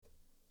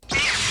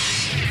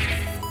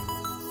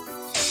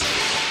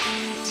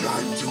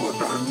Time to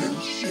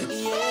abandon ship.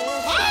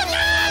 Oh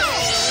no!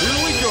 Here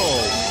we go!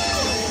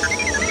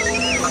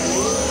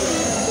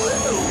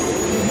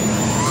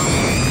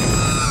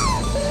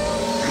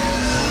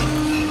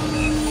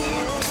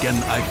 Can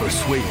I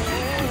persuade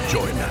you to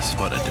join us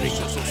for a drink?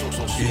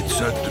 It's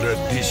a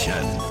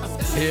tradition.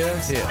 Here,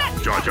 here.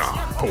 Jar Jar,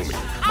 homie,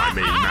 my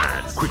main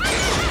man, quickly.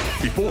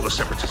 Before the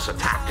Separatists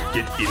attack,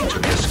 get into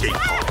the escape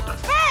pod.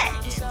 Hey!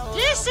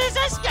 This is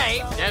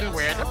escape, then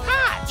we're the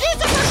pod.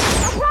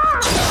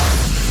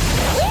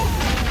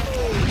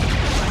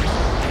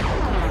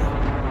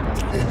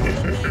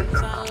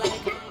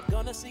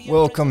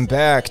 Welcome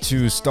back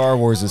to Star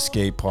Wars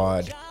Escape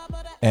Pod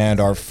and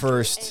our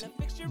first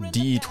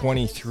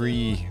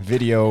D23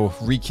 video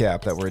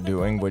recap that we're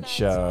doing,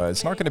 which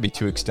it's not going to be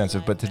too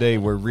extensive, but today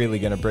we're really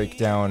going to break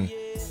down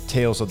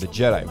Tales of the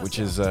Jedi, which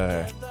is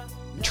a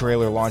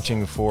trailer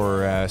launching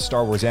for a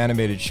Star Wars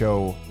animated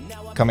show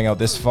coming out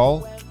this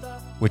fall,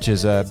 which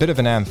is a bit of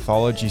an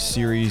anthology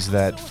series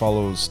that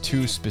follows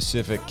two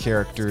specific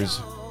characters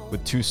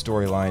with two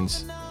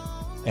storylines,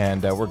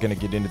 and we're going to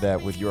get into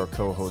that with your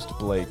co-host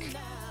Blake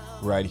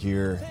right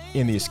here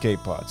in the Escape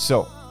Pod.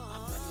 So,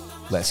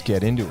 let's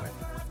get into it.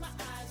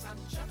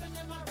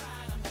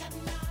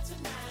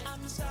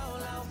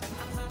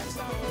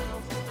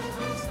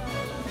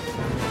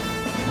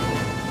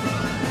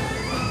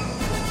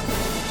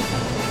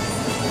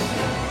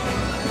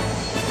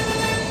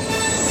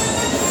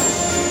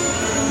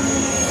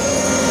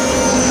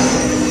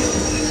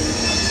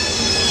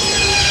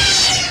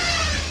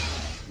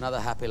 Another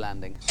happy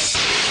landing.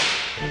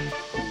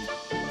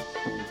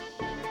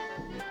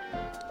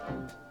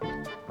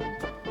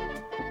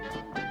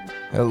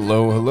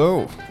 Hello,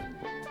 hello.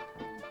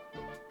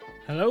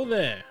 Hello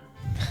there.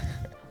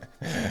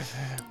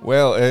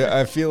 Well,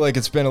 I feel like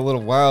it's been a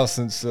little while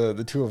since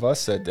the two of us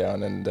sat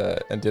down and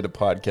did a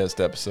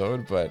podcast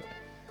episode, but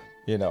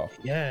you know.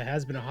 Yeah, it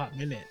has been a hot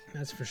minute,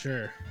 that's for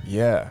sure.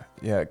 Yeah,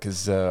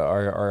 because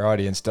our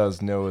audience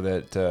does know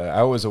that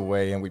I was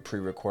away and we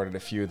pre-recorded a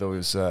few of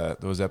those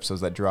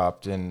episodes that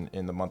dropped in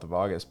the month of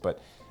August.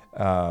 But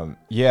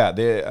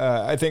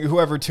I think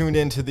whoever tuned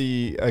into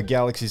the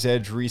Galaxy's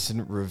Edge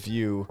recent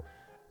review,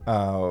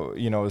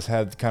 has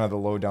had kind of the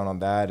lowdown on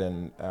that,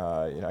 and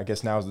I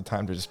guess now is the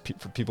time to just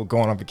for people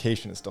going on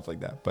vacation and stuff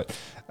like that. But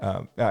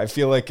I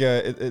feel like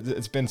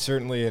it's been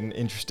certainly an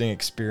interesting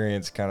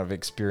experience, kind of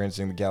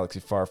experiencing the galaxy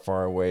far,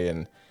 far away,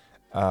 and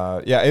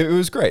it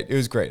was great. It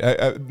was great.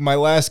 My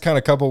last kind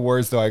of couple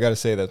words, though, I got to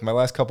say that my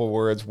last couple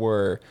words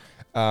were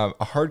a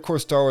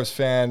hardcore Star Wars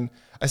fan.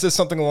 I said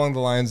something along the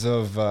lines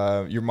of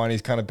your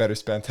money's kind of better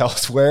spent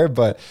elsewhere,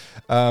 but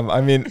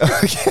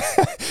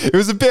it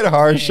was a bit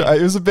harsh. I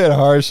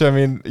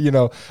mean,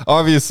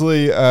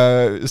 obviously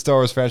Star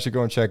Wars fans should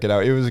go and check it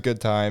out. It was a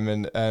good time,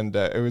 and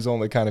it was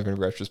only kind of in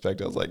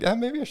retrospect. I was like, yeah,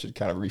 maybe I should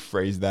kind of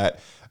rephrase that.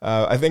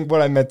 I think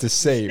what I meant to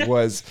say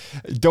was,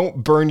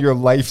 don't burn your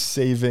life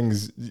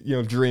savings,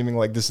 dreaming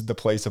like this is the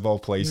place of all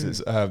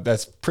places.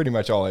 That's pretty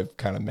much all I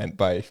kind of meant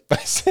by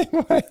saying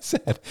what I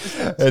said.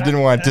 I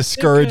didn't want to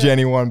discourage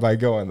anyone by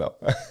going though.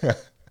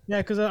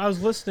 Yeah, because I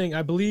was listening.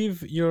 I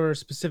believe your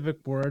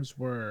specific words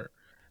were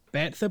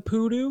Bantha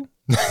Poodoo.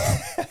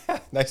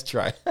 Nice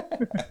try. What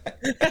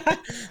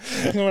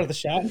the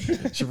shot?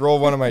 Should roll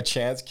one of my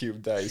chance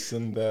cube dice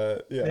and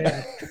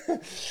Yeah,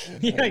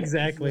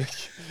 exactly.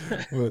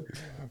 We're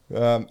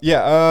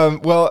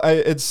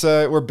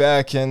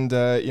back, and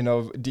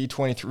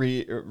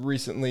D23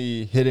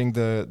 recently hitting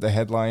the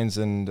headlines,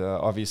 and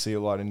obviously a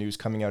lot of news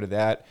coming out of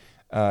that.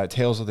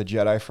 Tales of the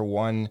Jedi, for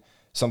one,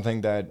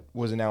 something that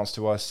was announced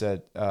to us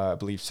at I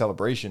believe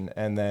Celebration,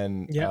 and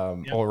then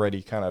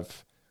already kind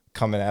of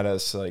coming at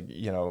us like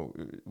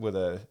with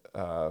a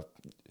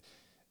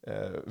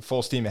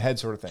full steam ahead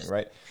sort of thing,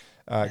 right?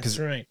 Because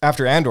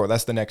after Andor,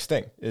 that's the next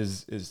thing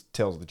is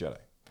Tales of the Jedi.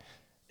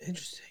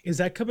 Interesting. Is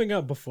that coming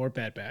out before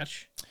Bad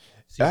Batch?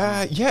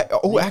 Yeah.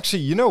 Oh,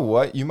 actually, you know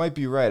what? You might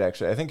be right,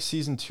 actually. I think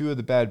season 2 of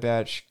the Bad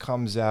Batch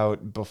comes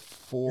out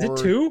before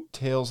Is it 2?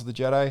 Tales of the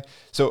Jedi.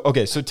 So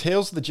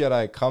Tales of the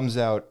Jedi comes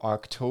out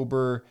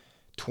October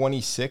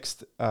 26th,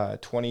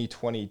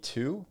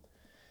 2022.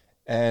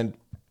 And,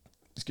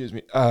 excuse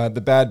me,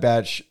 the Bad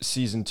Batch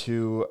season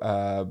 2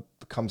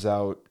 comes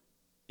out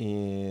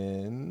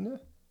in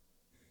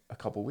a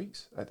couple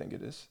weeks, I think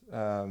it is.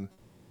 When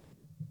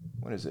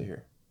is it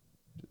here?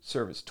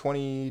 Service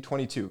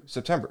 2022,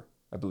 September,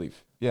 I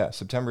believe. Yeah,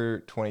 September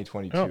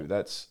 2022. Oh.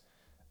 That's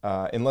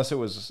unless it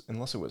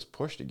was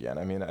pushed again.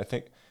 I mean, I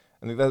think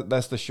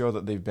that's the show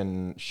that they've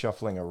been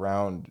shuffling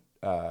around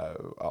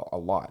a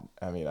lot.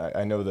 I mean,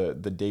 I know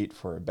the date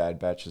for Bad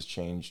Batch has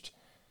changed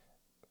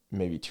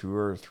maybe 2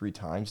 or 3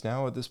 times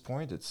now at this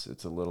point. It's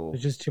a little.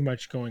 There's just too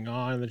much going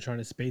on. They're trying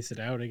to space it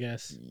out, I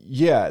guess.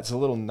 Yeah, it's a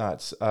little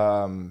nuts.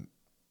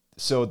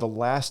 So the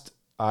last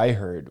I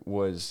heard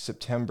was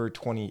September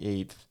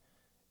 28th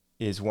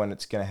is when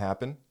it's going to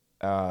happen.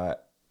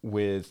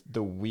 With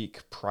the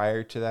week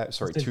prior to that,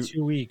 sorry,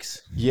 2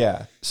 weeks.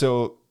 Yeah.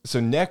 So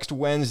next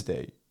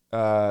Wednesday.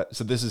 So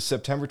this is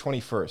September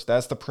 21st.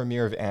 That's the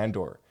premiere of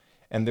Andor,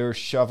 and they're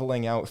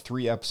shoveling out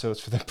 3 episodes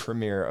for the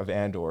premiere of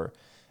Andor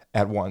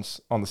at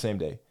once on the same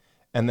day.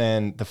 And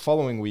then the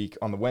following week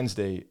on the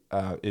Wednesday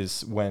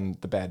is when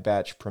the Bad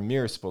Batch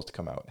premiere is supposed to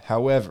come out.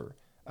 However,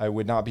 I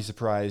would not be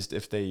surprised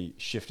if they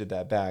shifted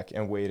that back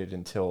and waited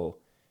until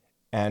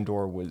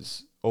Andor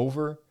was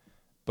over.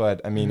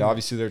 But I mean,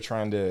 obviously they're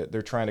trying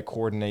to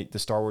coordinate the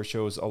Star Wars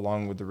shows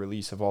along with the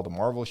release of all the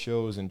Marvel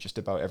shows and just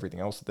about everything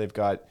else that they've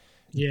got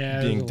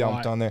being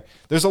dumped on there.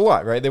 There's a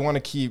lot, right? They want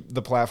to keep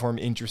the platform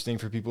interesting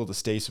for people to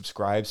stay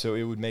subscribed. So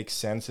it would make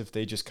sense if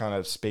they just kind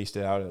of spaced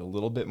it out a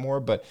little bit more.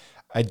 But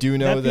I do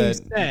know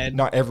that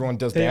not everyone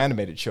does the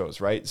animated shows,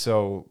 right?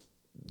 So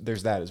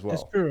there's that as well.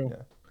 That's true.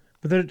 Yeah.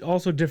 But they're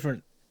also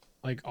different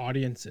like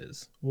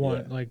audiences.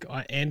 Like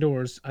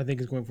Andor's, I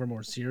think, is going for a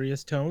more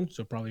serious tone.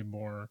 So probably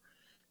more,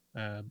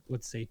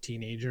 let's say,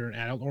 teenager and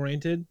adult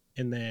oriented.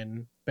 And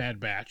then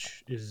Bad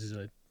Batch is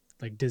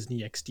like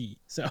Disney XD.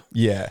 So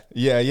yeah,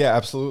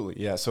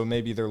 absolutely. Yeah. So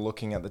maybe they're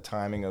looking at the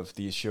timing of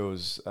these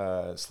shows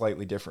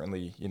slightly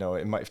differently. You know,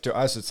 it might, to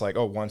us, it's like,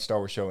 oh, one Star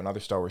Wars show,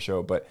 another Star Wars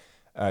show. But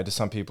to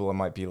some people, it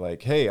might be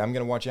like, hey, I'm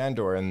going to watch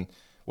Andor and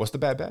what's the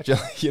Bad Batch?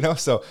 You know,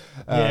 so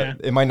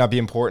it might not be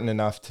important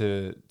enough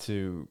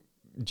to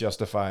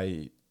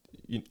justify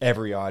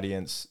every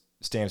audience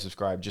staying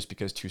subscribed just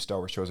because 2 Star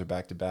Wars shows are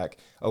back to back.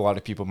 A lot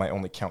of people might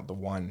only count the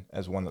one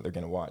as one that they're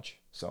going to watch.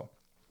 So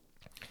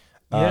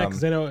yeah,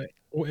 because I know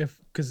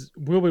because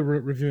we'll be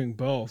reviewing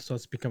both, so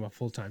it's become a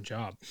full-time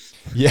job.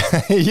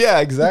 Yeah,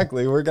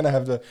 exactly. We're gonna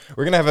have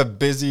a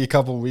busy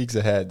couple weeks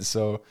ahead.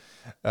 So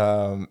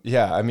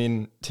yeah, I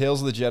mean,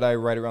 Tales of the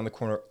Jedi right around the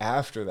corner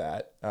after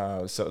that.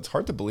 So it's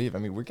hard to believe. I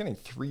mean, we're getting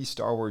 3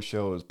 Star Wars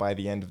shows by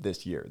the end of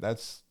this year.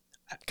 That's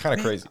kind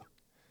of crazy.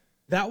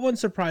 That one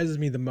surprises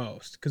me the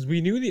most because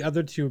we knew the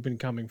other 2 have been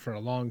coming for a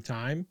long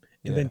time,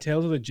 and then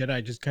Tales of the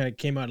Jedi just kind of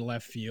came out of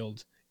left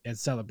field at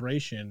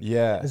Celebration.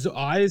 Yeah. And so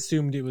I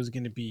assumed it was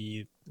going to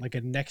be like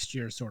a next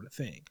year sort of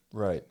thing.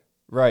 Right.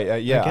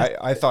 Yeah,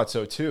 I thought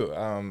so too.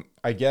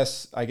 I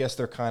guess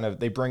they're kind of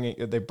they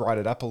brought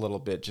it up a little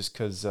bit just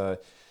because it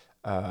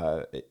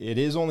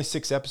is only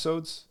 6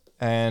 episodes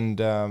and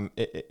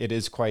it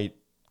is quite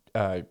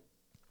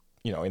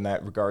in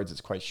that regards it's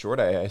quite short.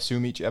 I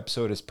assume each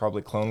episode is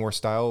probably Clone Wars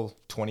style,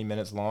 20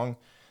 minutes long.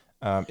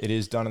 It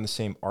is done in the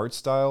same art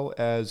style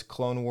as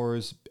Clone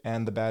Wars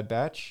and the Bad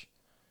Batch.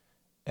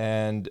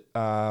 And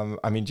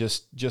I mean,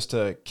 just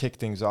to kick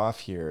things off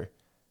here,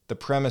 the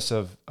premise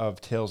of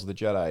Tales of the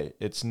Jedi,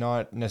 it's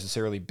not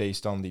necessarily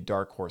based on the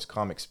Dark Horse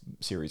comics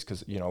series,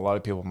 because a lot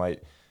of people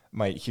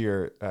might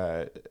hear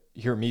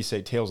me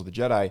say Tales of the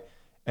Jedi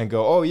and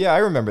go, oh yeah, I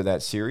remember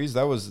that series.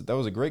 That was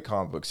a great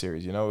comic book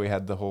series. We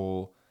had the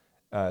whole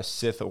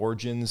Sith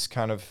origins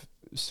kind of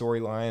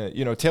storyline.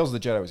 Tales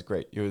of the Jedi was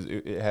great.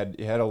 It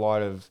had a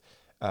lot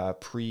of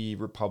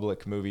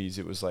pre-Republic movies.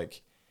 It was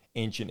like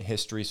ancient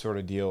history sort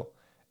of deal.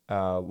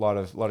 A lot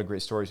of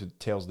great stories with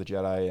Tales of the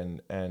Jedi,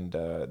 and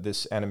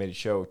this animated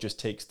show just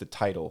takes the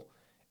title,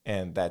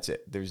 and that's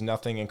it. There's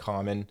nothing in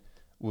common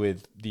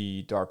with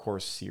the Dark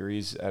Horse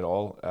series at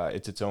all.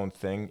 It's its own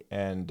thing,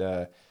 and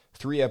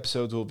 3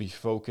 episodes will be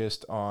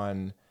focused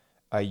on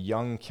a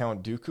young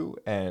Count Dooku,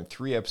 and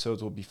 3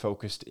 episodes will be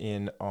focused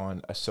in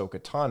on Ahsoka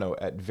Tano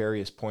at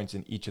various points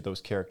in each of those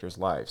characters'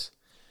 lives.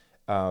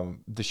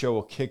 The show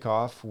will kick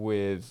off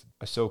with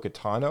Ahsoka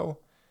Tano,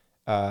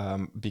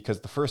 because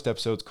the first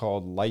episode's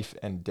called Life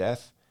and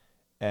Death,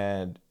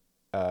 and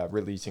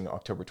releasing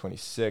October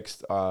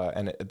 26th.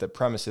 And the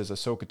premise is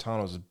Ahsoka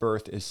Tano's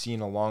birth is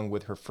seen along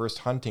with her first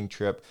hunting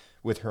trip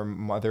with her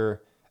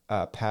mother,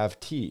 Pav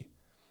T.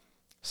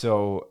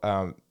 So,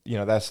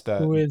 that's the...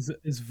 Who is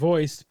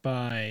voiced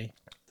by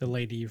the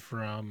lady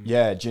from...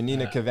 Yeah,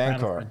 Janina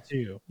Kavankar.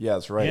 Yeah,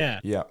 that's right.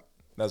 Yeah.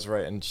 That's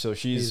right, and so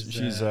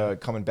she's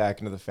coming back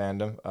into the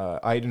fandom.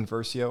 Iden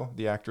Versio,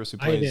 the actress who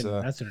plays...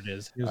 Iden, that's what it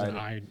is. It was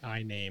an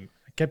I name.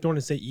 I kept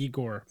wanting to say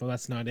Igor, but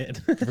that's not it.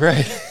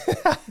 Right.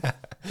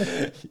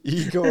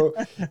 Igor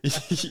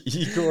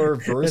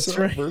Versio?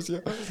 Right.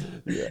 Versio?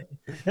 Yeah.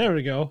 There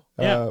we go.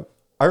 Yeah.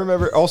 I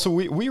remember also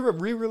we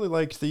really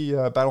liked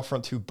the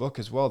Battlefront 2 book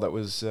as well. That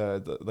was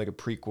like a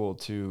prequel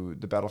to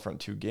the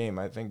Battlefront 2 game.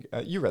 I think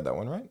you read that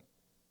one, right?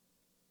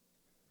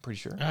 Pretty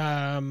sure.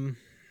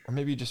 Or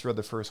maybe you just read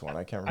the first one.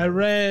 I can't remember. I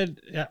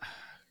read.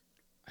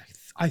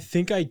 I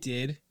think I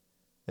did.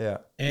 Yeah,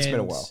 it's been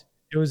a while.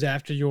 It was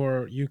after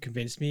you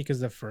convinced me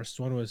because the first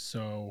one was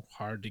so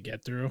hard to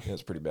get through. Yeah,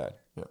 it's pretty bad.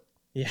 Yeah.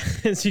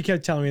 Yeah, so you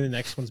kept telling me the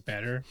next one's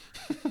better.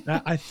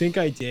 I think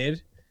I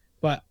did,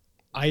 but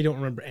I don't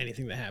remember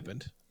anything that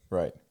happened.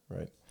 Right.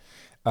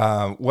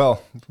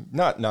 Well,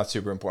 not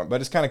super important,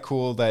 but it's kind of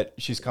cool that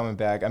she's coming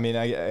back. I mean,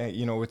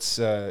 it's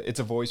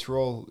a voice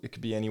role. It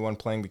could be anyone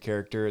playing the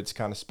character. It's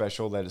kind of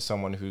special that it's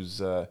someone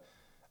who's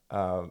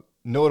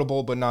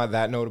notable, but not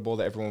that notable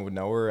that everyone would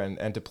know her.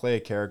 And to play a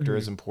character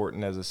as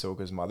important as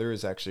Ahsoka's mother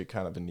is actually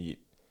kind of a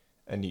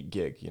neat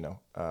gig,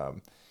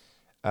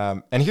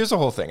 And here's the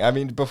whole thing. I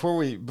mean, before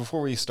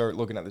we start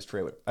looking at this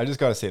trailer, I just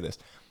got to say this.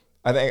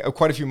 I think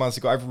quite a few months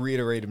ago, I've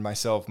reiterated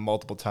myself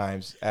multiple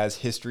times as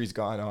history's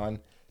gone on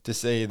to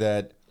say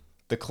that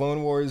the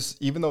Clone Wars,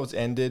 even though it's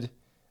ended,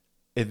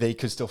 they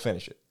could still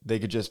finish it. They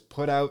could just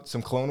put out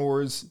some Clone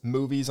Wars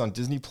movies on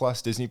Disney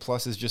Plus. Disney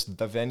Plus is just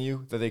the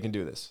venue that they can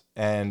do this,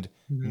 and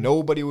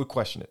nobody would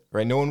question it,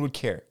 right? No one would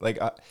care. Like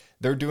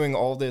they're doing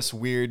all this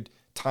weird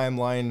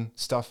timeline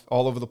stuff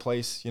all over the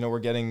place. You know, we're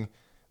getting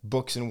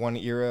books in one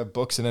era,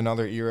 books in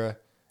another era.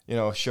 You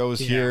know, shows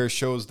here,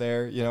 shows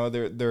there. You know,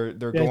 they're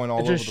going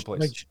all over the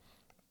place. Like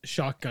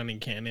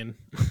shotgunning canon.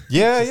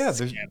 Yeah,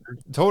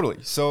 totally.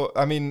 So,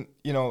 I mean,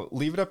 you know,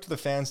 leave it up to the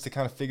fans to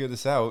kind of figure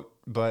this out.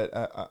 But,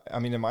 I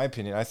mean, in my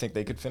opinion, I think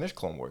they could finish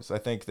Clone Wars. I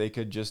think they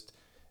could just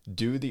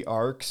do the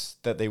arcs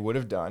that they would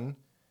have done,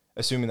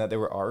 assuming that they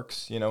were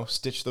arcs, you know,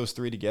 stitch those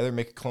three together,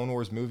 make a Clone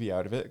Wars movie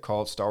out of it,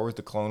 call it Star Wars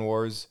The Clone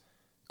Wars,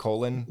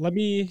 something. Let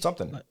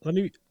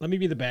me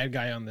be the bad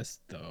guy on this,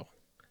 though.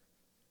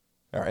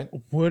 All right.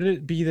 Would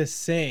it be the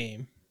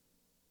same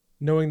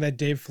knowing that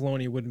Dave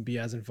Filoni wouldn't be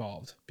as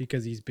involved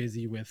because he's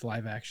busy with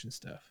live action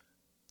stuff?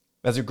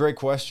 That's a great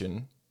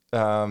question.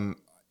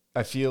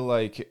 I feel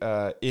like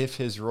if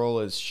his role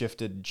is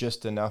shifted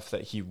just enough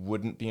that he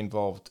wouldn't be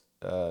involved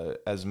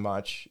as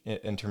much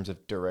in terms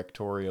of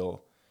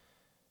directorial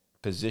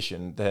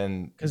position,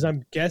 then... Because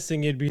I'm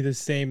guessing it'd be the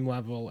same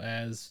level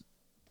as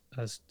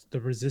the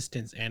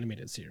Resistance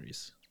animated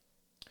series.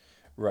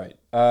 Right.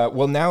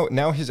 Well,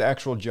 now his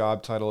actual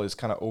job title is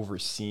kind of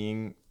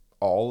overseeing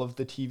all of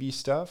the TV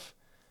stuff.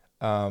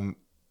 And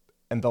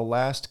the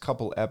last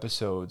couple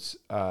episodes,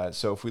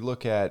 so if we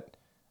look at,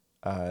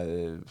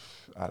 I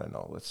don't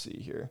know, let's see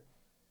here.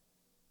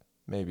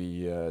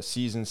 Maybe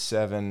season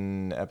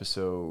 7,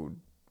 episode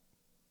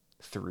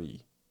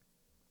 3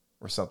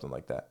 or something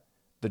like that.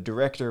 The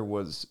director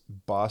was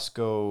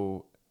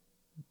Bosco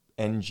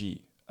NG.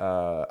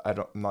 I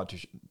don't know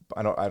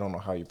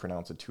how you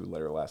pronounce a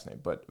 2-letter last name,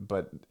 but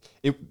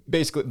it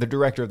basically, the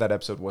director of that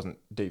episode wasn't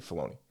Dave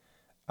Filoni.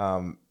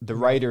 The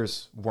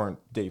writers weren't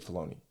Dave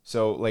Filoni.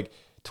 So like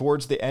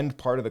towards the end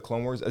part of the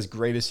Clone Wars, as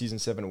great as season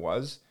 7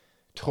 was,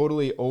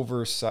 totally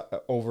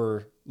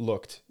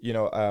overlooked. You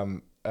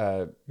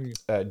know,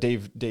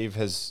 Dave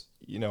has,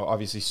 you know,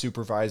 obviously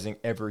supervising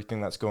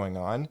everything that's going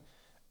on.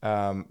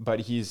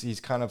 But he's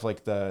kind of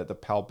like the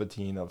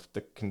Palpatine of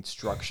the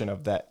construction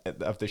of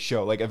the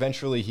show. Like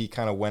eventually he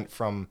kind of went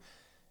from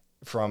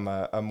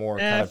a more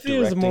kind of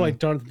directing. More like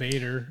Darth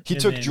Vader. He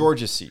took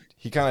George's seat.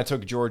 He kind of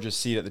took George's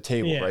seat at the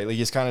table, right? Like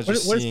he's kind of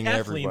just seeing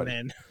everybody.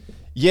 Then?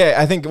 Yeah,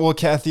 I think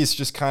Kathy's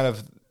just kind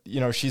of, you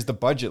know, she's the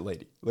budget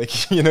lady.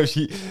 Like, you know,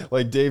 she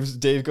like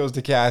Dave goes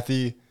to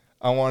Kathy,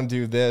 I want to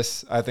do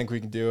this. I think we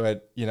can do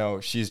it. You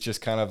know, she's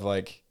just kind of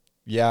like,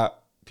 yeah,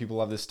 people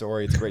love this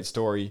story. It's a great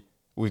story.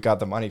 We've got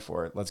the money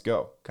for it. Let's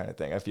go, kind of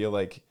thing. I feel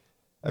like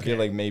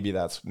maybe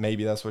that's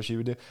what she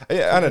would do.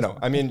 I don't know.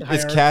 I mean,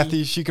 it's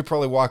Kathy. She could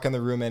probably walk in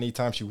the room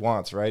anytime she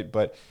wants, right?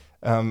 But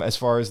as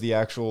far as the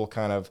actual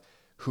kind of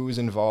who's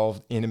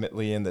involved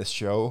intimately in this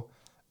show,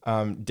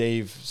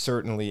 Dave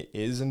certainly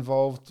is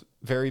involved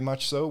very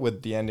much so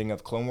with the ending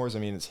of Clone Wars. I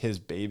mean, it's his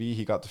baby.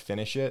 He got to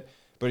finish it.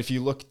 But if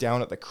you look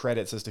down at the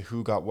credits as to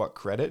who got what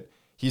credit,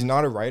 he's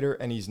not a writer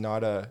and he's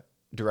not a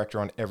director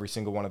on every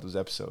single one of those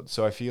episodes.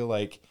 So I feel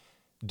like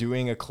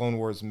doing a Clone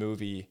Wars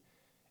movie,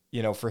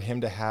 you know, for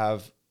him to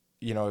have,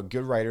 you know, a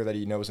good writer that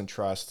he knows and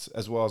trusts,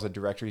 as well as a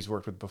director he's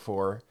worked with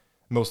before,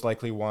 most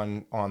likely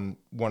one on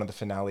one of the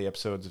finale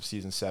episodes of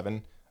season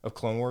 7 of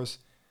Clone Wars,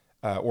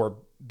 or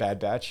Bad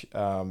Batch,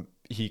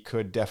 he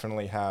could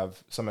definitely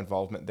have some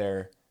involvement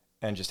there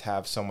and just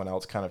have someone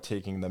else kind of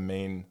taking the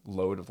main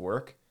load of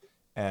work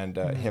and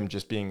him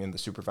just being in the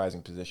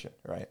supervising position,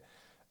 right?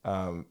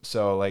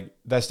 So like,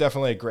 that's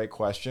definitely a great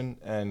question.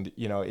 And,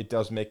 you know, it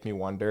does make me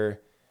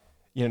wonder,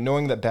 you know,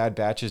 knowing that Bad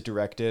Batch is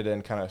directed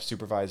and kind of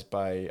supervised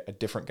by a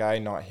different guy,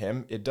 not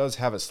him, it does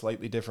have a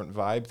slightly different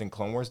vibe than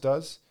Clone Wars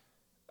does.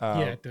 Yeah,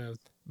 it does.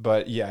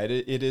 But yeah,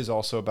 it is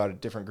also about a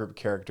different group of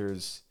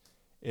characters.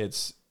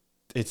 It's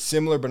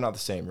similar but not the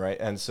same, right?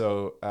 And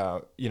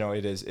so, you know,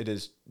 it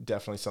is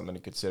definitely something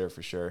to consider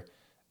for sure.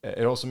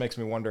 It also makes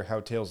me wonder how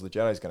Tales of the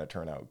Jedi is going to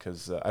turn out,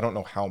 because I don't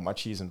know how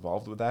much he's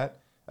involved with that.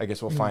 I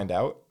guess we'll find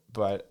out.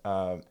 But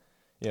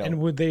you know, and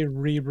would they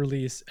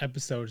re-release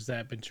episodes that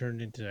have been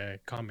turned into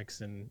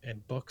comics and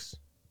books?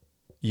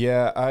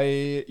 Yeah,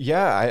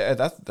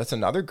 that's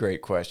another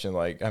great question.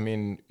 Like, I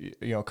mean, you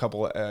know, a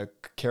couple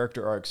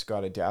character arcs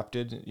got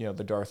adapted. You know,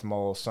 the Darth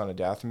Maul Son of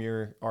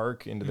Dathomir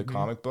arc into the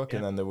comic book,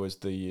 and then there was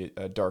the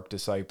Dark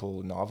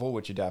Disciple novel,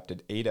 which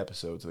adapted 8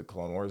 episodes of the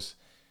Clone Wars,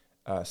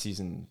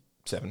 season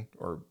 7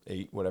 or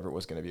 8, whatever it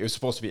was going to be. It was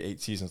supposed to be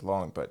 8 seasons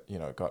long, but you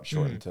know, it got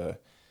shortened to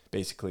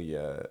basically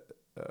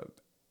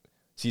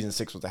season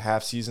 6 was a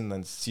half season,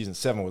 then season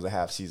 7 was a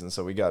half season.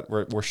 So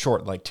we're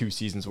short like 2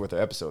 seasons worth of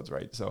episodes,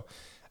 right? So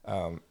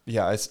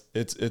yeah,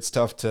 it's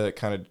tough to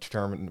kind of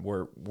determine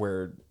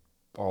where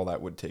all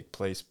that would take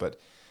place, but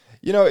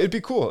you know, it'd be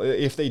cool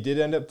if they did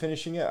end up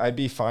finishing it. I'd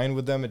be fine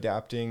with them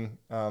adapting,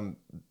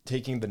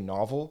 taking the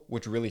novel,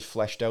 which really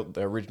fleshed out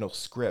the original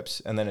scripts,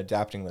 and then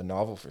adapting the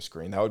novel for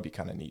screen. That would be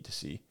kind of neat to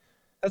see.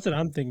 That's what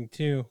I'm thinking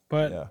too.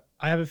 But yeah.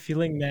 I have a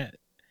feeling that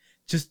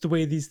just the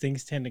way these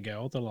things tend to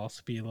go, there'll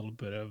also be a little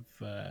bit of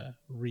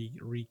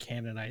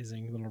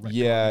recanonizing, little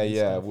Yeah, retconning and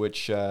yeah, stuff.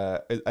 which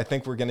I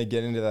think we're going to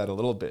get into that a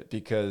little bit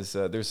because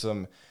there's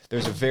a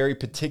very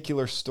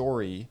particular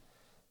story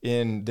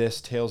in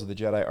this Tales of the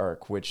Jedi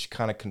arc, which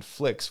kind of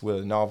conflicts with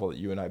a novel that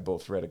you and I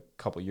both read a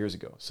couple years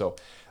ago. So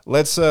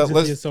let's Is it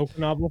let's. the Ahsoka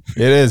novel?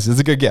 It is. It's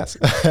a good guess.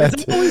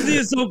 It's always the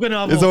Ahsoka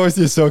novel. It's always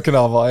the Ahsoka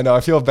novel. I know. I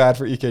feel bad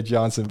for E.K.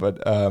 Johnson,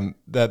 but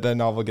that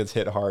novel gets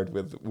hit hard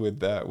with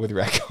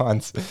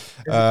retcons.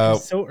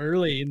 It's so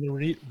early in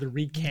the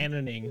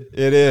recanoning.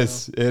 It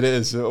is. It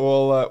is.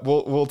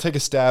 We'll take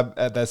a stab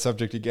at that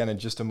subject again in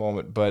just a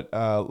moment. But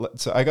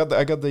so I got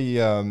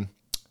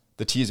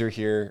the teaser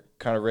here,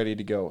 kind of ready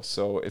to go.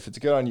 So if it's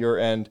good on your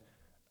end,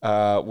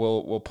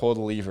 we'll pull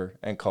the lever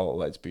and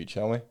call it Lightspeed,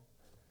 shall we?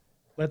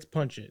 Let's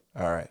punch it.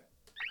 All right.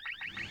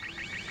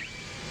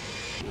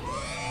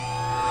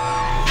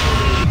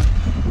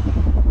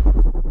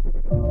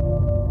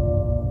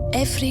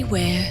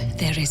 Everywhere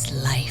there is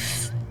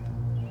life,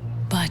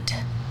 but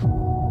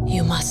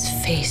you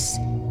must face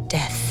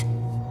death.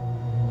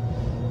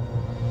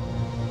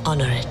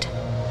 Honor it.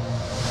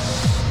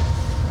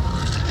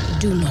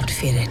 Do not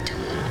fear it.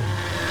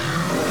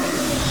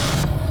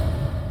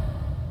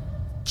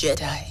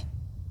 Jedi.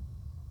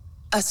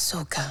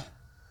 Ahsoka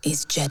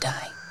is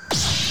Jedi.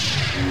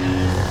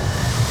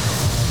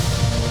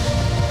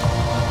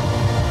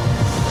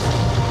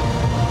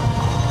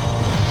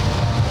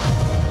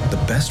 The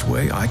best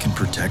way I can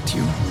protect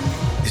you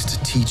is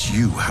to teach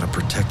you how to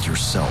protect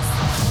yourself.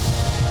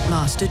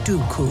 Master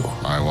Dooku.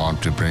 I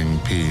want to bring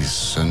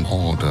peace and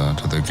order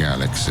to the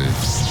galaxy.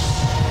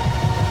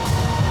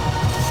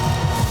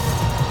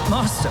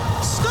 Master,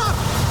 stop!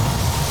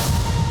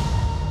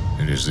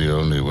 It is the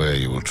only way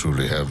you will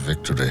truly have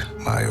victory.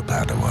 My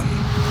Padawan.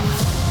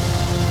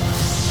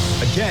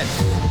 Again.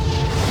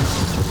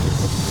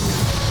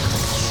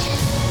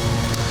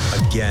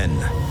 Again.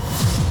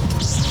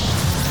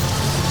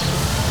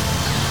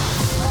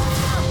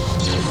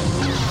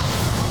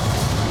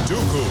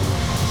 Dooku,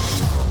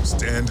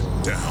 stand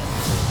down.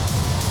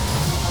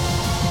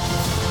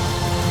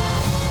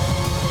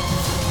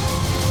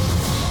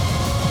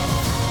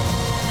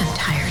 I'm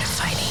tired of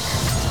fighting.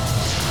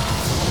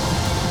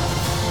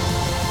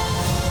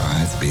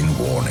 I've been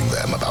warning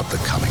them about the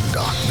coming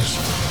darkness.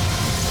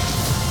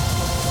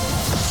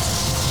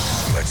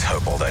 Let's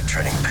hope all that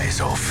training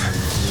pays off.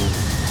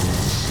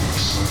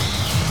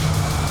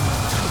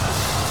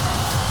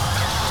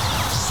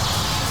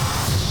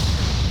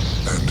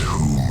 And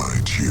who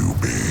might you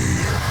be?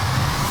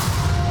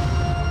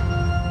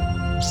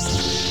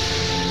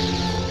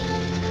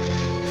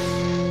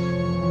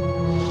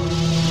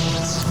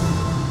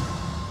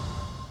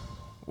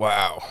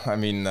 Wow. I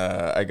mean,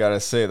 I gotta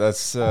say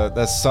that's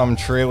some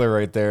trailer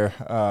right there.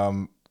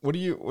 What's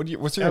your That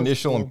was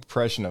initial cool.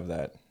 impression of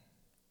that?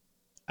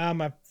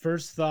 My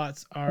first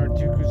thoughts are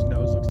Dooku's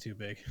nose looks too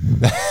big.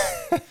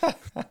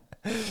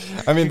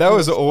 I mean, that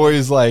was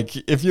always like,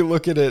 if you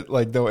look at it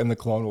like though in the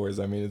Clone Wars,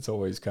 I mean, it's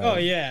always kind Oh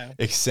of yeah,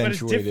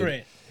 accentuated. But it's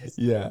different.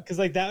 Yeah. Because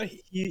like that,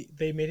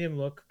 they made him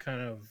look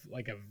kind of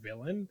like a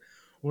villain,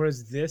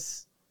 whereas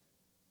this,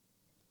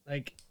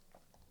 like,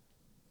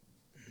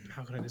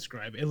 how can I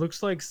describe it? It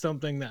looks like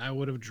something that I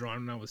would have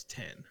drawn when I was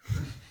 10.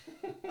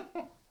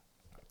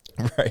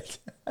 Right.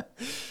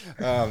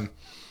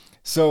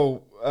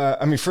 So,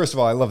 I mean, first of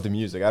all, I love the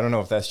music. I don't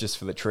know if that's just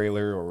for the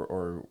trailer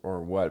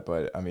or what,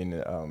 but I mean,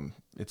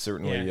 it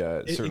certainly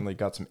certainly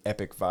got some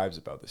epic vibes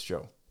about this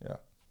show. Yeah.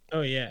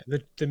 Oh yeah,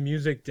 the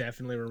music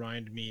definitely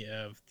reminded me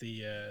of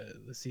the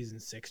season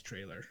 6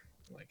 trailer,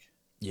 like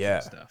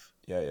stuff.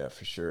 Yeah,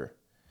 for sure.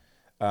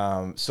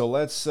 So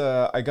let's.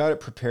 I got it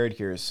prepared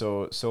here,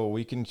 so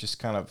we can just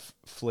kind of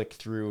flick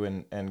through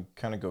and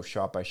kind of go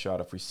shot by shot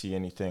if we see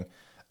anything.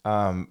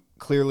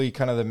 Clearly,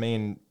 kind of the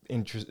main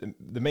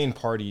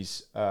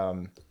parties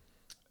under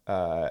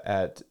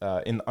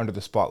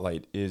the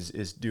spotlight is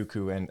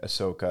Dooku and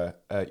Ahsoka.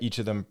 Each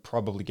of them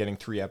probably getting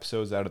 3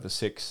 episodes out of the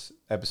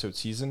 6-episode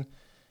season,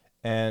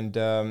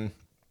 and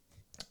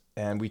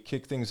we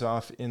kick things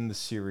off in the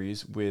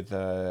series with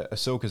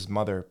Ahsoka's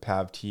mother,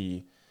 Pav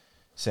T,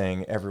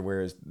 saying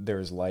everywhere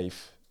there's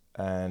life,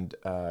 and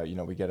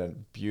we get a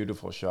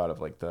beautiful shot of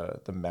like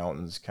the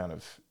mountains, kind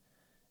of,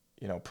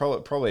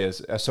 probably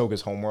as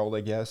Ahsoka's homeworld,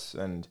 I guess,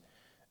 and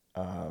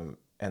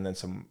then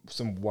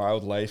some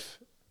wildlife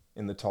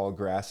in the tall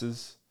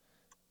grasses,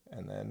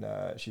 and then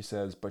she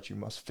says, "But you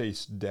must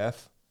face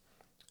death,"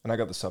 and I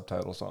got the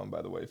subtitles on,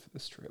 by the way, for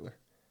this trailer.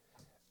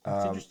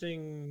 It's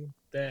interesting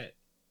that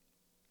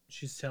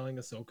she's telling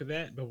Ahsoka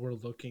that, but we're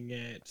looking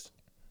at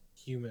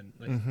human,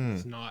 like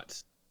it's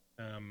not.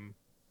 I'm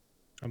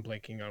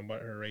blanking on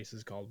what her race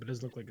is called, but it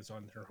does look like it's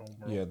on her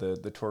homeworld. Yeah,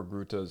 the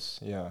Torgrutas.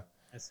 Yeah,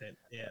 that's it.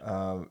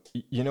 Yeah.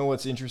 You know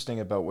what's interesting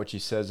about what she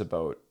says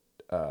about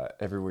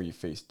everywhere you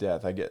face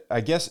death?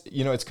 I guess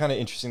it's kind of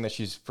interesting that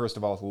she's first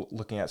of all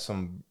looking at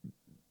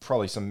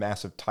probably some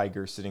massive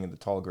tiger sitting in the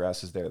tall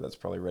grasses there that's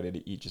probably ready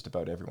to eat just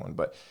about everyone.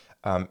 But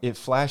it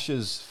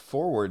flashes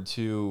forward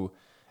to,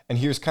 and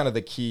here's kind of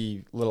the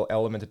key little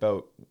element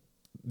about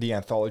the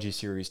anthology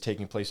series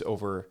taking place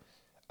over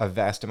a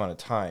vast amount of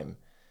time,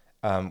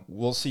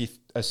 we'll see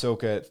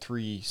Ahsoka at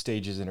 3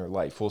 stages in her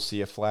life. We'll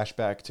see a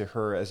flashback to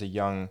her as a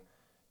young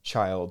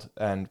child,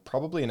 and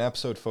probably an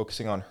episode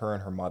focusing on her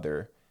and her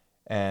mother.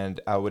 And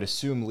I would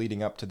assume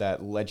leading up to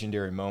that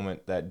legendary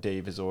moment that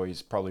Dave has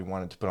always probably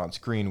wanted to put on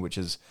screen, which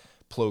is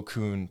Plo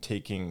Koon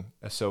taking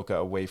Ahsoka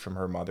away from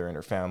her mother and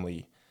her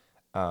family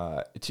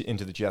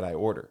into the Jedi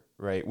Order,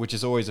 right? Which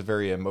is always a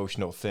very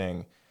emotional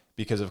thing,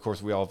 because of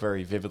course we all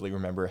very vividly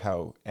remember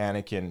how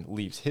Anakin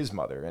leaves his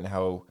mother and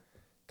how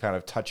kind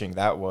of touching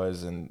that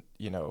was, and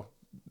the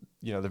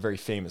very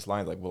famous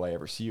line like, "Will I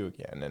ever see you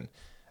again?"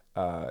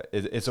 And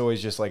it's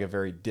always just like a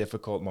very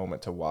difficult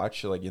moment to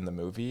watch, like in the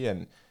movie,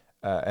 and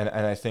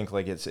I think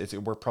like it's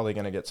we're probably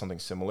gonna get something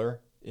similar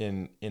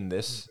in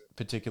this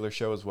particular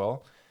show as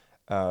well.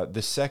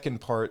 The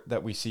second part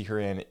that we see her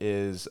in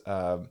is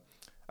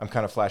I'm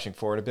kind of flashing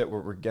forward a bit.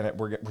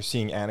 We're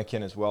seeing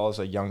Anakin as well as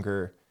a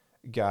younger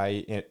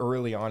guy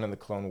early on in the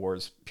Clone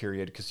Wars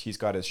period, because he's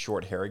got his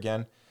short hair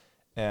again,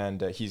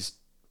 and he's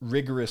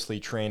rigorously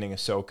training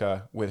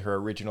Ahsoka with her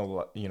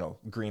original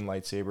green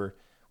lightsaber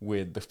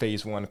with the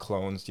Phase 1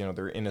 clones.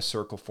 They're in a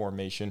circle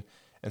formation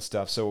and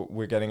stuff. So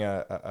we're getting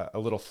a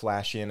little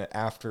flash in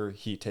after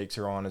he takes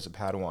her on as a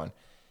Padawan.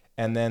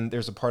 And then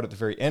there's a part at the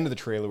very end of the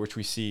trailer which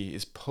we see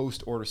is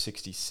post Order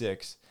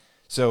 66.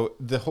 So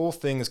the whole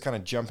thing is kind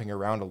of jumping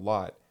around a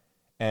lot.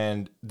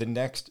 And the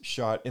next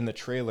shot in the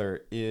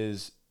trailer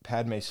is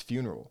Padme's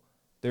funeral.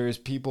 There is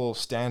people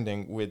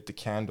standing with the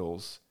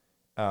candles,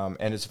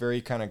 and it's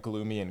very kind of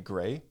gloomy and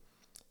gray.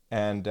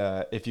 And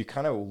if you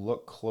kind of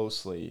look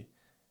closely,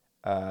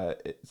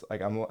 it's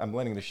like I'm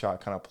letting the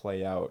shot kind of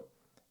play out.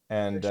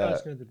 And the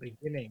shot's at the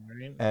beginning,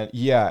 right? And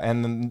yeah,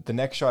 and then the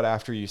next shot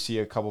after you see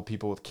a couple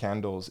people with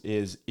candles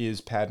is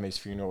Padme's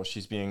funeral.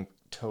 She's being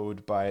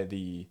towed by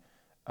the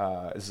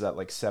this is at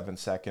like 7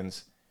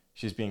 seconds.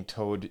 She's being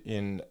towed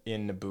in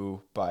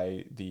Naboo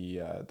by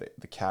the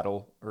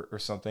cattle or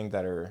something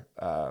that are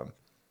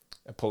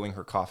pulling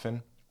her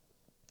coffin.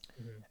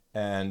 Mm-hmm.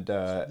 And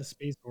the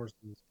space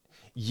horses.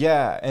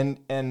 Yeah,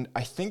 and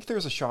I think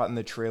there's a shot in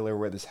the trailer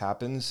where this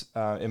happens.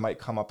 It might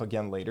come up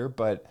again later,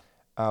 but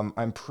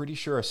I'm pretty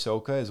sure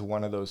Ahsoka is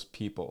one of those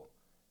people,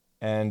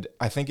 and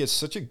I think it's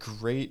such a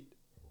great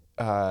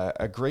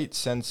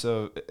sense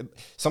of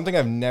something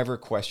I've never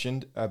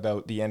questioned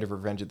about the end of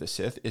Revenge of the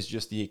Sith is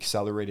just the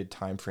accelerated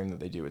time frame that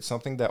they do. It's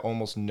something that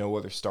almost no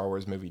other Star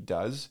Wars movie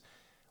does,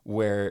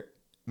 where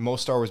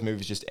most Star Wars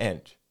movies just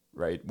end,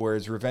 right?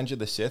 Whereas Revenge of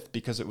the Sith,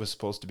 because it was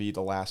supposed to be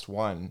the last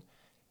one,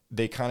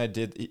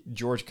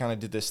 George kind of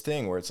did this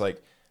thing where it's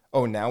like,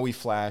 oh, now we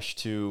flash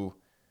to,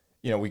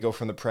 we go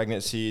from the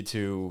pregnancy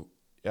to,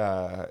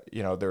 we're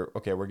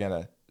going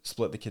to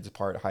split the kids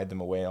apart, hide them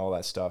away, and all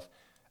that stuff.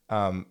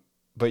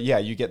 But yeah,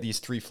 you get these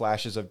 3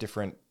 flashes of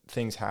different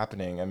things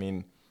happening. I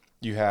mean,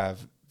 you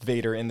have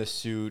Vader in the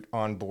suit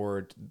on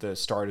board the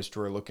Star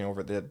Destroyer looking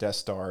over at the Death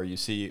Star. You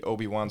see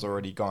Obi-Wan's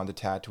already gone to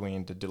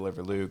Tatooine to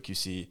deliver Luke. You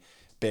see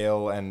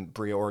Bail and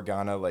Bria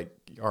Organa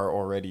are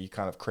already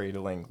kind of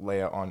cradling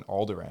Leia on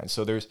Alderaan.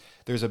 So there's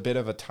a bit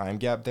of a time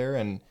gap there,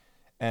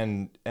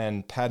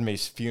 and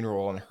Padme's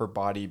funeral and her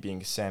body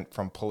being sent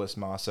from Polis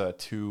Massa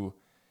to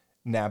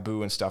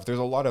Naboo and stuff. There's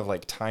a lot of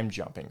like time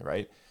jumping,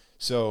 right?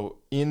 So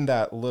in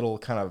that little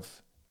kind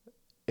of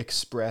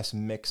express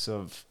mix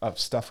of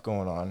stuff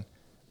going on,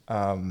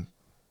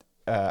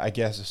 I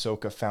guess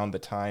Ahsoka found the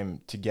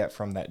time to get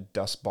from that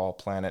dust ball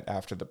planet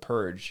after the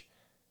Purge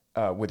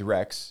with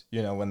Rex,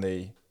 when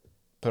they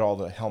put all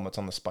the helmets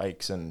on the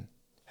spikes and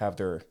have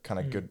their kind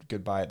of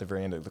goodbye at the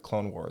very end of the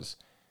Clone Wars.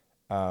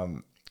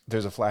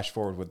 There's a flash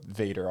forward with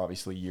Vader,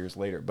 obviously years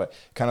later, but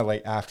kind of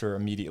like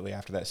immediately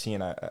after that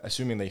scene,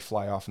 assuming they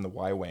fly off in the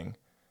Y-wing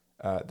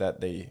that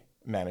they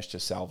managed to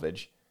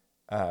salvage,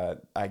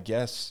 I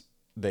guess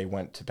they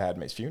went to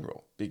Padme's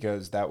funeral,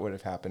 because that would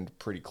have happened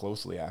pretty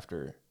closely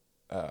after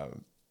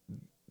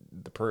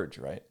the Purge,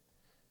 right?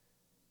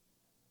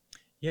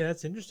 Yeah,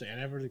 that's interesting. I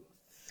never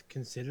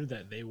considered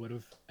that they would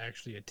have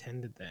actually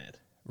attended that.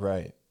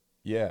 Right.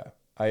 Yeah.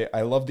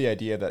 I love the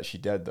idea that she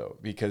did, though,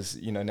 because,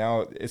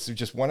 now it's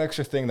just one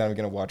extra thing that I'm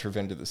going to watch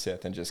Revenge of the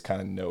Sith and just kind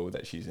of know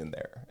that she's in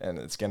there. And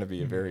it's going to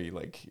be a very,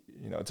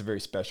 it's a very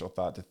special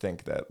thought to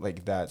think that,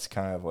 that's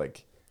kind of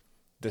like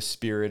the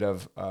spirit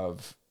of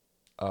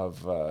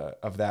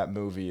that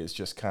movie is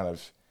just kind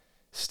of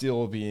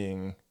still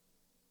being,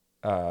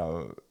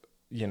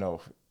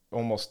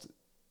 almost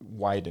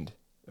widened.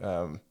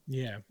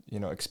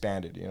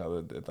 Expanded.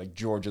 Like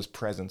George's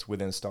presence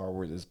within Star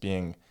Wars is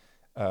being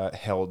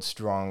held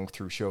strong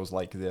through shows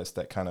like this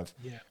that kind of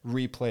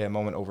replay a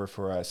moment over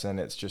for us, and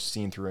it's just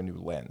seen through a new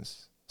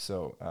lens.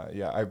 So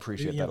I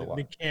appreciate that a lot.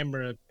 The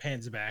camera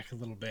pans back a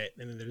little bit,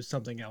 and then there's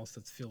something else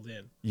that's filled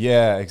in.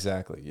 Yeah,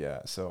 exactly.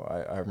 Yeah, so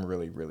I'm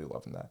really, really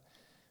loving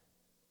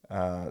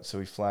that. So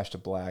we flash to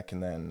black,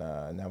 and then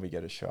now we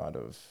get a shot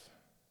of,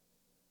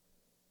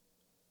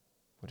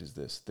 what is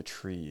this? The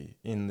tree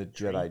in the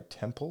Jedi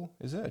Temple?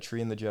 Is it a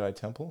tree in the Jedi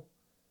Temple?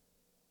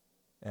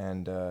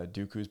 And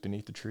Dooku's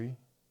beneath the tree.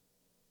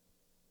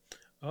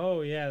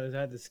 Oh yeah, they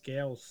had the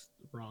scales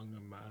wrong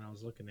when I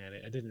was looking at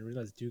it. I didn't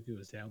realize Dooku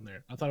was down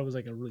there. I thought it was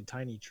like a really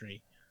tiny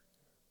tree.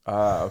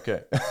 Ah,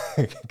 okay.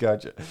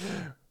 Gotcha.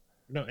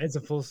 No, it's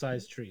a full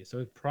size tree, so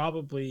it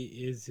probably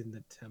is in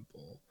the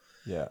temple.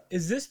 Yeah.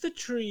 Is this the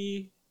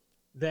tree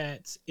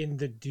that's in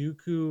the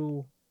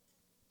Dooku?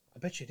 I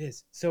bet you it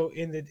is. So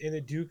in the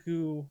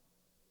Dooku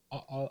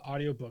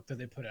audiobook that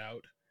they put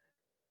out,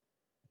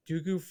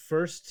 Dooku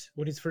first,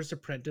 when he's first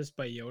apprenticed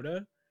by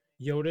Yoda,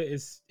 Yoda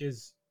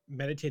is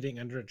meditating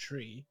under a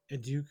tree,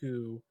 and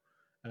Dooku,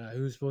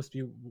 who's supposed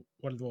to be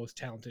one of the most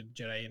talented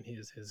Jedi in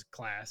his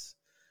class,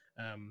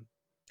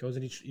 goes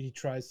and he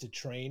tries to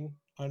train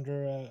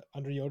under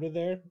Yoda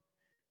there,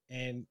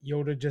 and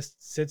Yoda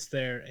just sits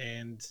there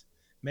and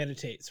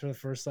meditates for the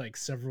first like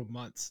several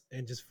months,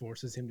 and just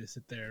forces him to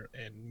sit there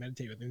and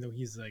meditate with him, though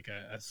he's like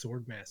a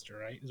sword master,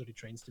 right? Is what he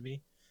trains to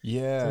be.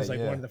 Yeah. So it's like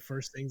yeah. one of the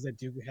first things that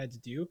Dooku had to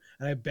do,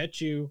 and I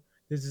bet you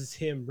this is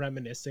him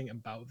reminiscing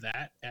about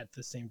that at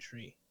the same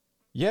tree.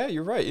 Yeah,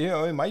 you're right. You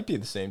know, it might be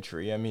the same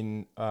tree. I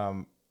mean,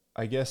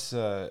 I guess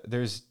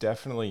there's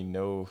definitely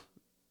no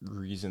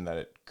reason that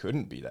it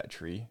couldn't be that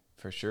tree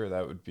for sure.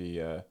 That would be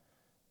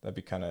that'd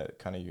be kind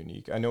of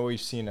unique. I know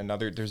we've seen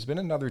there's been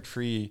another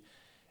tree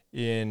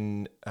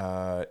in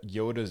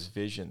Yoda's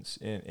visions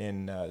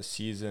in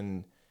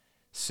season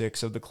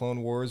 6 of the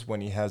Clone Wars,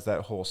 when he has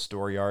that whole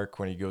story arc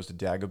when he goes to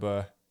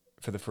Dagobah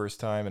for the first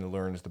time and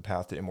learns the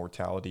path to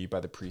immortality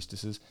by the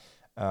priestesses.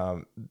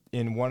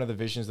 In one of the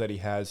visions that he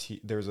has,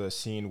 there's a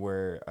scene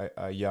where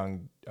a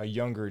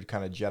younger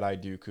kind of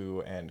Jedi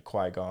Dooku and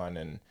Qui-Gon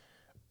and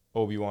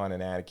Obi-Wan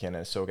and Anakin and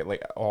Ahsoka,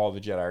 like all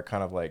the Jedi are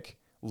kind of like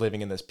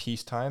living in this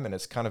peacetime, and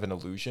it's kind of an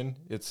illusion.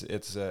 It's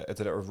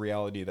a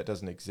reality that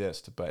doesn't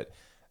exist, but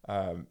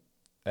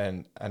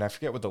and I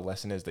forget what the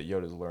lesson is that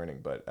Yoda's learning,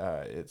 but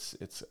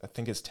it's I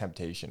think it's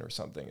temptation or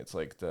something. It's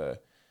like the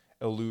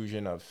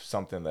illusion of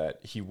something that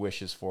he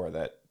wishes for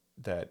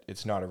that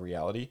it's not a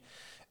reality.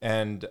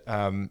 And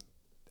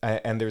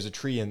there's a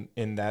tree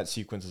in that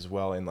sequence as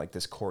well, in like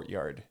this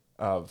courtyard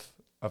of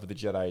the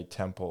Jedi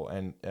temple,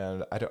 and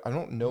I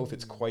don't know if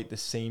it's quite the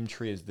same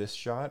tree as this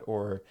shot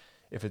or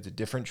if it's a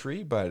different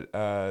tree, but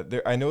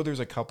I know there's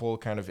a couple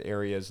kind of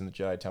areas in the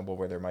Jedi temple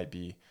where there might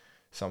be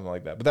something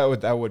like that. But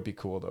that would be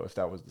cool though if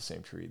that was the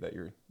same tree that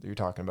you're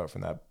talking about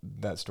from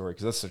that story,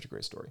 because that's such a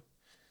great story.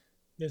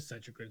 It's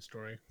such a good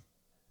story.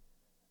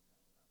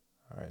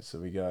 All right, so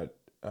we got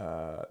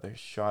the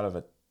shot of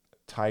a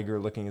tiger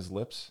licking his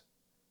lips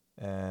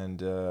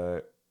and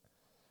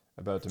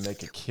about to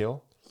make a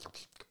kill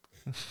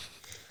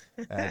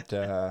at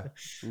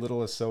little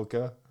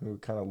Ahsoka, who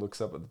kind of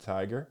looks up at the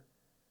tiger,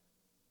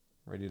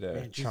 ready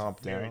to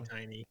chomp down.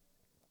 Tiny.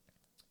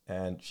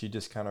 And she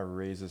just kind of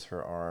raises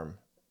her arm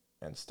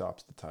and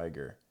stops the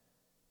tiger.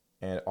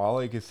 And all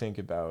I could think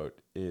about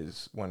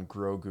is when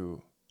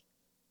Grogu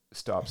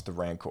stops the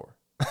Rancor.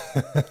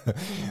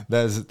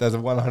 that's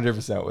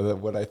 100%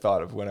 what I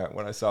thought of when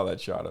I saw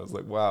that shot. I was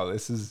like, wow,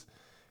 this is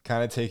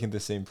kind of taking the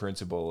same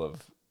principle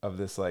of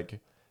this like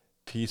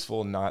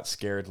peaceful, not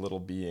scared little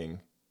being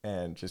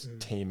and just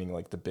taming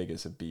like the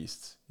biggest of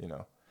beasts, you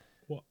know.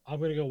 Well, I'm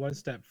gonna go one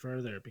step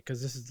further,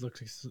 because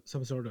looks like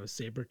some sort of a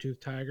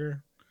saber-toothed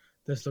tiger.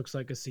 This looks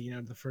like a scene out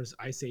of the first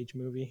Ice Age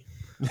movie.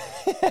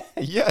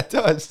 Yeah, it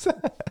does.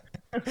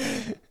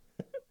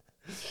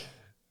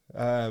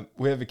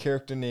 We have a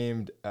character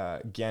named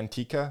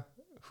Gantika,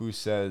 who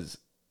says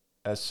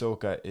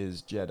Ahsoka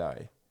is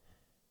Jedi.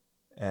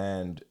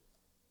 And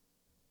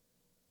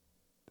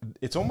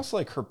it's almost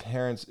like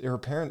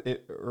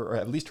or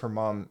at least her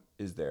mom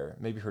is there.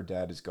 Maybe her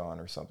dad is gone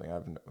or something. I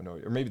have no,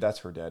 or maybe that's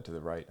her dad to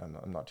the right.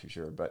 I'm not too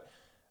sure, but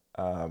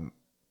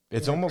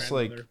it's almost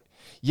like,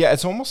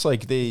 it's almost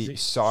like they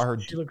saw her.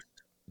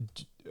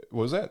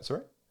 What was that?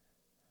 Sorry?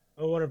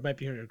 I wonder if it might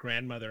be her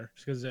grandmother,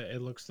 because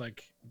it looks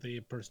like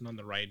the person on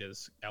the right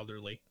is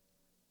elderly.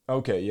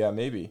 Okay, yeah,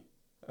 maybe.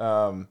 It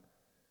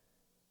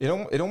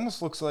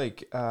almost looks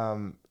like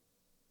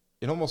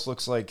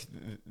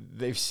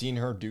they've seen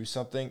her do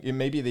something.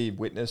 Maybe they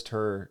witnessed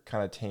her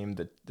kind of tame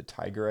the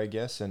tiger, I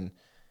guess, and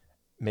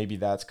maybe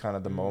that's kind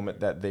of the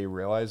moment that they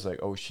realize, like,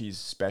 oh, she's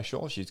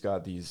special. She's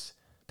got these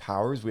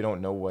powers. We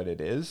don't know what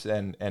it is,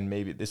 and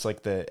maybe it's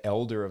like the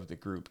elder of the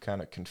group kind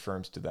of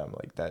confirms to them,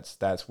 like,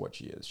 that's what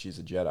she is. She's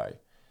a Jedi.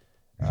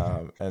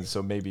 And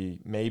so maybe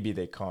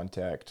they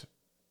contact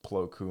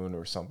Plo Koon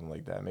or something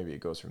like that. Maybe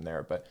it goes from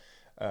there. But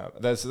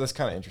that's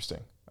kind of interesting.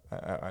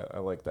 I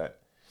like that.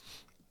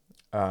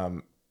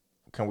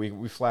 Can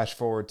we flash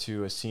forward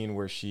to a scene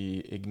where she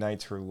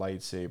ignites her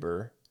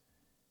lightsaber?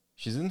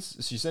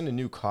 She's in a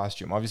new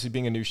costume. Obviously,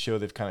 being a new show,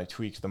 they've kind of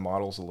tweaked the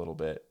models a little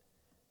bit,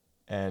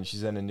 and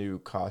she's in a new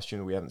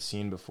costume we haven't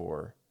seen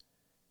before.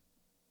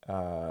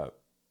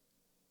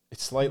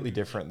 It's slightly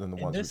different than the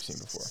ones we've seen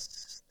before.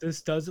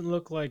 This doesn't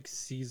look like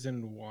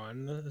season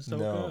 1 Ahsoka.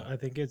 No. I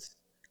think it's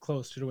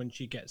closer to when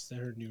she gets to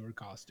her newer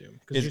costume,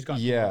 because she's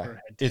got her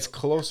head it's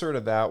closer to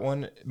that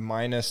one,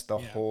 minus the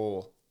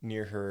hole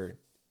near her.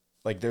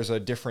 Like, there's a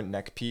different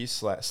neck piece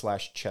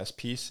slash chest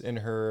piece in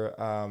her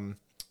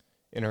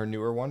in her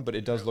newer one, but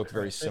it does look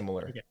very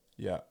similar. Okay.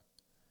 Yeah.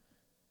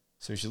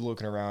 So she's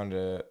looking around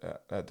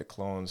at the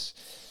clones.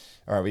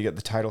 All right, we get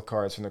the title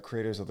cards from the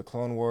creators of the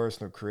Clone Wars,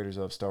 from the creators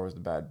of Star Wars: The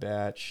Bad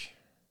Batch.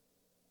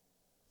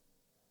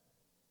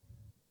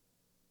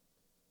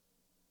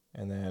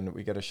 And then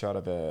we get a shot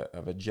of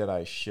a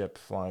Jedi ship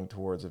flying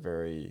towards a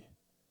very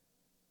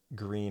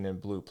green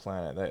and blue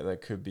planet.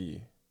 That could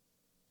be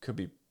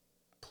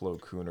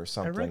Plo Koon or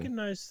something. I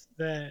recognize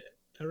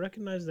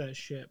that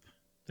ship,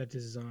 that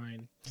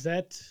design. Is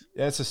that?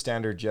 Yeah, it's a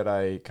standard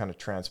Jedi kind of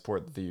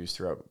transport that they use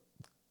throughout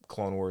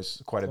Clone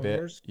Wars quite a bit.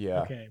 Wars?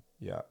 Yeah. Okay.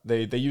 Yeah.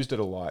 They used it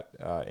a lot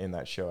in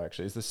that show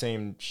actually. It's the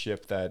same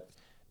ship that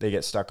they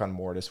get stuck on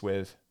Mortis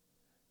with.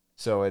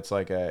 So it's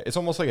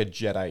almost like a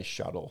Jedi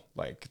shuttle.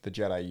 Like the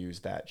Jedi use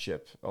that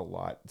ship a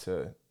lot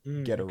to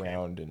get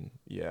around, and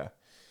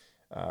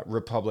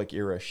Republic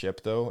era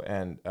ship though,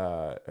 and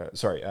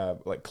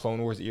like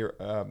Clone Wars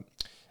era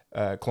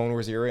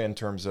in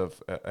terms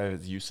of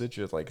usage.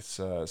 It's like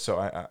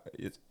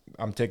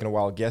I'm taking a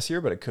wild guess here,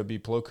 but it could be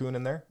Plo Koon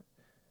in there,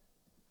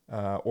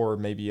 or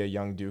maybe a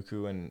young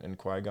Dooku and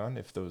Qui-Gon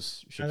if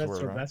those ships were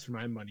around. That's where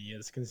my money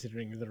is,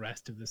 considering the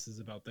rest of this is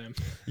about them.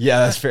 Yeah,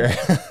 that's fair.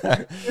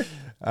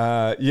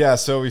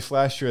 So we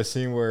flash to a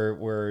scene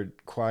where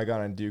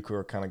Qui-Gon and Dooku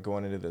are kind of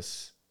going into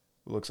this,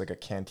 looks like a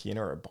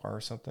cantina or a bar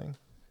or something.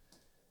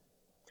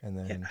 And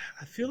then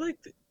I feel like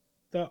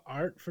the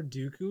art for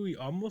Dooku, he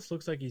almost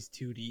looks like he's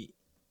 2D.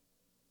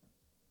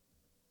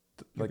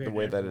 Like the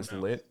way that is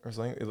lit or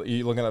something. Are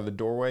you looking at the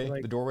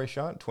doorway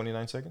shot,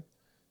 29 seconds?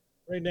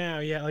 Right now,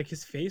 yeah, like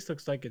his face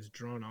looks like it's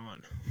drawn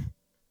on.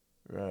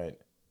 Right.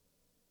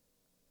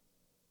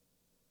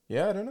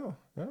 Yeah, I don't know.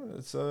 No,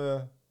 it's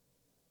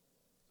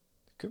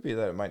could be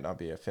that it might not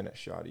be a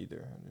finished shot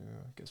either.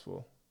 I guess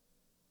we'll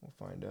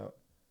find out.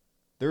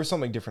 There is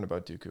something different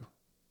about Dooku,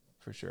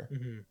 for sure.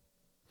 Mm-hmm.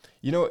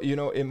 You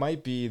know, it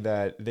might be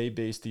that they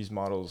based these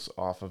models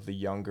off of the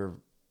younger,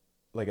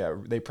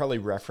 they probably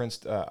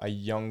referenced a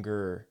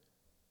younger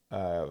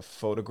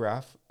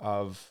photograph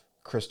of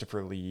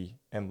Christopher Lee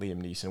and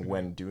Liam Neeson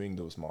when doing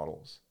those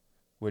models,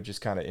 which is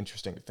kind of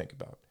interesting to think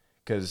about,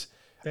 because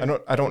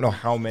I don't know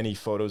how many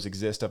photos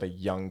exist of a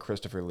young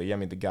Christopher Lee. I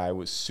mean, the guy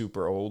was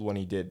super old when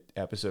he did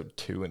episode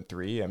 2 and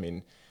 3. I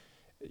mean,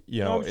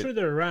 I'm sure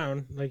they're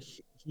around. Like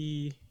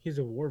he's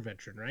a war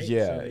veteran, right?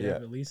 Yeah, so they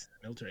have at least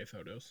military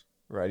photos.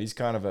 Right, he's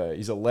kind of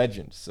he's a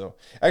legend. So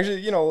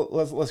actually,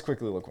 let's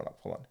quickly look one up.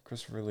 Hold on,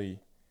 Christopher Lee,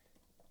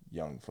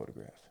 young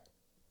photograph.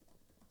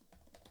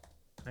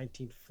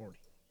 1940.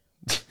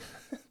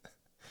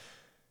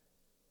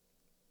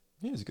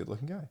 He's a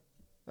good-looking guy.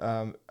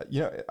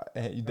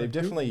 They've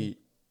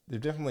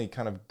definitely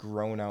kind of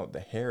grown out the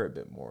hair a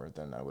bit more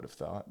than I would have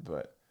thought,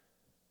 but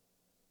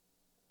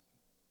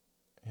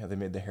yeah, they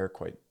made the hair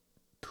quite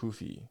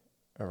poofy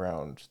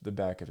around the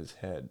back of his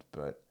head.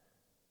 But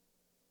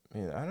I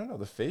mean, I don't know,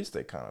 the face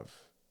they kind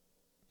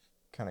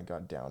of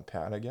got down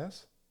pat, I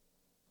guess.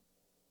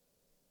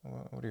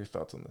 What are your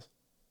thoughts on this?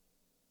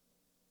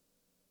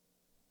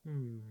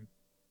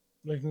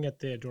 Looking at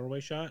the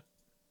doorway shot.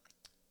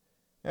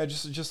 Yeah,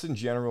 just in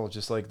general,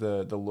 just like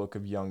the look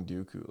of young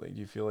Dooku. Like, do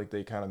you feel like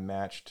they kind of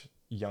matched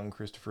young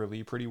Christopher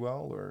Lee pretty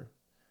well, or?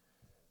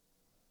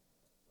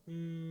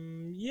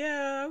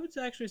 Yeah, I would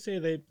actually say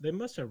they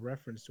must have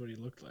referenced what he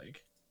looked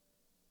like.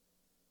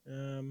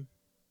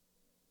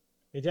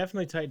 They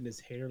definitely tightened his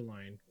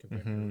hairline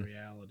compared to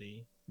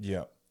reality.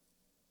 Yeah.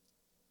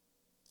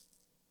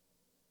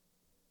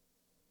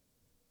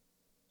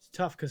 It's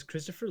tough because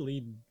Christopher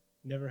Lee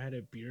never had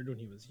a beard when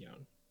he was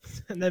young,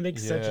 and that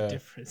makes such a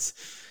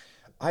difference.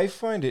 I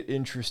find it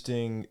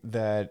interesting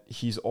that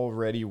he's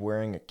already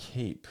wearing a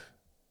cape.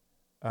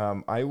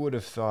 I would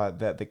have thought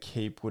that the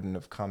cape wouldn't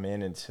have come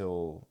in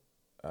until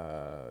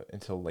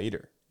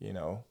later,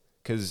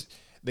 because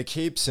the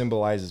cape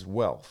symbolizes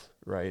wealth,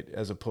 right,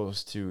 as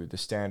opposed to the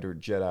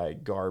standard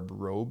Jedi garb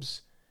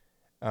robes.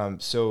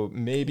 So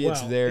maybe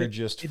it's there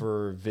just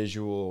for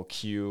visual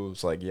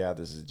cues, like, yeah,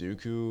 this is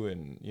Dooku,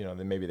 and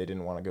then maybe they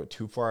didn't want to go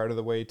too far out of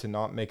the way to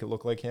not make it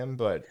look like him,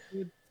 but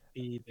could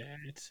be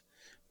that.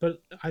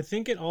 But I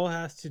think it all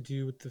has to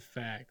do with the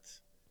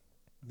fact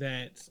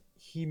that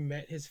he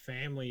met his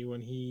family when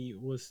he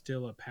was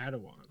still a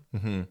Padawan.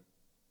 Mm-hmm.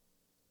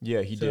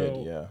 Yeah, he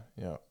did. Yeah.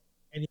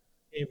 And he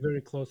became very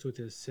close with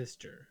his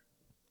sister.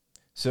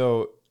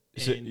 So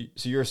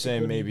you're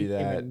saying maybe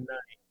that.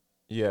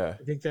 Yeah.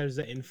 I think there's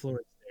the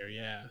influence there.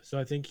 Yeah. So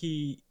I think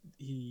he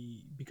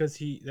because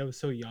that was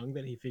so young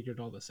that he figured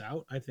all this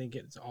out. I think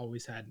it's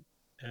always had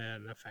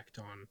an effect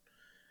on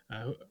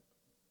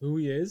who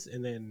he is,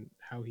 and then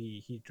how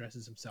he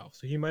dresses himself.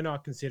 So he might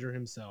not consider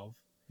himself,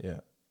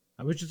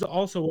 which is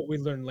also what we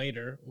learn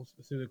later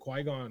through the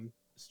Qui-Gon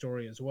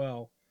story as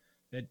well,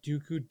 that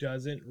Dooku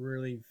doesn't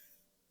really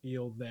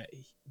feel that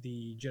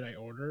the Jedi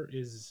Order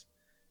is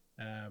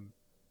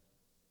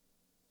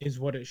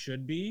what it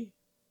should be,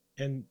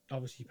 and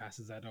obviously he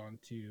passes that on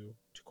to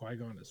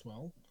Qui-Gon as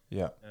well.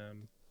 Yeah.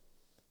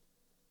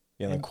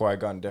 And then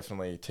Qui-Gon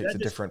definitely takes a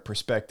different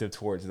perspective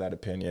towards that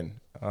opinion.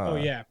 Oh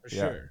yeah, for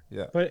sure.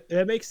 Yeah. But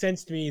that makes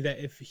sense to me that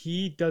if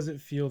he doesn't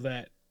feel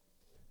that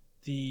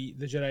the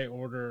Jedi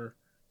Order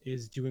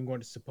is doing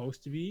what it's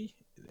supposed to be,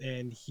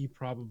 and he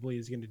probably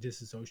is going to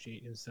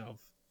disassociate himself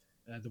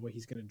the way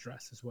he's going to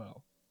dress as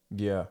well.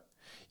 Yeah.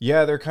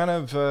 Yeah, they're kind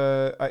of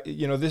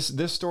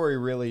this story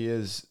really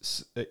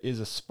is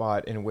a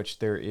spot in which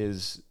there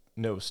is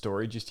no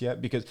story just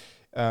yet, because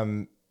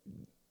the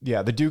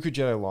Dooku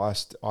Jedi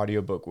Lost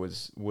audiobook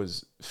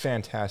was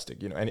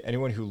fantastic.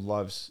 Anyone who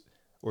loves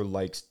or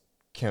likes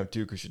Count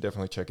Dooku should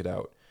definitely check it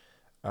out.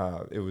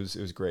 It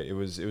was great. It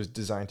was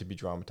designed to be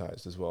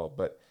dramatized as well,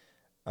 but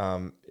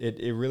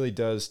it really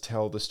does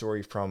tell the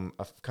story from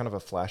a kind of a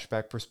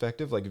flashback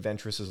perspective. Like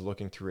Ventress is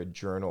looking through a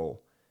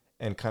journal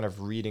and kind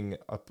of reading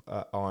up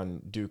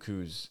on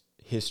Dooku's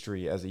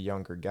history as a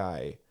younger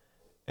guy,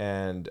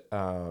 and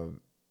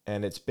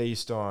it's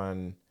based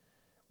on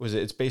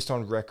it's based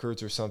on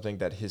records or something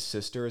that his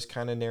sister is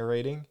kind of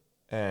narrating,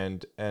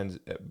 and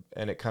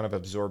it kind of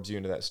absorbs you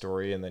into that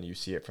story, and then you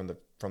see it from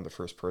the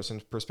first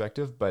person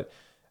perspective. But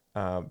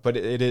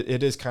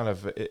it is kind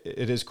of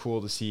it is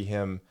cool to see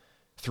him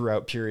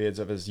throughout periods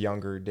of his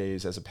younger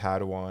days as a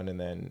Padawan, and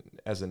then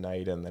as a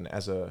knight, and then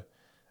as a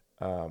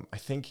I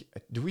think,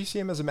 do we see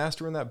him as a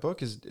master in that book?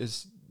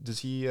 Does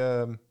he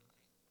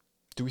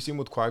do we see him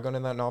with Qui-Gon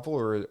in that novel,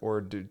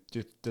 or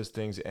does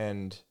things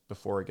end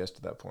before it gets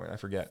to that point? I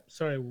forget.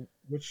 Sorry,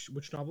 which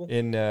novel?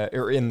 In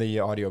the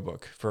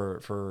audiobook for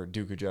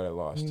Dooku Jedi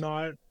Lost.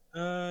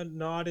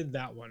 Not in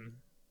that one.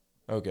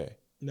 Okay.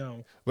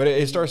 No. But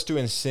it starts to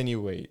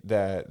insinuate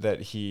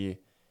that he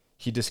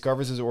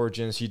discovers his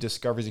origins. He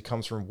discovers he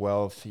comes from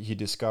wealth. He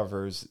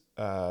discovers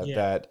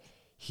that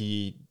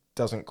he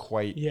doesn't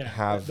quite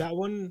have that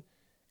one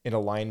in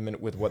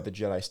alignment with what the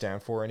Jedi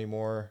stand for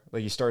anymore.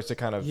 Like he starts to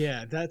kind of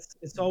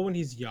it's all when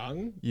he's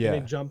young. Yeah.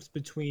 And it jumps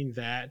between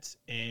that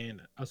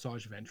and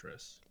Asajj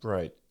Ventress.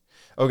 Right.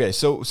 Okay,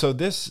 so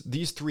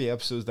these 3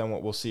 episodes, then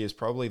what we'll see is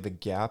probably the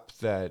gap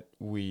that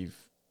we've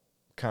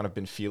kind of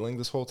been feeling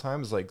this whole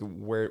time, is like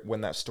when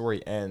that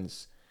story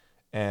ends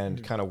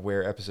and kind of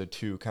where episode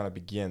 2 kind of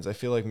begins. I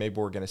feel like maybe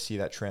we're going to see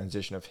that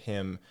transition of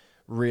him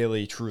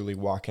really truly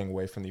walking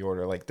away from the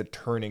Order, like the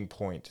turning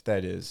point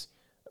that is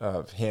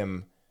of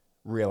him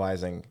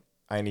realizing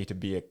I need to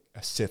be a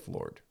Sith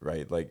Lord,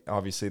 right? Like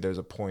obviously there's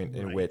a point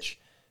in which,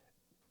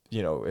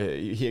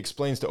 he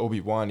explains to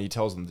Obi-Wan, he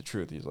tells him the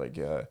truth. He's like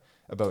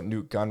about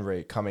Nute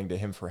Gunray coming to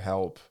him for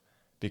help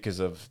because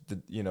of the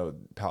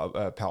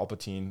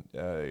Palpatine,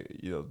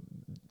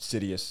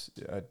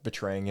 Sidious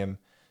betraying him,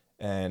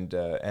 and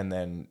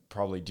then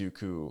probably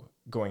Dooku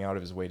going out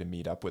of his way to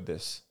meet up with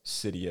this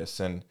Sidious,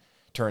 and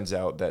turns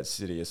out that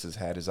Sidious has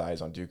had his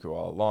eyes on Dooku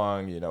all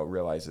along,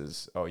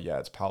 realizes, oh yeah,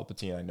 it's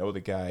Palpatine. I know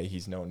the guy.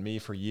 He's known me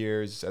for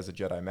years as a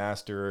Jedi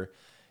Master.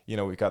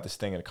 We've got this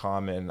thing in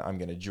common. I'm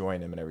going to join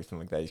him and everything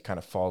like that. He kind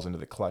of falls into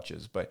the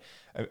clutches. But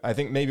I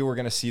think maybe we're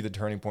going to see the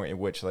turning point in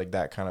which like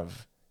that kind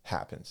of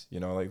happens,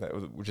 like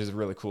that, which is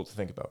really cool to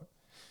think about.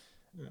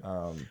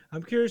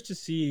 I'm curious to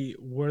see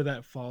where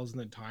that falls in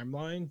the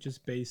timeline,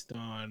 just based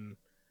on,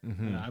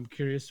 I'm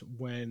curious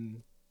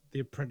when the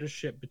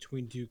apprenticeship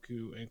between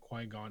Dooku and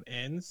Qui-Gon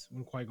ends,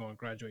 when Qui-Gon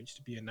graduates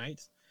to be a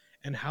knight,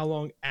 and how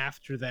long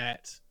after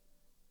that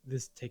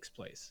this takes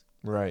place.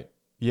 Right.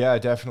 Yeah,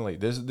 definitely.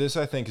 This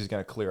I think is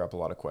going to clear up a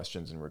lot of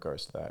questions in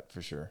regards to that,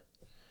 for sure.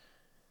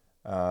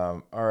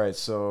 All right,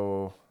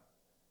 so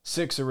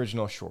 6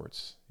 original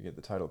shorts. You get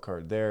the title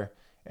card there.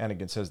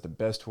 Anakin says, "The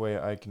best way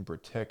I can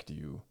protect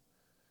you."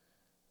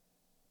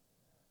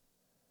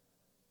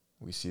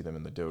 We see them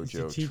in the dojo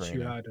to teach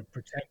training. you how to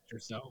protect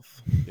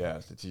yourself. Yeah,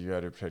 to teach you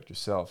how to protect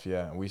yourself.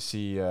 Yeah, we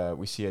see a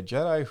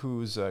Jedi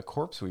whose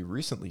corpse we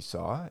recently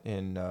saw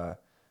in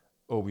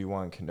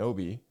Obi-Wan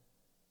Kenobi.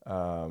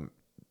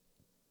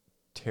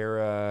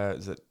 Tara,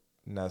 is it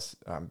Ness?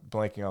 I'm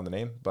blanking on the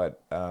name,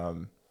 but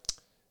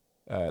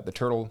the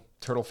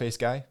turtle face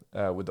guy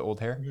with the old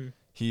hair. Mm-hmm.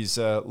 He's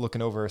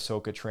looking over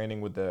Ahsoka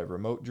training with the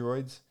remote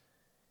droids.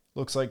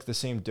 Looks like the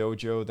same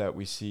dojo that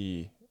we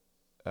see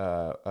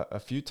a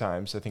few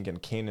times, I think, in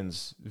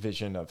Kanan's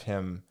vision of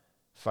him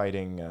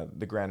fighting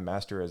the Grand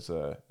Master as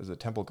a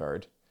temple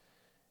guard.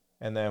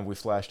 And then we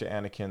flash to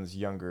Anakin's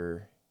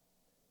younger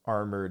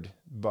armored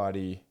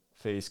body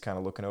face kind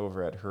of looking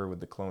over at her with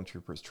the clone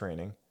troopers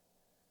training.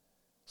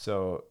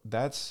 So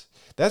that's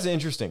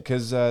interesting,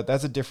 because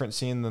that's a different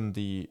scene than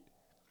the...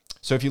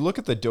 So if you look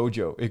at the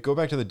dojo, go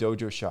back to the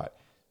dojo shot,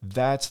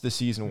 that's the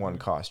season 1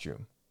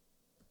 costume.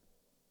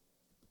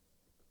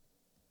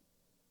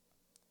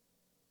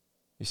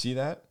 You see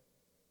that?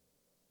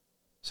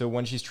 So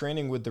when she's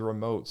training with the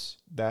remotes,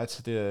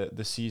 that's the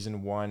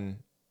season 1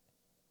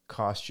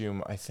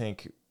 costume, I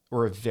think,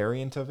 or a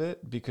variant of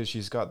it, because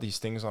she's got these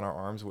things on her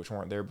arms which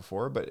weren't there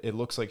before, but it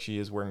looks like she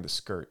is wearing the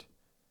skirt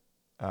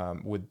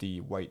with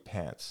the white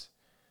pants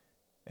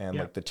and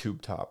like the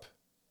tube top,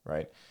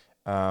 right?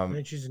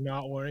 And she's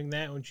not wearing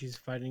that when she's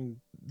fighting.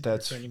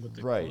 That's training with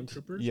the right. clone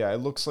troopers? Yeah, it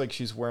looks like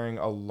she's wearing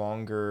a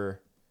longer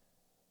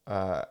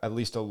at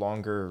least a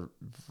longer.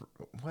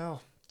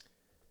 Well,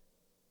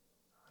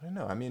 I don't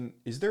know. I mean,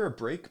 is there a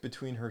break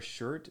between her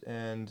shirt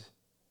and?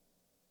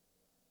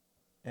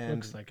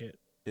 Looks like it.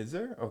 Is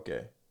there?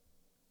 Okay.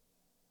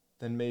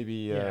 Then maybe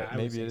Yeah,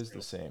 maybe it is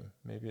the same.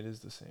 Maybe it is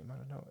the same. I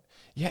don't know.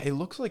 Yeah, it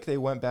looks like they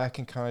went back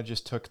and kind of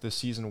just took the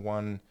season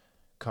 1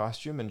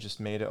 costume and just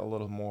made it a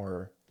little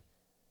more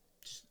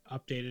Just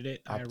updated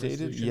it. higher updated.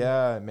 resolution,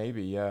 Yeah,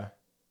 maybe. Yeah,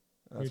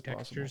 New that's possible.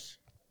 textures.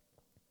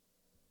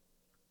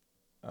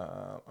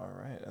 All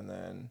right, and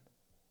then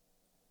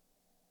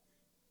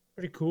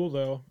Pretty cool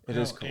though. It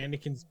how is cool.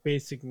 Anakin's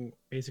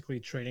basically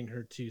training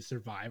her to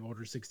survive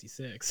Order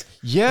 66.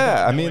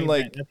 yeah, I Knowing mean,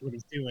 like, that that's what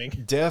he's doing.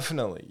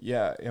 definitely,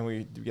 yeah, and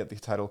we get the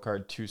title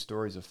card, Two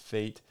Stories of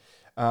Fate.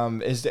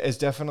 Is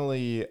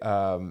definitely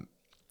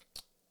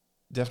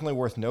definitely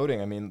worth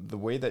noting. I mean, the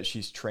way that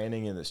she's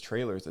training in this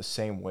trailer is the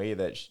same way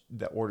that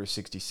that Order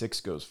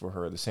 66 goes for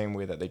her. The same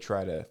way that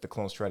the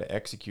clones try to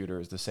execute her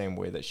is the same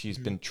way that she's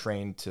been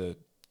trained to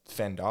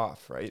fend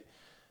off, right?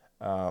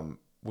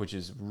 Which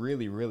is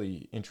really,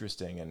 really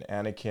interesting. And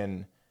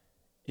Anakin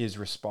is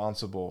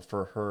responsible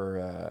for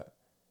her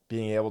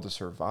being able to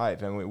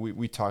survive. And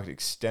we talked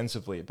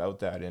extensively about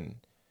that in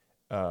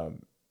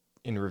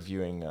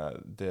reviewing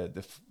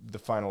the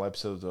final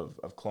episodes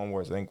of Clone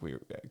Wars. I think we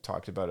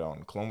talked about it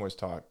on Clone Wars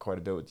Talk quite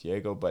a bit with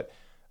Diego, but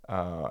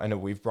I know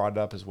we've brought it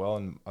up as well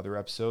in other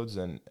episodes.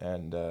 And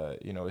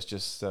it's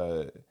just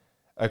a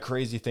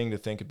crazy thing to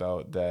think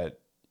about that,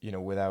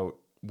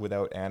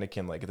 without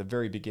Anakin, like at the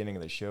very beginning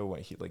of the show,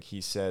 when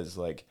he says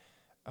that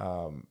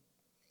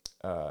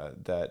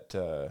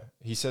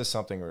he says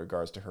something in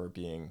regards to her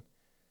being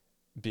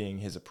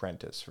his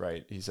apprentice,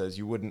 right? He says,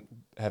 you wouldn't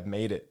have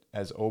made it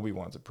as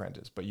Obi-Wan's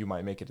apprentice, but you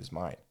might make it as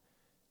mine.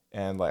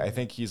 And I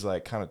think he's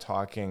kind of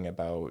talking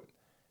about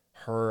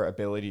her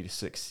ability to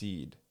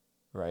succeed,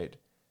 right?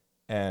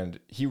 And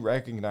he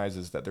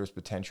recognizes that there's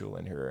potential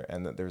in her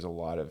and that there's a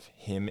lot of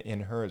him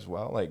in her as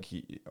well.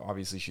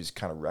 Obviously she's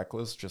kind of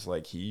reckless, just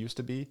like he used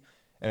to be.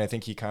 And I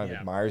think he kind of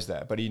admires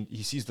that, but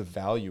he sees the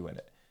value in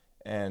it.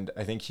 And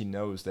I think he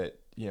knows that,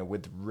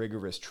 with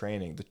rigorous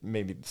training,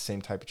 maybe the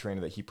same type of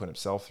training that he put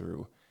himself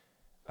through,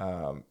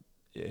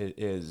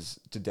 is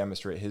to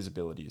demonstrate his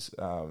abilities,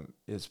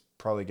 is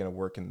probably going to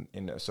work in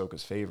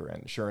Ahsoka's favor.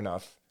 And sure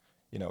enough,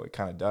 it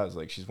kind of does.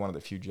 She's one of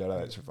the few Jedi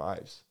that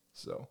survives.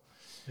 So.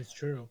 It's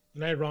true.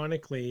 And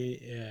ironically,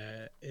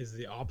 is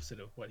the opposite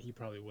of what he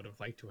probably would have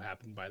liked to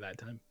happen by that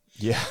time.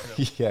 Yeah,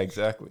 so. Yeah,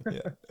 exactly.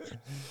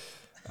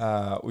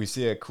 Yeah. We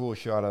see a cool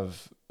shot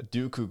of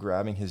Dooku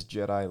grabbing his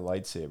Jedi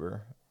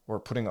lightsaber or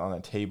putting it on a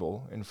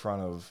table in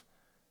front of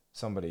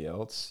somebody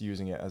else,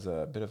 using it as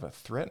a bit of a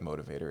threat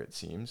motivator, it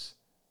seems.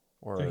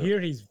 So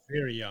here he's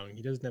very young.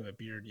 He doesn't have a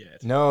beard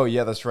yet. No,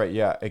 yeah, that's right.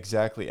 Yeah,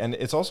 exactly. And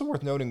it's also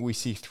worth noting we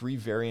see 3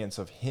 variants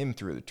of him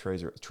through the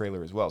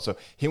trailer as well. So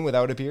him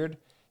without a beard,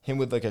 him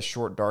with a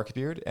short dark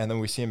beard, and then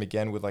we see him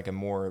again with a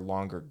more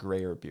longer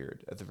grayer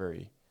beard at the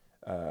very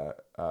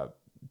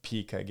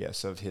peak, I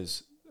guess, of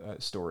his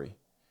story.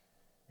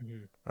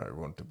 Mm-hmm. I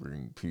want to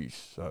bring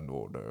peace and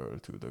order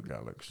to the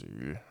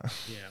galaxy.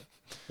 Yeah,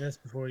 that's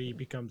before he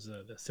becomes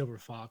the Silver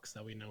Fox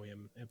that we know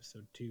him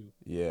episode 2.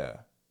 Yeah.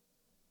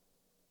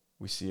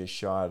 We see a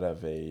shot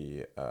of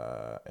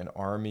an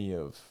army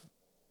of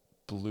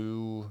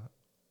blue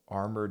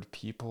armored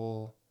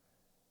people,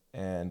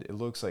 and it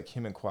looks like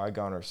him and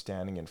Qui-Gon are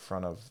standing in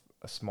front of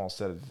a small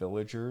set of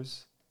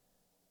villagers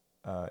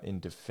in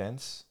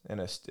defense, in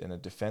a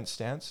defense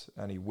stance,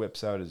 and he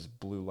whips out his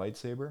blue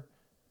lightsaber.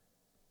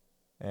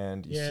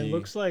 And you see, it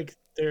looks like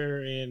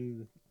they're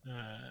in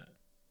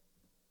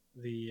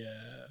the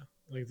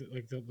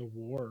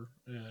war,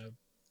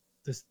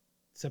 this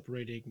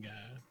separating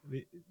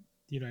the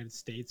United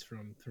States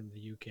from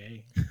the UK.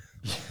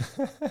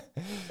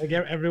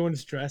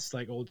 Everyone's dressed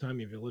like old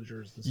timey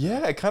villagers. And stuff.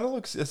 Yeah, it kind of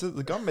looks. It's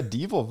got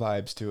medieval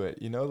vibes to it.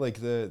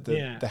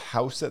 The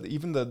house that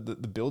even the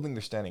building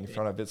they're standing in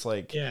front of. It's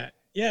like yeah.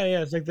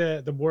 It's like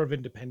the War of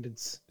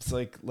Independence. It's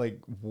like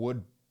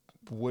wood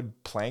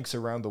planks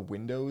around the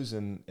windows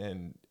and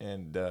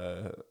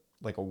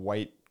like a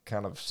white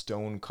kind of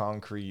stone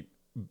concrete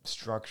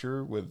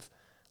structure with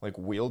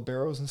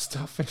wheelbarrows and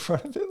stuff in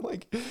front of it.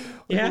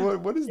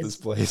 What is this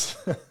place?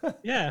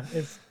 Yeah,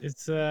 it's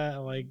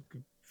like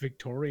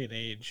Victorian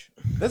age.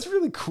 That's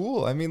really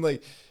cool. I mean,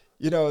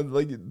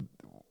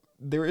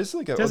 there is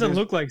it doesn't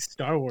look like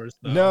Star Wars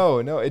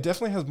though. No, it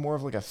definitely has more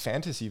of a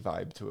fantasy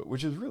vibe to it,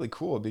 which is really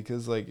cool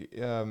because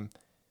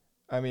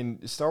I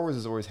mean, Star Wars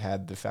has always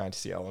had the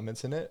fantasy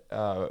elements in it,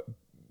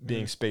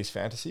 being space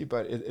fantasy,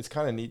 but it's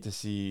kind of neat to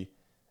see.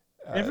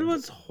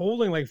 Everyone's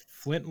holding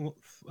flintlock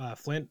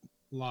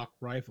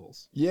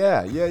rifles.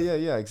 Yeah,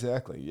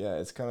 exactly. Yeah,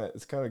 it's kind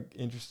of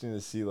interesting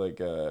to see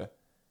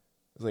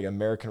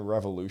American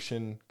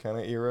Revolution kind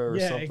of era or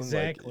something. Yeah,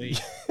 exactly.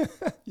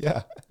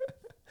 Yeah.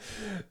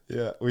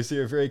 Yeah, we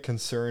see a very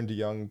concerned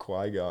young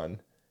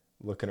Qui-Gon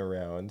looking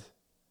around.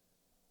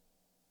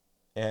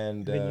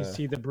 And then you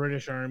see the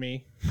British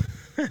Army.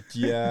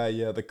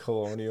 yeah, the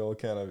colonial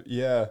kind of,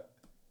 yeah.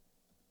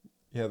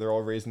 Yeah, they're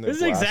all raising their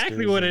This is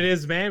exactly blasters what and- it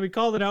is, man. We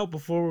called it out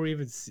before we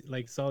even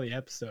saw the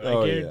episode.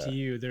 Oh, I guarantee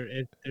yeah. you, there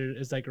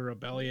is like a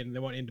rebellion. They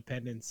want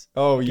independence.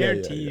 Oh yeah,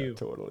 Guarantee yeah, you.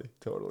 totally.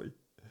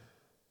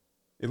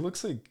 It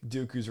looks like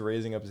Dooku's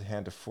raising up his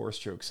hand to force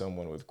choke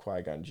someone with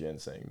Qui-Gon Jinn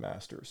saying,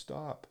 "Master,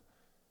 stop."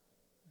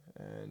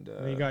 And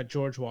We got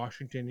George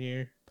Washington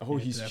here. Oh,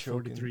 at, he's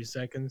choking. 43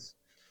 seconds.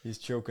 He's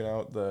choking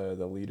out the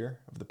leader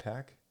of the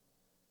pack.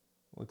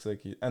 Looks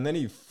like and then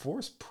he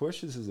force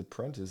pushes his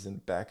apprentice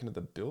and back into the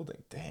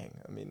building.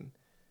 Dang, I mean,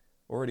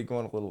 already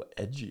going a little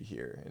edgy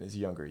here in his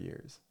younger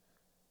years.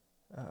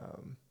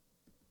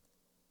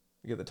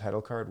 We get the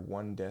title card,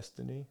 One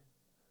Destiny.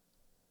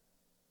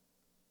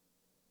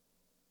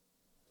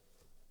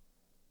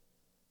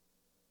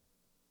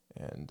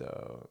 And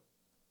it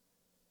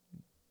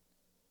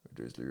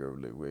is the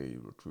only way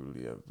you will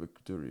truly have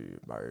victory,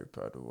 my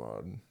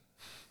Padawan.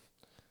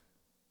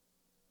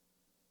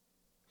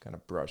 Kind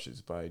of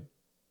brushes by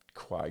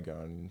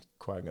Qui-Gon.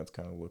 Qui-Gon's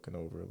kind of looking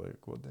over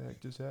like, what the heck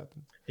just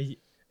happened? A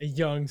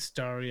young,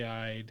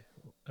 starry-eyed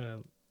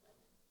Liam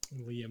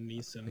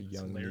Neeson. A It's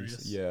young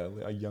hilarious. Neeson.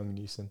 Yeah, a young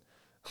Neeson.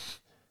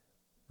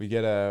 we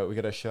get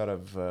a shot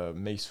of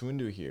Mace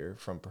Windu here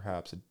from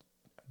perhaps a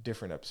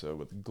different episode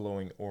with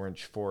glowing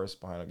orange forest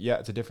behind him. Yeah,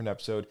 it's a different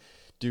episode.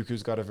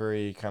 Dooku's got a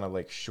very kind of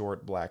like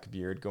short black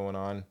beard going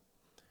on,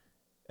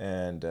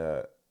 and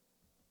it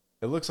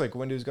looks like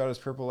Windu's got his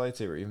purple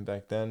lightsaber even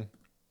back then.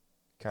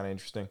 Kind of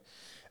interesting.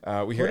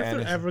 We hear What if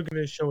they're Anakin. ever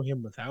going to show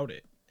him without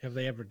it? Have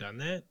they ever done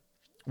that?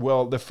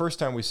 Well, the first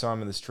time we saw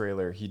him in this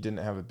trailer, he didn't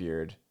have a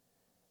beard.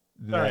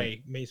 Then-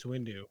 Sorry, Mace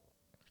Windu.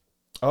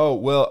 Oh,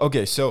 well,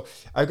 okay. So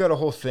I've got a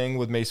whole thing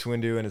with Mace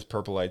Windu and his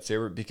purple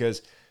lightsaber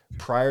because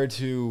prior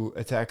to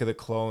Attack of the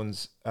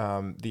Clones,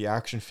 the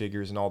action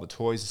figures and all the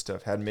toys and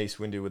stuff had Mace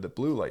Windu with a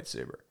blue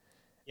lightsaber.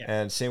 Yeah.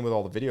 And same with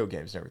all the video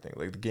games and everything,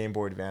 like the Game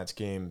Boy Advance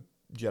game,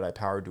 Jedi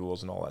Power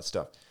Duels and all that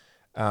stuff.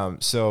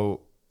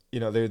 So, you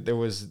know, that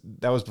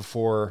was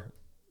before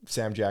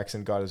Sam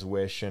Jackson got his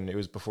wish, and it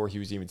was before he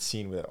was even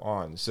seen with it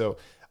on. So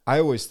I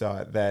always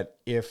thought that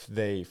if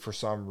they, for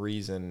some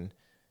reason,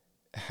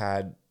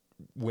 had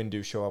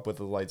Windu show up with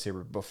a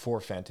lightsaber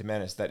before Phantom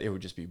Menace, that it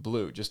would just be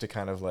blue, just to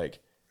kind of like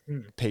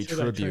pay So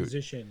that tribute.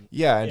 transition.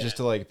 Yeah, and just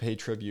to like pay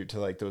tribute to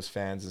like those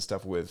fans and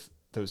stuff with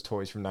those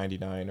toys from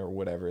 '99 or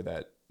whatever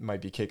that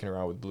might be kicking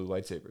around with blue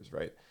lightsabers,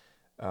 right?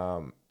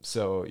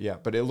 So yeah,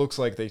 but it looks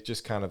like they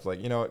just kind of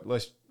like, you know what,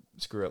 let's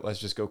screw it, let's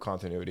just go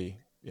continuity,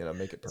 you know,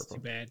 make it It's purple.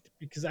 too bad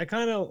because I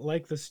kind of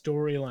like the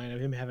storyline of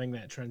him having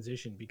that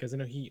transition because I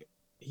know he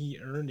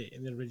earned it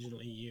in the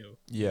original EU.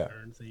 Yeah. He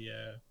earned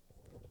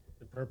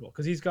the purple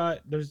because he's got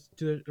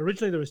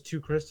originally there was 2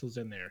 crystals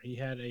in there. He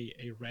had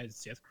a red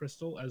Sith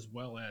crystal as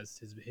well as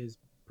his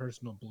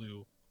personal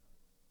blue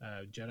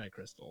Jedi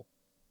crystal.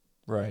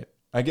 Right.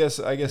 I guess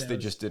they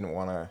was- just didn't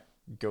want to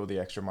go the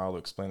extra mile to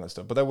explain that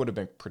stuff, but that would have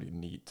been pretty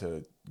neat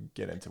to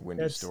get into Windu's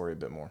That's- story a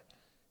bit more.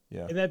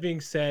 Yeah. And that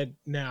being said,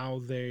 now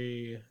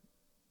they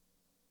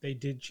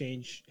did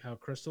change how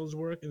crystals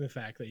work and the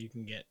fact that you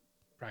can get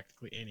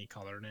practically any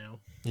color now.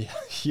 Yeah,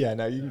 yeah.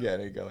 Now you can get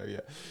any color. Yeah,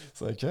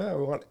 it's like, yeah, I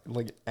want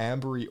like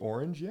ambery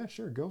orange. Yeah,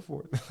 sure, go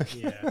for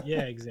it.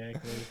 Yeah,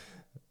 exactly.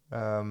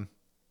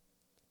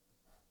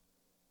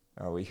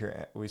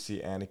 We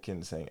see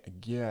Anakin saying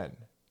again.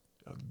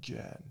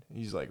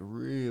 He's like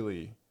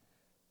really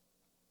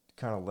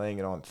kind of laying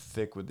it on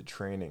thick with the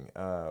training.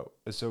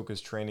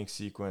 Ahsoka's training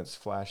sequence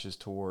flashes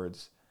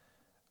towards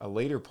a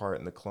later part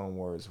in the Clone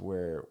Wars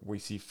where we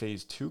see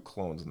Phase 2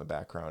 clones in the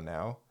background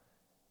now.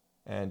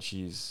 And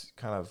she's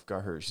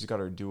got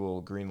her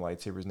dual green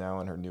lightsabers now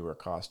in her newer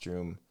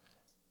costume.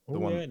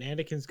 Oh yeah, and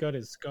Anakin's got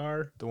his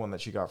scar. The one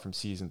that she got from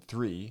season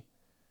 3.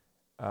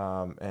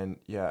 And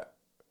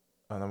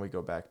then we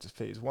go back to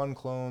Phase 1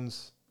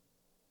 clones.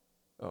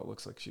 Oh, it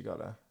looks like she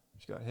got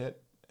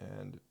hit,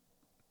 and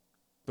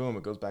boom,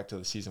 it goes back to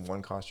the season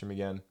 1 costume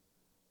again.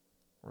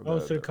 So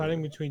they're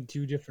cutting between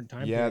 2 different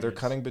time Yeah, periods. they're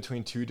cutting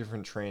between 2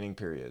 different training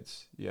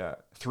periods. Yeah,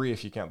 3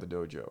 if you count the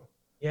dojo.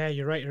 Yeah,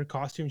 you're right. Her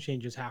costume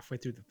changes halfway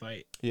through the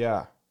fight.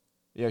 Yeah.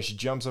 Yeah, she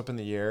jumps up in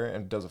the air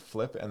and does a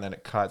flip, and then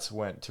it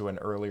went to an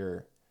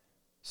earlier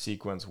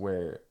sequence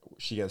where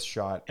she gets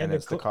shot, and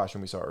it's the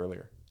costume we saw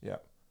earlier. Yeah.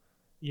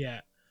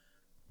 Yeah.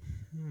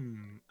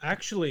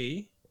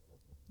 Actually,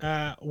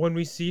 when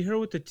we see her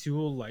with the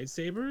dual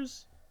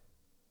lightsabers,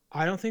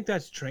 I don't think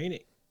that's training.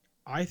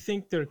 I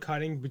think they're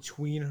cutting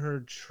between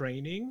her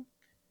training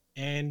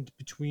and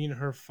between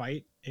her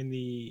fight in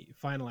the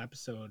final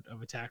episode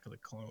of Attack of the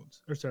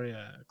Clones,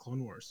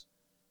 Clone Wars.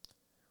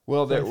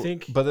 Well, So I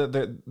think, but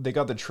they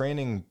got the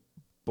training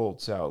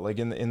bolts out, like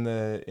in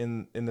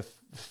the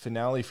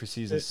finale for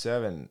season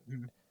 7.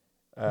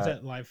 is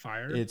that live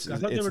fire? It's I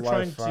thought they it's were live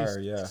trying fire,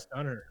 to yeah.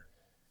 stun her.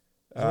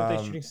 Weren't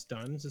they shooting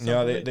stuns? At some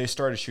No, point? they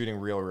started shooting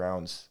real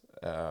rounds,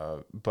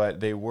 but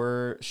they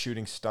were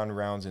shooting stun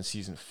rounds in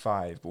season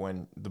 5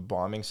 when the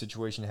bombing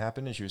situation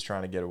happened and she was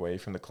trying to get away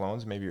from the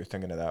clones. Maybe you're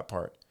thinking of that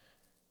part.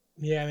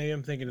 Yeah, maybe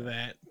I'm thinking of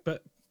that.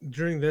 But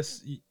during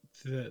this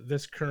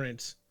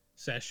current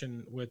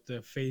session with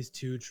the Phase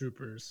 2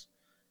 troopers,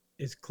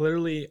 is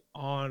clearly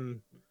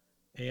on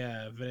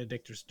a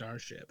Benedictor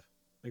starship.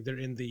 Like they're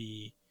in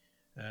the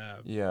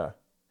Yeah.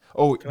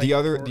 Oh, Kinda the like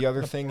other port- the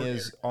other the thing port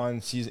is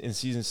in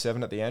season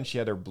 7 at the end, she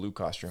had her blue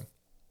costume.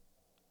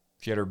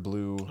 She had her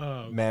blue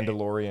okay.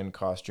 Mandalorian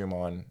costume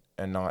on,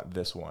 and not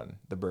this one,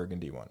 the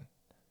burgundy one.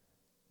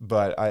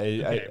 But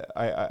Okay.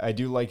 I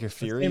do like your It's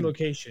the theory. same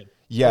location.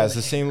 Yeah, In it's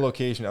the same hangar.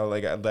 location. Oh,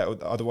 like that.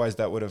 Otherwise,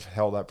 that would have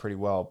held up pretty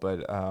well.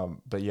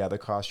 But yeah, the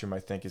costume I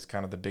think is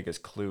kind of the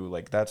biggest clue.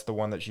 Like that's the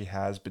one that she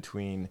has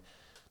between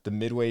the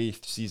midway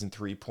season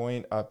 3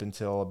 point up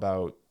until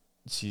about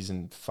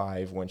season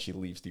 5 when she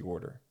leaves the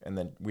Order, and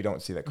then we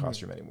don't see that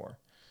costume anymore.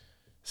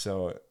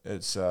 So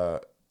it's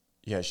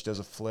yeah, she does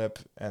a flip,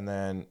 and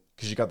then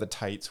because she got the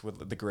tights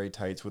with the gray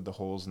tights with the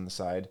holes in the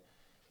side.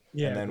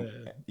 Yeah, And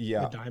then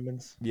the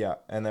diamonds. yeah,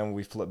 and then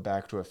we flip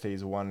back to a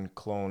phase 1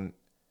 clone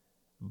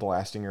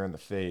blasting her in the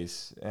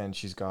face, and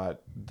she's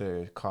got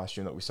the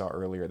costume that we saw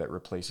earlier that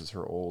replaces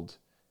her old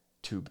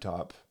tube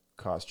top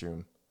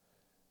costume.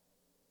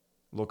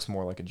 Looks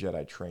more like a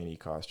Jedi trainee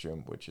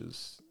costume, which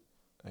is,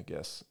 I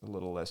guess, a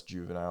little less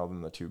juvenile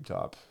than the tube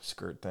top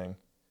skirt thing.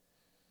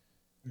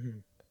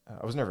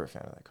 I was never a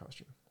fan of that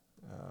costume.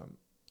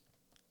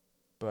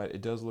 But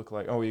it does look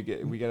like we get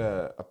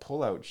a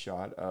pull out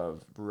shot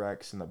of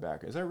Rex in the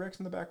background. Is that Rex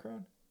in the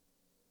background?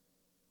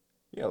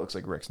 Yeah, it looks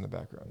like Rex in the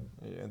background.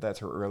 Yeah, that's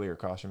her earlier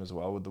costume as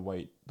well with the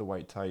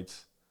white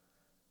tights.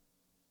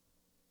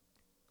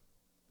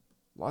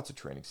 Lots of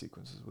training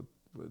sequences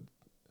with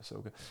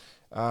Ahsoka.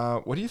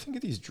 What do you think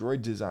of these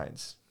droid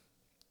designs?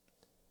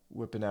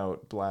 Whipping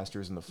out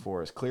blasters in the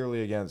forest,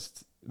 clearly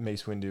against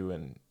Mace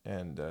Windu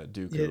and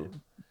Dooku.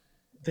 Yeah,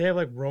 they have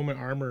like Roman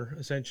armor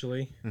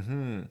essentially.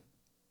 Mm-hmm.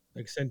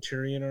 Like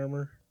Centurion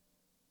armor.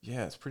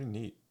 Yeah, it's pretty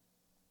neat.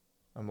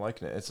 I'm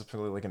liking it. It's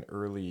probably like an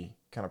early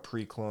kind of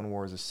pre-Clone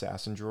Wars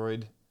assassin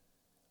droid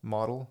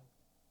model.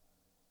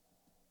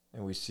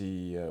 And we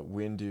see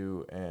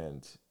Windu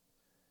and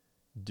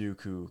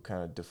Dooku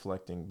kind of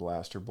deflecting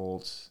blaster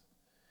bolts.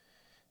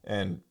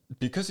 And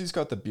because he's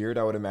got the beard,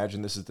 I would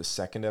imagine this is the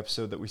second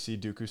episode that we see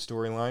Dooku's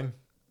storyline.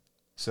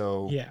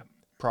 So Yeah.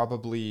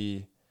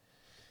 probably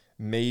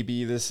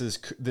maybe this,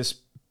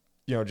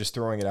 just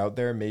throwing it out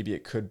there, maybe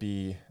it could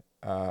be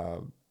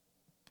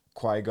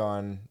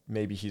Qui-Gon.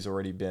 Maybe he's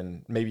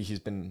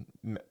been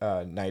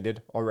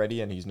knighted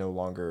already, and he's no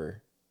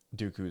longer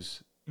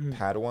Dooku's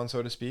Padawan,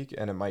 so to speak.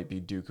 And it might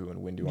be Dooku and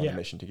Windu on a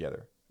mission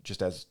together,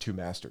 just as two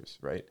masters,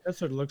 right?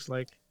 That's what it looks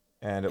like.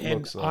 And it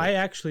looks like I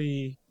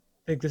actually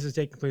think this is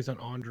taking place on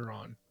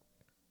Onderon.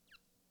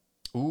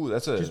 Ooh,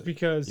 that's just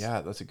because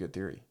that's a good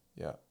theory.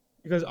 Yeah.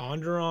 Because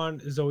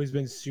Onderon has always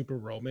been super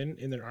Roman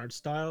in their art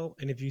style,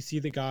 and if you see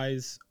the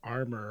guy's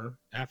armor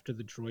after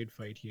the droid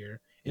fight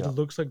here, it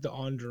looks like the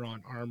Onderon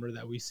armor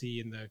that we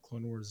see in the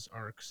Clone Wars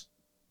arcs.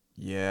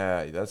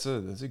 Yeah, that's a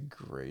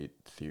great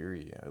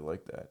theory. I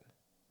like that.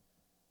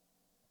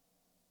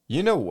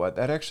 You know what?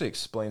 That actually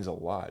explains a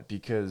lot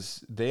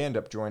because they end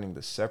up joining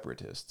the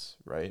Separatists,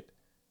 right?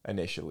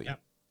 Initially. Yeah.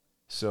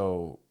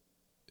 So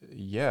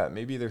yeah,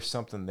 maybe there's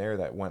something there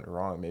that went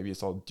wrong. Maybe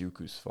it's all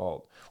Dooku's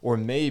fault. Or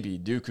maybe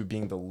Dooku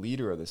being the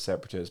leader of the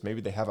Separatists,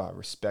 maybe they have a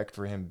respect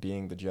for him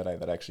being the Jedi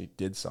that actually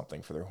did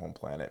something for their home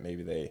planet.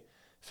 Maybe they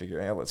figure,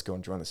 hey, let's go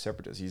and join the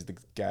Separatists. He's the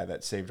guy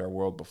that saved our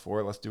world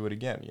before. Let's do it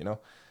again, you know?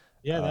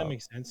 Yeah, that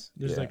makes sense.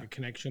 There's like a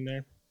connection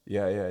there.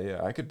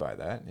 Yeah. I could buy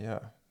that. Yeah,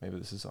 maybe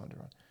this is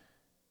Onderon.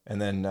 And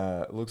then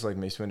it looks like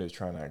Mace Windu is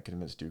trying to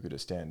convince Dooku to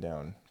stand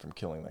down from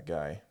killing that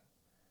guy.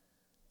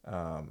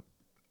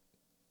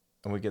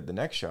 And we get the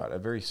next shot, a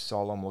very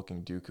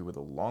solemn-looking Dooku with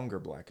a longer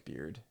black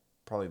beard.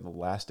 Probably the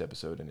last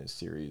episode in his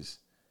series.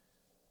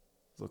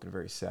 He's looking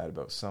very sad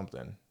about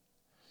something.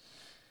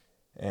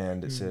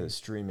 And it says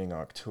streaming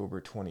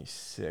October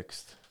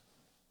 26th.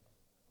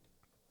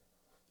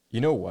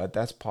 You know what?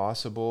 That's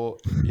possible.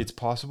 It's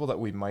possible that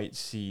we might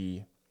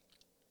see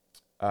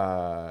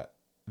the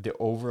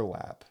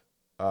overlap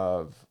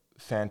of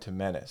Phantom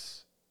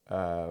Menace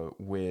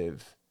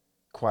with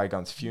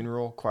Qui-Gon's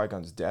funeral,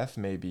 Qui-Gon's death.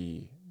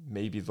 Maybe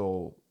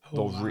they'll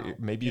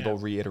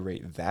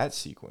reiterate that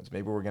sequence.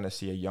 Maybe we're gonna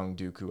see a young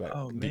Dooku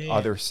at the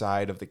other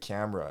side of the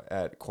camera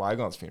at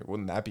Qui-Gon's funeral.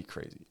 Wouldn't that be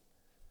crazy?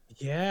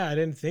 Yeah, I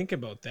didn't think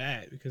about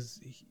that because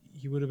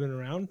he would have been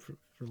around for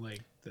like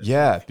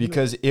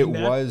because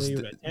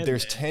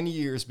there's 10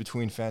 years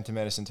between Phantom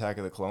Menace and Attack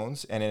of the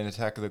Clones, and in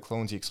Attack of the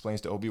Clones he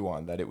explains to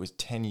Obi-Wan that it was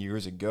 10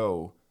 years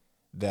ago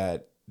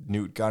that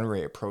Newt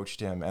Gunray approached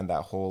him, and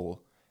that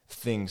whole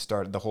thing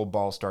started, the whole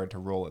ball started to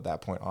roll at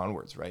that point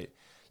onwards, right?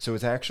 So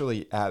it's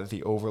actually at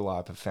the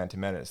overlap of Phantom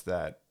Menace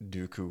that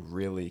Dooku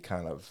really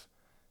kind of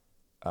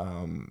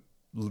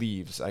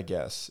leaves, I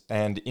guess.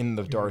 And in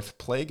the Darth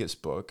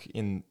Plagueis book,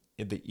 in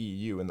the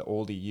EU, in the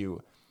old EU,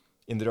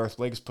 in the Darth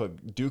Plagueis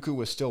book, Dooku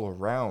was still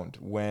around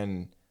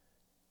when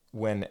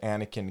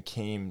Anakin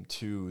came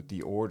to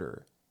the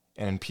Order,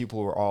 and people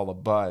were all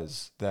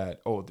abuzz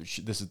that, oh,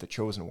 this is the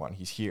Chosen One,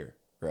 he's here,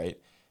 right?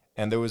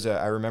 And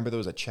I remember there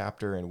was a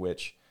chapter in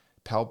which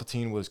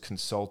Palpatine was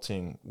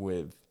consulting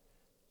with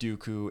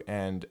Dooku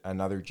and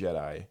another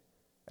Jedi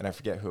and I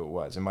forget who it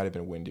was. It might have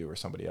been Windu or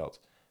somebody else,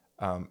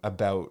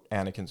 about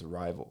Anakin's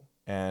arrival.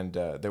 And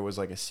there was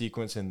like a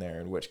sequence in there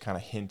in which kind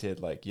of hinted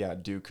like, yeah,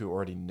 Dooku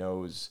already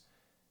knows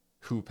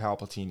who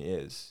Palpatine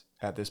is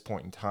at this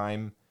point in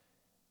time.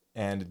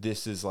 And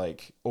this is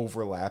like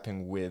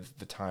overlapping with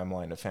the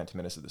timeline of Phantom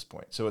Menace at this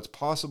point. So it's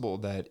possible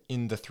that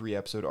in the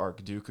 3-episode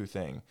arc Dooku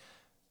thing,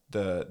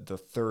 the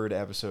third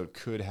episode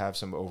could have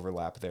some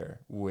overlap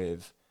there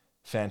with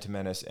Phantom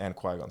Menace and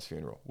Qui-Gon's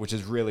funeral, which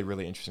is really,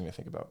 really interesting to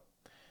think about.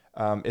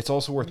 It's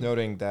also worth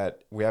noting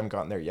that we haven't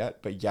gotten there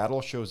yet, but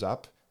Yaddle shows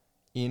up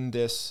in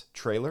this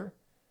trailer,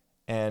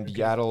 and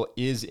Yaddle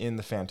is in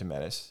the Phantom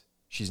Menace.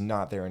 She's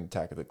not there in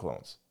Attack of the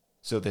Clones.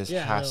 So this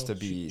has to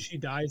be... She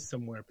dies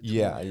somewhere.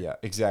 Yeah,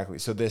 exactly.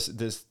 So this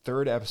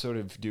third episode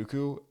of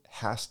Dooku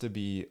has to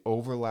be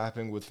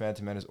overlapping with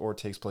Phantom Menace or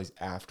takes place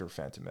after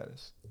Phantom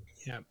Menace.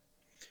 Yeah.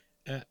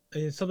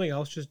 And something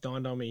else just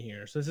dawned on me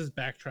here. So this is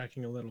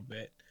backtracking a little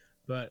bit,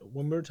 but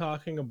when we're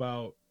talking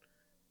about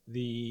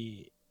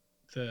the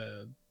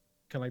kind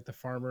of like the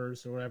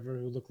farmers or whatever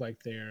who look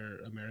like they're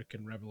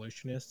American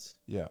revolutionists.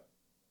 Yeah.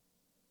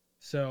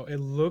 So it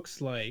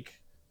looks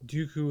like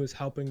Dooku is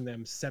helping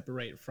them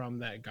separate from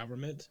that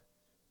government,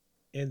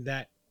 and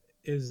that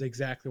is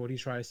exactly what he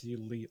tries to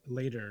do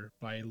later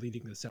by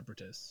leading the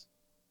separatists.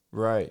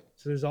 Right.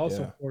 So there's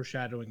also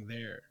foreshadowing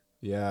there.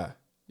 Yeah,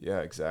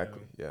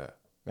 exactly. Yeah.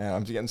 Man,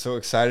 I'm getting so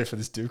excited for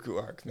this Dooku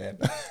arc, man.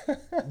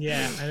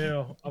 Yeah, I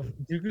know.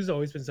 Dooku's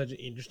always been such an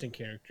interesting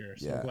character,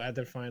 so Yeah. I'm glad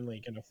they're finally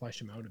going to flesh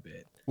him out a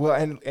bit. Well,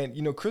 and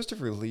you know,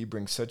 Christopher Lee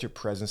brings such a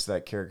presence to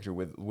that character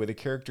with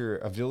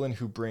a villain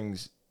who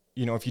brings,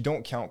 you know, if you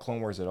don't count Clone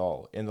Wars at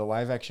all, in the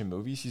live action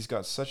movies, he's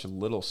got such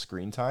little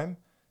screen time,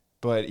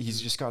 but he's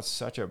just got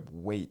such a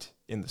weight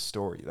in the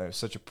story. There's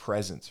such a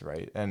presence,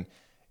 right? And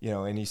you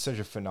know, and he's such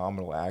a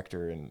phenomenal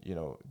actor, and you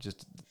know,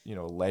 just you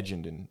know,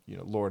 legend in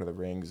Lord of the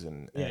Rings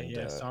and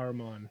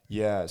Saruman.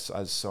 Yes,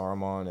 as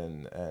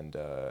Saruman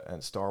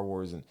and Star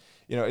Wars, and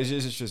you know, it's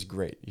just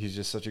great. He's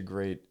just such a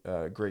great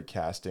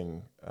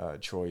casting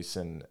choice,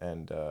 and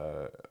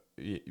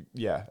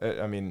yeah,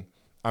 I mean,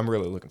 I'm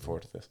really looking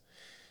forward to this.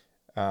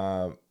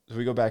 So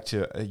we go back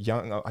to a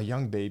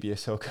young baby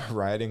Ahsoka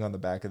riding on the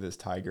back of this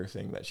tiger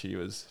thing that she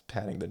was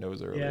patting the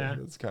nose earlier. Yeah.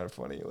 It's kind of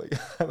funny. Like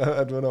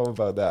I don't know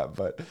about that,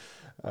 but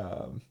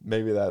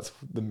maybe that's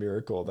the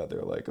miracle that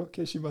they're like,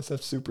 okay, she must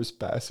have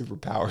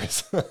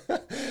superpowers.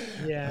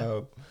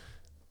 Yeah.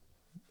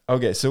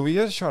 Okay, so we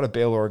get a shot of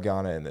Bail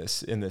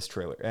Organa in this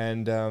trailer,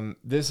 and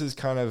this is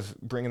kind of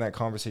bringing that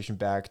conversation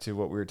back to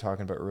what we were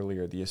talking about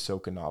earlier, the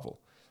Ahsoka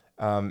novel.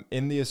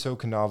 In the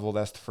Ahsoka novel,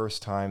 that's the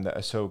first time that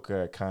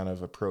Ahsoka kind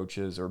of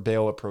approaches, or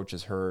Bail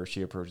approaches her,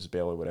 she approaches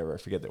Bail, or whatever. I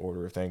forget the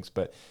order of things,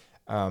 but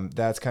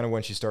that's kind of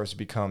when she starts to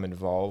become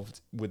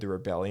involved with the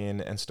rebellion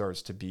and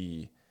starts to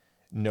be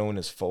known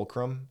as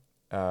Fulcrum,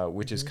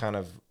 which is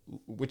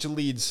which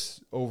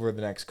leads over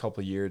the next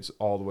couple of years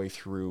all the way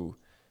through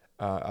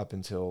up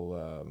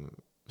until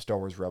Star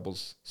Wars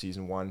Rebels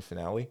Season 1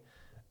 finale.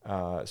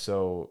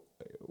 So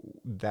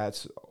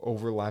that's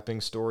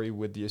overlapping story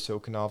with the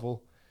Ahsoka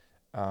novel.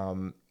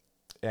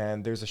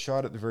 And there's a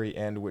shot at the very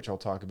end, which I'll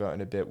talk about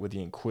in a bit, with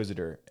the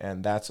Inquisitor,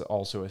 and that's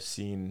also a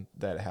scene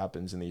that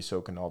happens in the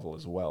Ahsoka novel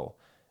as well,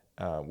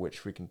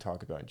 which we can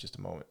talk about in just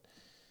a moment.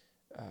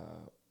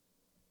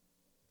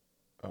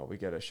 We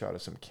get a shot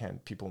of some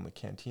people in the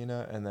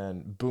cantina, and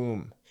then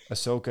boom,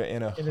 Ahsoka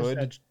in a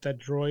hood. That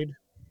droid.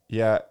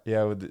 Yeah,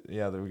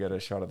 we got a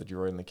shot of the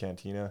droid in the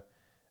cantina.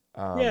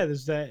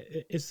 There's that.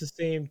 It's the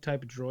same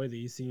type of droid that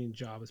you see in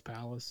Jabba's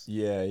palace.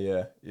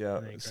 Yeah.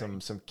 Some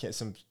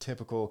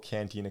typical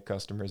cantina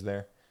customers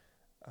there.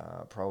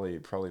 Probably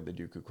the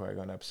Dooku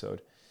Qui-Gon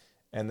episode,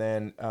 and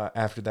then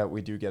after that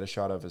we do get a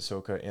shot of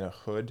Ahsoka in a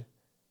hood.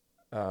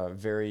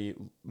 Very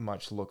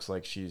much looks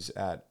like she's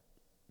at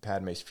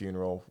Padme's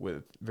funeral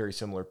with very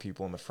similar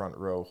people in the front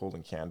row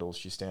holding candles.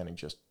 She's standing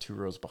just 2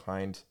 rows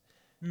behind,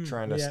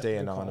 trying to stay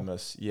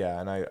anonymous. Cool. Yeah,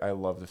 and I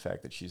love the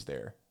fact that she's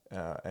there.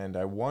 And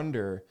I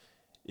wonder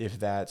if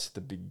that's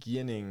the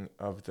beginning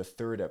of the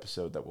third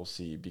episode that we'll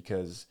see,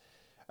 because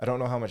I don't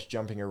know how much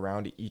jumping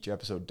around each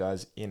episode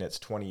does in its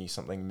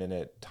 20-something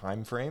minute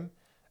time frame.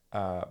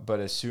 But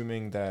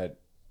assuming that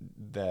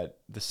the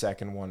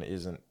second one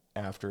isn't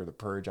after the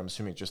Purge, I'm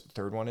assuming just the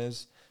third one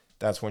is.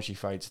 That's when she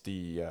fights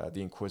the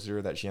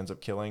Inquisitor that she ends up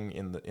killing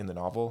in the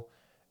novel.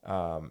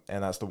 And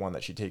that's the one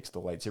that she takes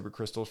the lightsaber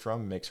crystals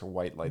from, makes her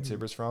white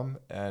lightsabers from,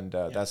 and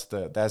that's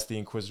the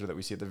Inquisitor that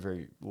we see at the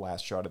very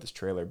last shot of this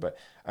trailer. But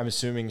I'm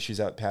assuming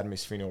she's at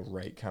Padme's funeral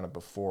right kind of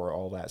before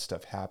all that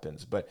stuff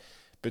happens. But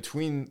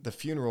between the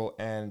funeral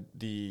and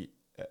the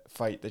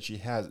fight that she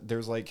has,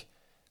 there's like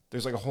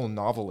a whole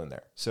novel in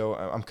there. So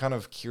I'm kind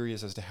of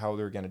curious as to how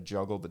they're gonna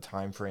juggle the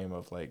time frame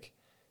of, like,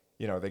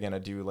 you know, they're gonna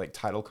do like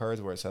title cards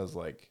where it says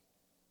like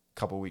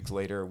couple weeks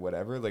later or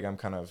whatever. Like, I'm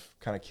kind of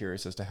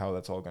curious as to how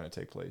that's all going to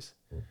take place,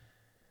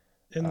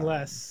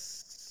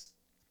 unless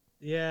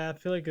I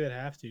feel like they'd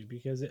have to,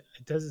 because it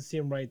doesn't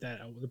seem right that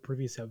the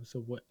previous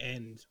episode would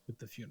end with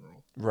the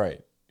funeral.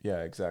 Right.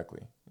 Yeah, exactly.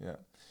 Yeah.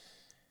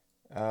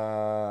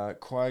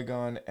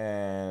 Qui-Gon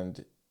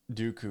and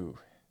Dooku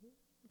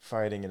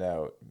fighting it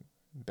out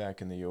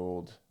back in the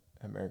old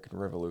American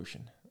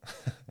Revolution.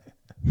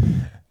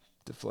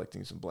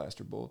 Deflecting some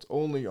blaster bullets.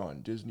 Only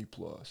on Disney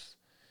Plus.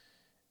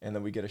 And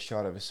then we get a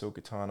shot of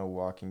Ahsoka Tano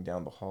walking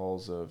down the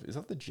halls of... Is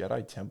that the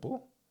Jedi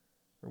Temple?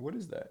 Or what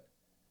is that?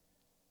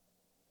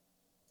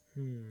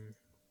 It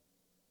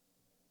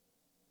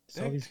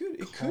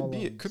could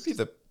be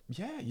the...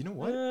 Yeah, you know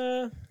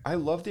what? I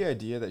love the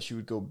idea that she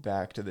would go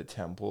back to the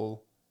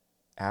temple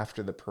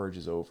after the purge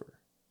is over.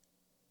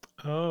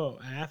 Oh,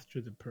 after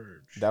the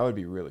purge. That would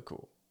be really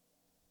cool.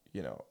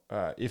 You know,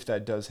 if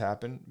that does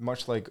happen,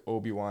 much like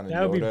Obi-Wan and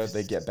That would Yoda, be...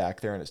 they get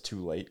back there and it's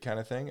too late kind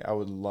of thing. I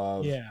would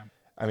love... Yeah.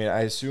 I mean,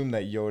 I assume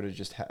that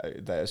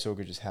that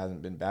Ahsoka just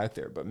hasn't been back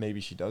there, but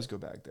maybe she does go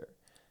back there.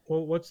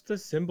 Well, what's the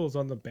symbols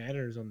on the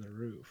banners on the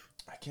roof?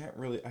 I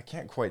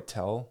can't quite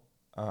tell.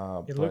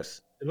 It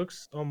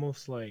looks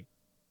almost like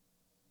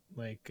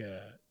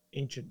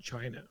ancient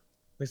China,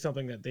 like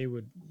something that they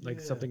would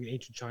something in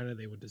ancient China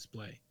they would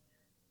display.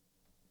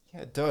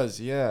 Yeah, it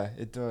does. Yeah,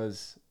 it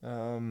does. I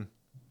don't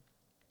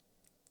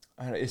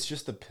know, it's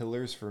just the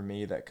pillars for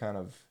me that kind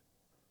of.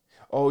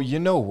 Oh, you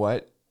know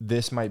what?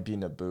 This might be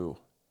Naboo.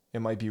 It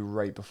might be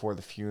right before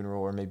the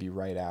funeral, or maybe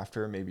right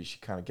after. Maybe she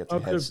kind of gets a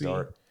head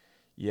start.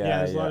 Yeah,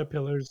 there's a lot of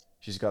pillars.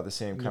 She's got the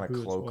same kind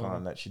of cloak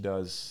on that she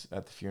does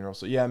at the funeral.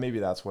 So yeah, maybe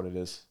that's what it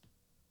is.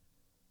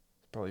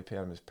 Probably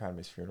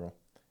Padme's funeral.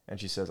 And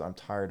she says, "I'm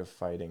tired of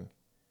fighting."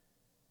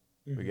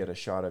 Mm-hmm. We get a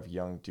shot of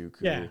young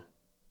Dooku.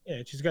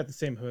 Yeah, she's got the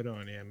same hood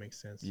on. Yeah, it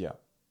makes sense. Yeah.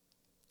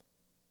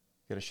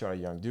 Get a shot of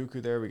young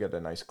Dooku there. We got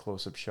a nice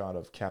close-up shot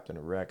of Captain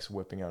Rex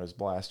whipping out his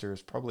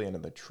blasters, probably into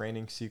the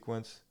training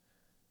sequence,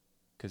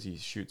 because he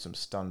shoots some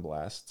stun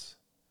blasts.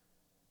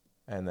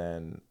 And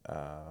then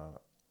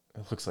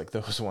it looks like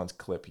those ones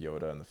clip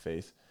Yoda in the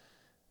face.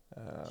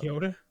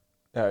 Yoda?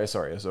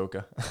 Sorry,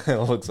 Ahsoka. It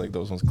looks like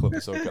those ones clip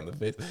Ahsoka in the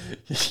face.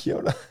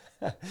 Yoda.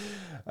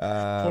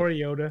 Poor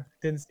Yoda.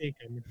 Didn't see it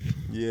coming.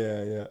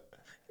 Yeah.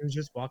 He was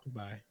just walking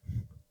by.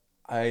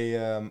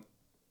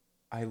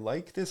 I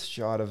like this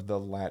shot of the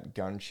Lat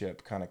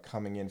gunship kind of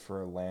coming in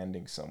for a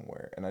landing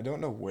somewhere. And I don't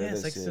know where this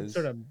is. It's like some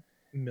sort of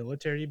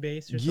military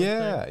base or something.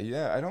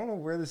 Yeah. I don't know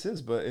where this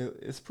is, but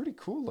it's pretty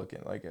cool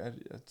looking. Like,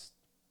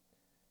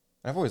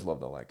 I've always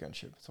loved the Lat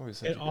gunship. It's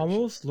always it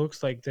almost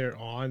looks like they're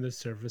on the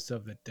surface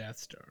of the Death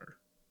Star.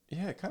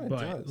 Yeah, it kind of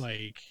does. But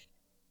like,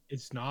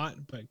 it's not.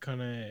 But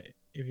kind of,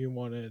 if you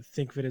want to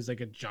think of it as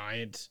like a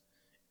giant,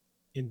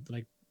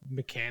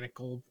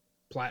 mechanical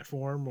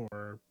platform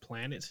or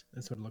planet,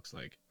 that's what it looks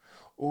like.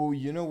 Oh,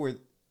 you know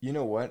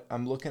what?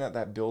 I'm looking at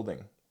that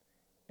building,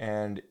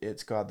 and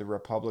it's got the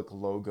Republic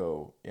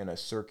logo in a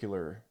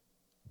circular.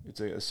 It's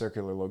a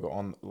circular logo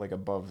on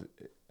above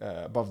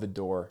the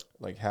door,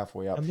 like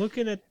halfway up. I was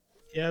looking at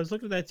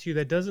that too.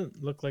 That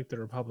doesn't look like the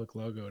Republic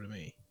logo to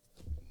me.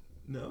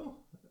 No.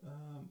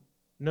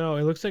 No,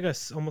 it looks like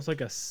almost like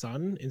a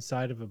sun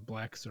inside of a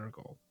black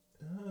circle.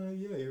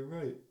 Yeah, you're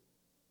right.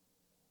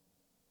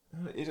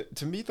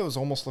 To me, those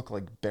almost look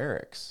like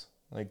barracks,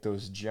 like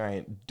those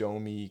giant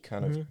domey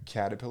kind of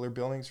caterpillar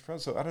buildings.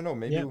 So I don't know.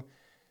 Maybe.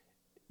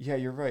 Yeah,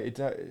 you're right.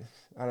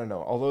 I don't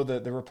know. Although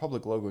the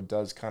Republic logo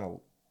does kind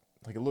of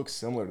it looks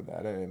similar to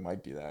that, and it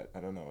might be that. I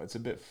don't know. It's a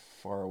bit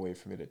far away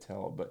for me to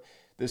tell, but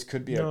this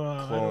could be a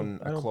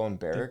clone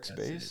barracks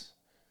base.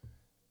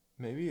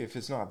 Maybe if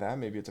it's not that,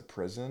 maybe it's a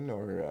prison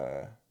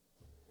or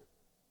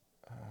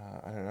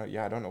I don't know.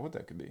 Yeah, I don't know what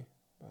that could be.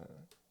 But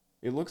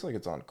it looks like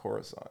it's on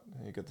Coruscant.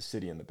 You got the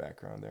city in the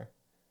background there.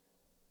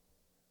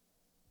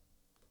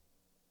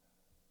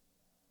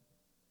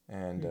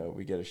 And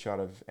we get a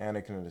shot of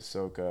Anakin and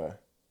Ahsoka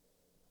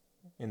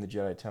in the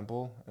Jedi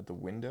Temple at the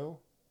window.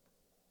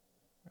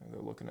 And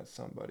they're looking at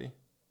somebody.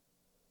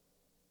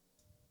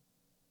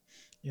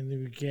 And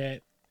then we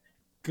get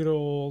good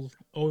old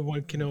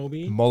Obi-Wan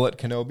Kenobi. Mullet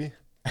Kenobi.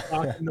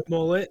 Rocking the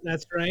mullet,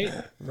 that's right.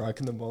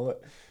 Rocking the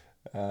mullet.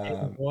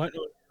 And what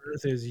on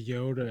earth is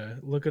Yoda?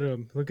 Look at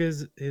him. Look at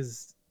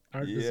his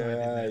art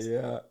design.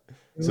 Yeah.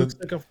 He looks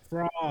like a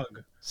frog.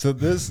 So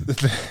this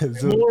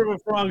more of a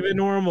frog than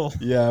normal.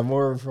 Yeah,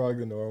 more of a frog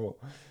than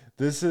normal.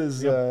 This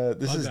is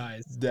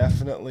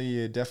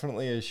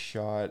definitely a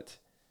shot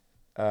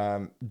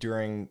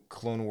during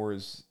Clone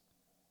Wars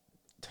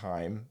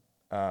time.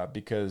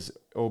 Because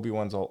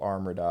Obi-Wan's all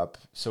armored up.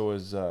 So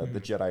is the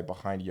Jedi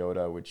behind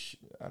Yoda, which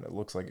it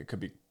looks like it could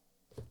be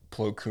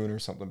Plo Koon or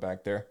something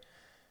back there.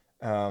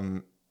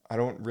 I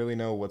don't really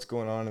know what's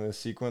going on in this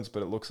sequence,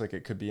 but it looks like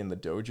it could be in the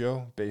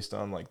dojo based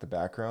on the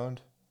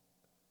background.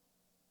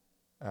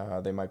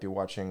 They might be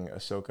watching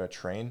Ahsoka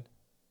train.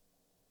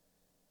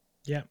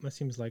 Yeah, that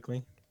seems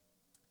likely.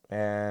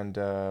 And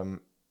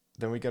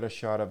then we get a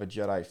shot of a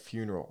Jedi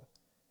funeral.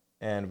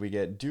 And we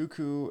get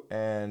Dooku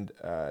and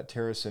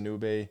Tera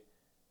Sinube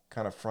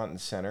kind of front and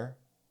center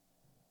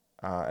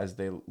as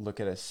they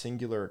look at a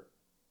singular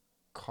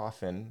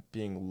coffin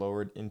being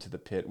lowered into the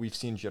pit. We've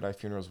seen Jedi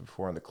funerals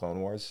before in the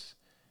Clone Wars.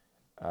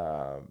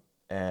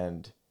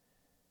 And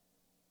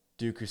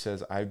Dooku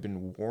says, "I've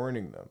been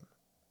warning them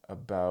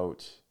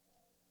about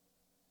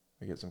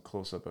We get some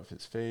close up of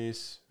his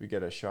face. We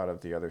get a shot of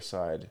the other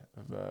side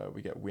of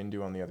we get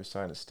Windu on the other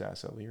side of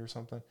Stas Ali or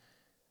something.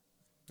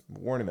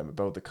 Warning them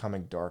about the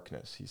coming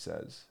darkness, he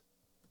says.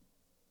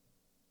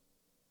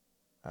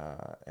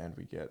 And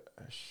we get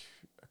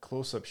a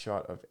close up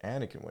shot of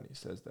Anakin when he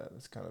says that.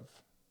 It's a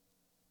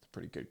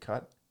pretty good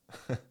cut.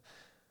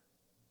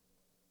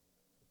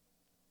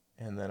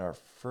 And then our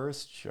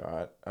first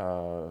shot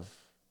of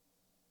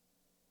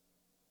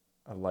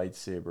a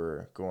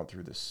lightsaber going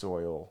through the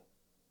soil.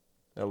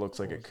 That looks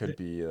like it could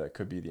be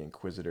the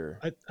Inquisitor.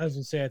 I was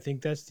gonna say, I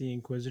think that's the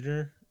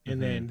Inquisitor,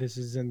 and then this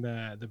is in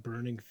the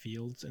burning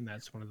fields, and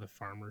that's one of the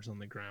farmers on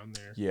the ground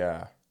there.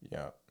 Yeah,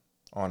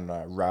 on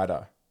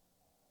Rada,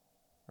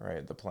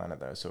 right, the planet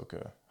that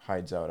Ahsoka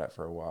hides out at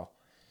for a while.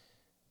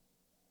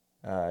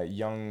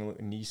 Young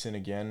Neeson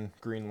again,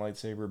 green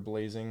lightsaber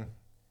blazing.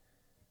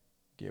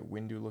 Get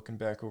Windu looking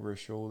back over his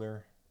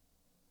shoulder.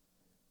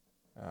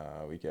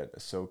 We get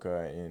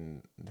Ahsoka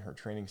in her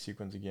training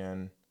sequence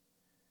again.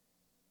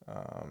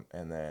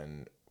 And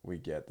then we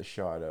get the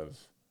shot of,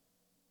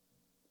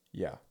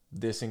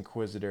 this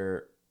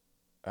Inquisitor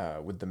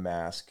with the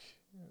mask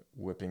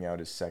whipping out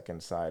his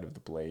second side of the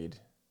blade.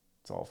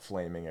 It's all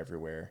flaming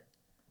everywhere.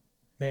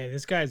 Man,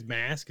 this guy's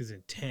mask is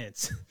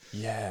intense.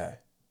 Yeah,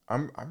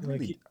 I'm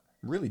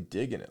really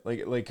digging it.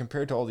 Like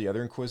compared to all the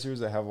other Inquisitors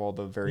that have all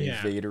the very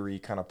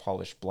Vader-y kind of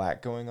polished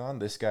black going on,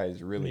 this guy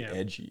is really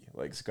edgy.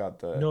 Like it's got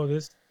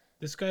the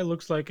This guy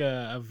looks like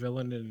a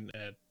villain in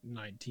a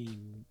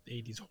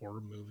 1980s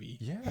horror movie.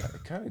 Yeah,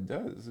 it kind of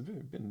does. It's a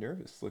bit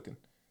nervous looking.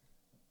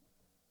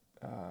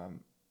 I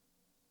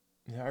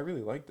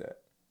really like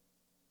that.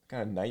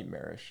 Kind of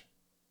nightmarish.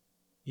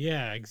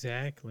 Yeah,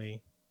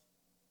 exactly.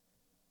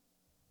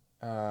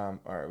 All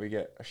right, we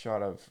get a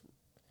shot of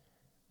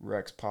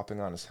Rex popping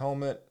on his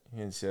helmet.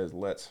 He says,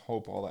 "Let's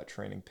hope all that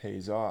training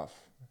pays off."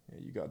 Yeah,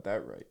 you got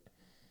that right.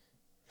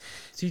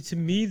 See, to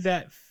me,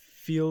 that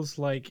feels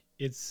like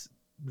it's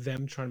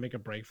them trying to make a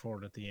break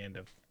forward at the end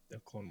of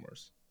Clone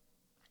Wars.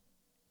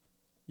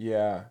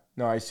 Yeah,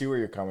 no, I see where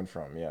you're coming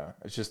from. Yeah,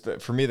 it's just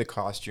that for me, the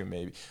costume,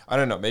 maybe I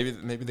don't know. Maybe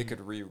they could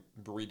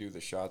redo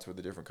the shots with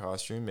a different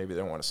costume. Maybe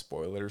they don't want to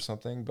spoil it or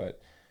something.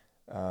 But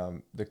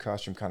the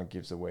costume kind of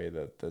gives away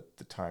the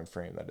time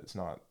frame that it's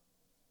not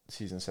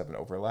season 7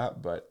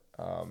 overlap. But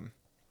who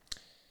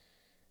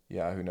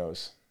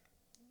knows?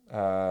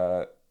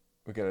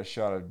 We got a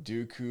shot of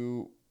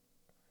Dooku.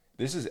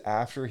 This is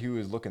after he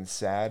was looking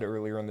sad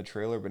earlier in the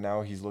trailer, but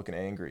now he's looking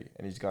angry,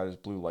 and he's got his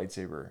blue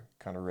lightsaber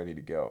kind of ready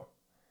to go.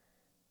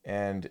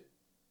 And,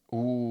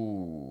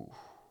 ooh.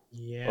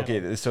 Yeah.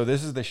 Okay, so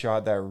this is the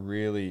shot that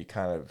really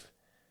kind of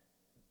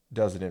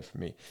does it in for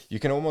me. You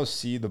can almost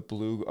see the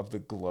blue of the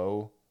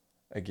glow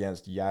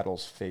against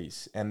Yaddle's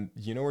face. And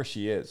you know where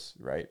she is,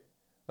 right?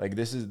 Like,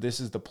 this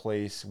is the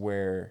place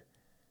where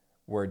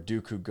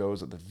Dooku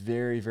goes at the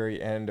very,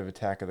 very end of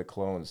Attack of the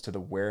Clones to the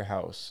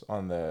warehouse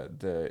on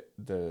the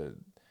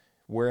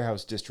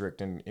warehouse district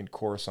in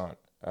Coruscant,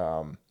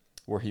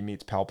 where he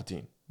meets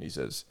Palpatine. He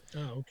says,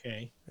 "Oh,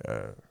 okay.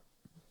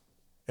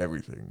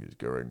 Everything is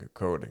going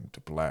according to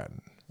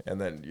plan."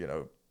 And then,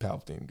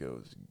 Palpatine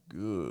goes,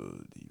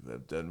 "Good, you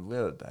have done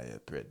well, my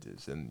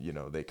apprentice." And,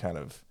 they kind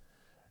of,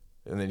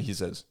 and then he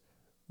says,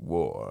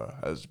 "War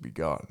has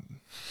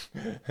begun."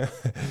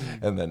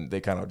 And then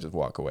they kind of just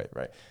walk away,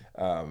 right?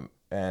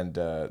 And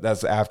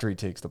that's after he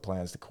takes the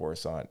plans to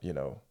Coruscant,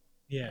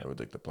 Yeah. I would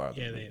take the plans.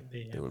 Yeah,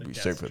 they would be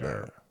safer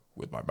there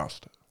with my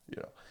master.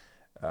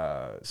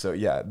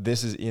 So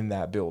this is in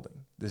that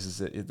building. This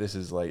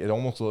is like, it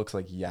almost looks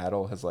like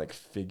Yaddle has like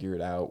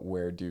figured out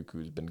where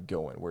Dooku's been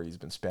going, where he's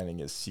been spending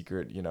his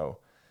secret,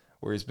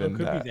 where he's been. It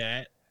could be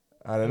that.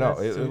 I don't know.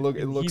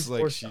 It looks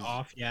like she's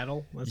off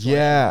Yaddle.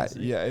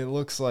 It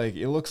looks like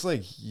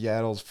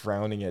Yaddle's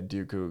frowning at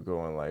Dooku,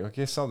 going like,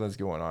 okay, something's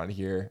going on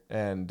here.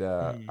 And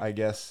I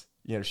guess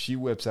she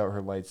whips out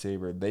her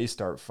lightsaber. They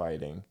start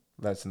fighting.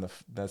 That's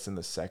in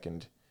the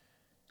second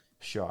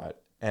shot.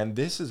 And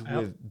this is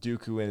with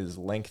Dooku and his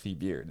lengthy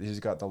beard. He's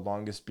got the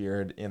longest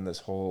beard in this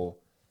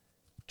whole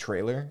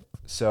trailer.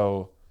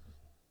 So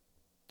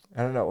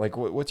I don't know. Like,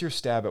 what's your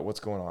stab at what's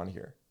going on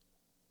here?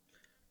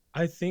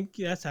 I think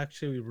that's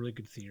actually a really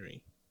good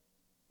theory,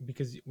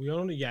 because we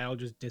all know Yaddle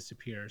just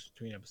disappears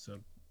between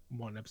episode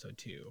 1 and episode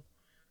 2.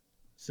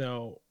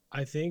 So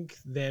I think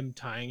them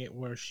tying it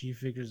where she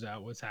figures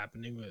out what's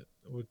happening with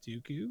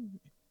Dooku,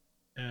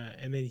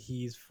 and then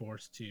he's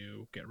forced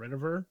to get rid of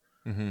her,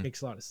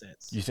 makes a lot of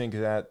sense. You think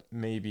that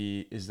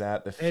maybe is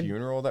that the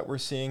funeral that we're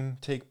seeing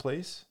take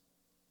place?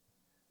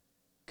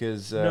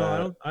 Because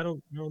no, I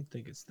don't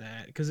think it's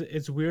that, because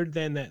it's weird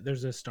then that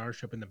there's a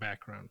starship in the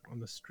background on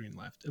the screen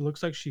left. It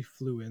looks like she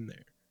flew in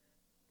there.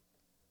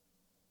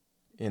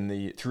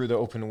 Through the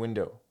open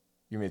window.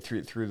 You mean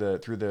through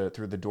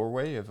the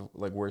doorway of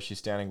like where she's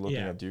standing looking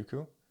at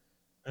Dooku?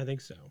 I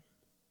think so.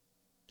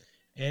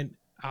 And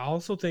I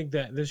also think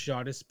that this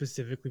shot is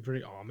specifically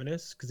very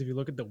ominous, because if you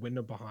look at the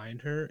window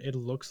behind her, it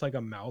looks like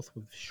a mouth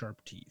with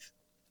sharp teeth.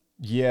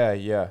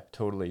 Yeah,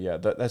 totally. Yeah,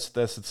 that's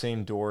the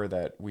same door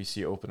that we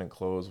see open and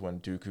close when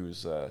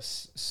Dooku's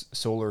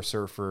Solar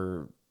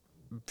Surfer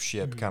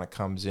ship kind of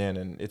comes in,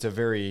 and it's a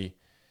very,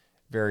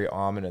 very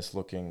ominous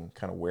looking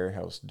kind of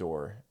warehouse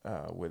door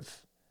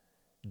with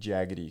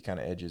jaggedy kind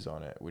of edges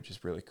on it, which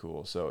is really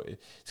cool. So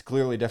it's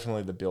clearly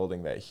definitely the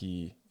building that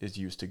he is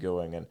used to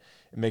going, and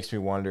it makes me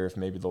wonder if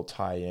maybe they'll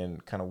tie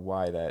in kind of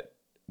why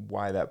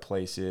that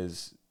place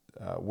is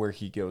where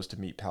he goes to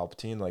meet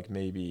Palpatine. Like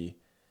maybe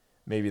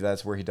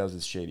that's where he does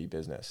his shady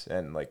business,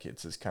 and like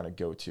it's his kind of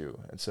go-to.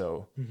 And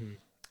so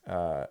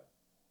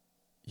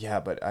yeah,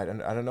 but I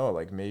don't know,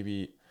 like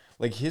maybe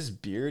like his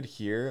beard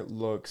here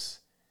looks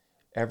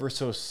ever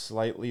so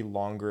slightly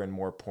longer and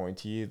more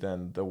pointy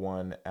than the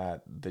one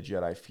at the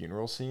Jedi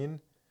funeral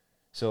scene.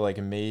 So like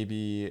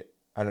maybe,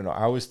 I don't know,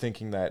 I was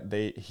thinking that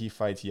he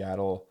fights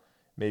Yaddle,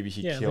 maybe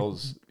he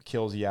kills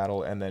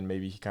Yaddle, and then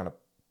maybe he kind of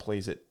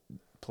plays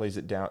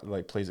it down,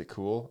 like plays it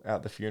cool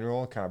at the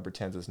funeral, kind of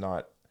pretends it's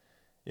not,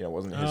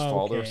 wasn't his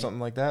fault or something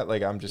like that.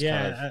 Like I'm just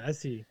kind of, I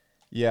see.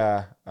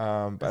 Yeah, but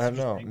I don't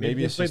know.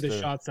 Maybe it's just the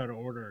shots out of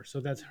order, so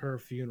that's her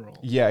funeral.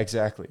 Yeah,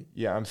 exactly.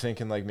 Yeah, I'm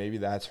thinking like maybe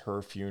that's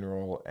her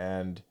funeral,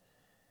 and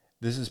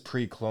this is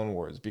pre-Clone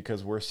Wars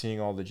because we're seeing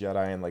all the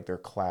Jedi in like their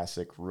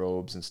classic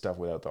robes and stuff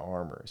without the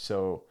armor.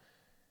 So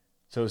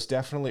it's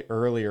definitely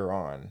earlier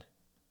on,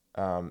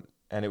 and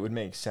it would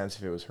make sense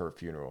if it was her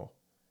funeral.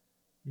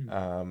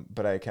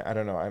 But I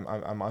don't know.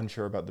 I'm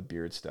unsure about the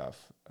beard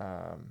stuff.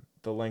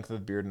 The length of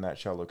the beard in that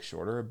shot looks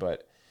shorter,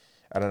 but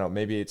I don't know.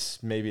 Maybe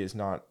it's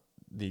not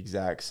the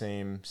exact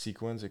same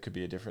sequence. It could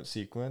be a different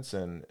sequence,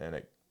 and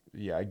it,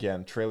 yeah,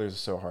 again, trailers are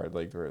so hard,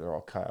 like they're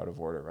all cut out of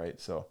order, right?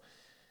 So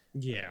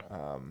yeah,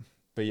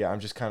 but yeah, I'm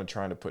just kind of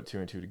trying to put two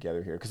and two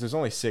together here because there's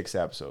only 6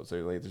 episodes.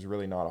 There's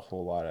really not a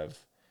whole lot of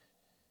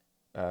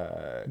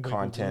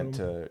content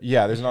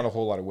there's not a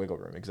whole lot of wiggle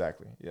room.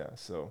 Exactly. Yeah,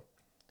 so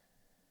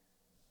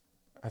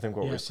I think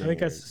what we're seeing, I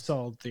think that's a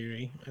solid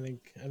theory. I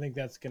think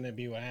that's gonna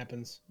be what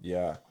happens.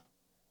 Yeah.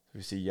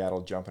 We see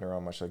Yaddle jumping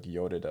around much like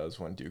Yoda does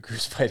when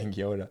Dooku's fighting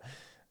Yoda.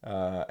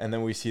 And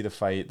then we see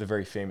the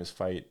very famous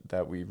fight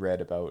that we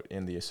read about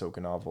in the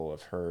Ahsoka novel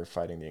of her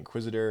fighting the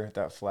Inquisitor.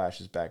 That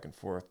flashes back and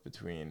forth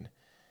between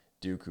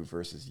Dooku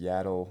versus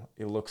Yaddle.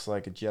 It looks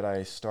like a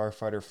Jedi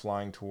starfighter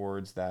flying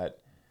towards that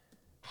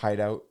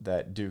hideout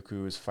that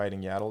Dooku is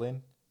fighting Yaddle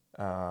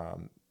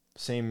in.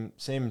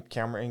 Same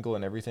camera angle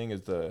and everything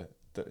as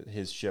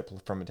his ship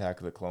from Attack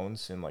of the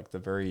Clones, in like the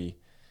very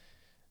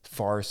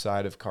far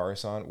side of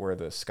Coruscant where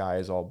the sky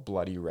is all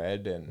bloody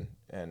red and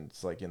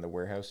it's like in the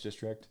warehouse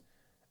district.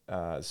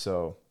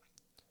 So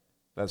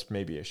that's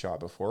maybe a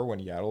shot before when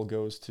Yaddle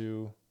goes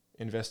to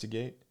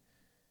investigate.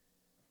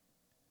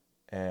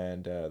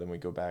 And then we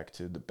go back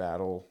to the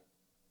battle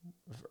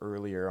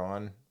earlier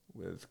on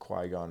with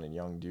Qui-Gon and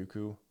young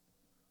Dooku.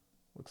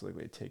 Looks like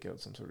they take out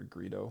some sort of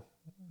Greedo.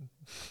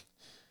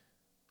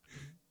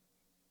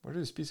 What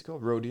is this piece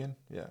called? Rodian?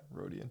 Yeah,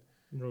 Rodian.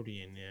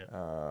 Rodian,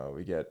 yeah.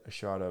 We get a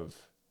shot of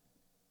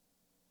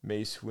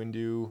Mace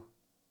Windu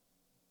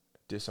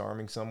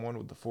disarming someone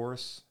with the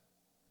Force.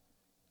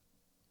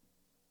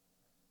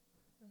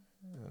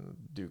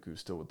 Dooku's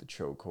still with the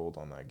chokehold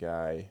on that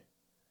guy,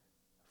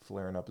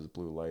 flaring up his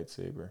blue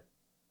lightsaber.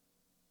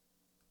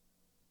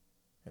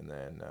 And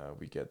then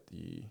we get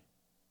the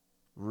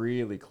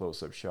really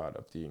close-up shot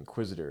of the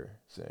Inquisitor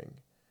saying,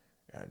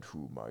 "And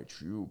who might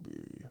you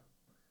be?"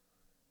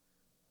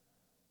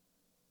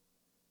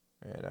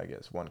 And I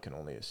guess one can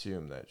only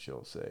assume that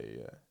she'll say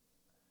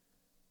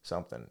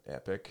something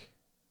epic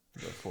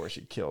before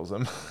she kills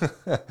him.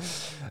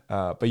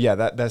 But yeah,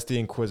 that's the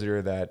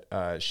Inquisitor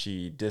that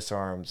she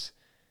disarms,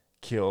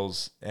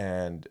 kills,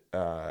 and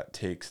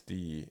takes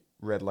the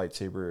red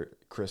lightsaber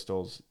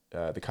crystals,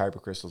 the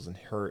Kyber crystals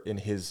in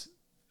his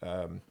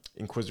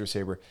Inquisitor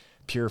saber,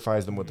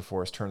 purifies them with the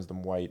Force, turns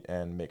them white,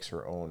 and makes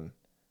her own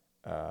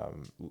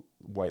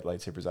white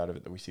lightsabers out of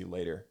it that we see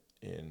later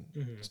in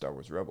Star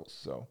Wars Rebels.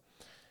 So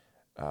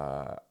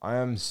I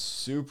am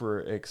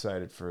super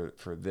excited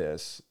for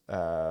this.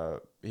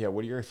 Yeah,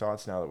 what are your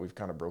thoughts now that we've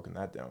kind of broken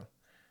that down?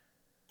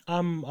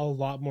 I'm a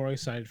lot more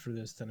excited for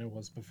this than I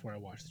was before I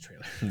watched the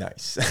trailer.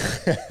 Nice.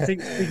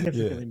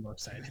 Significantly more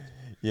excited.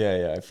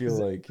 Yeah, I feel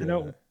like... I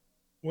know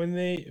when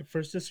they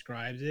first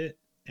described it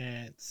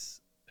at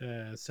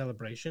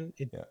Celebration,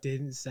 it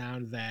didn't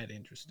sound that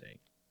interesting.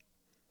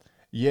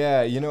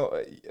 Yeah,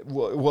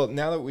 well,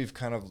 now that we've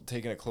kind of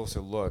taken a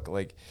closer look,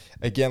 like,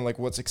 again, like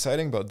what's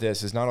exciting about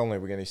this is not only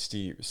we're going to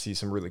see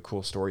some really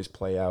cool stories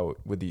play out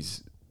with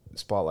these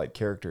spotlight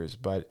characters,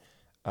 but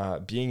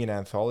being an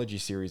anthology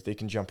series, they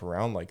can jump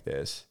around like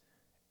this,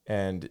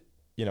 and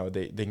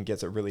they can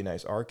get a really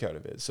nice arc out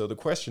of it. So the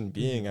question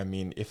being, I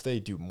mean, if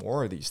they do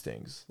more of these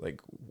things,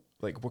 like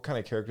what kind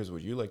of characters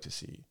would you like to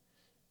see?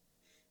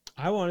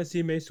 I want to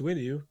see Mace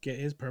Windu get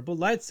his purple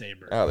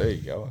lightsaber. Oh, there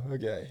you go.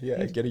 Okay,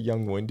 yeah, get a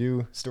young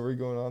Windu story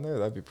going on there.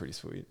 That'd be pretty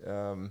sweet.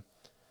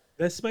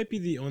 This might be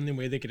the only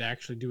way they could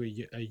actually do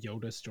a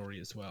Yoda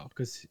story as well,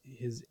 because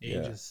his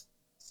age is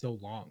so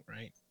long,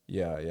 right?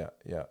 Yeah.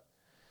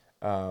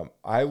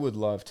 I would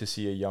love to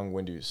see a young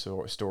Windu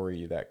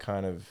story that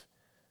kind of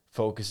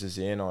focuses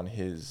in on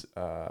his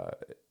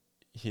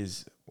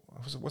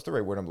what's the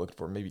right word I'm looking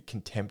for? Maybe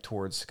contempt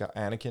towards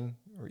Anakin,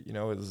 or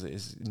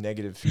his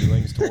negative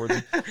feelings towards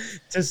him.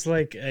 Just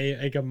like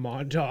a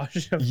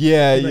montage of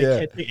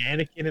catching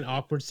Anakin in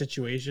awkward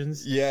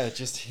situations. Yeah,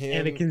 just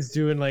him. Anakin's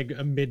doing like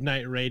a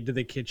midnight raid to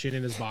the kitchen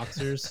in his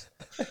boxers.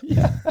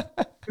 Yeah.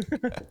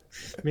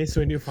 Mace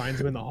Windu finds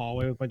him in the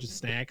hallway with a bunch of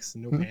snacks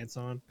and no pants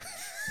on.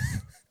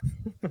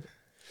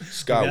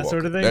 Skywalker, that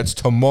sort of thing. That's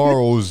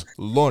tomorrow's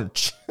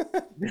lunch.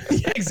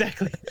 Yeah,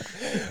 exactly.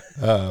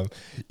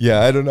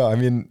 Yeah, I don't know. I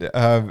mean,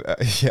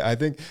 I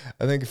think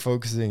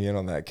focusing in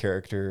on that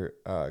character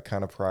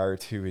kind of prior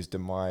to his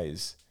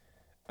demise.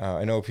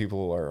 I know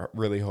people are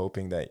really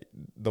hoping that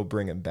they'll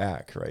bring him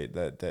back, right?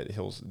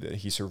 That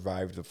he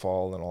survived the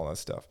fall and all that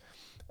stuff.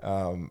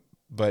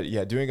 But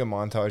yeah, doing a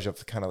montage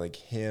of kind of like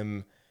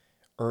him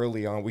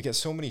early on, we get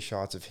so many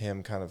shots of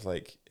him kind of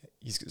like,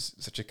 he's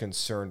such a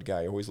concerned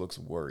guy. He always looks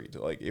worried.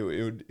 Like it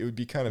would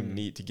be kind of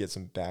neat to get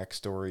some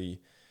backstory,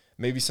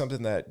 maybe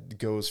something that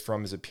goes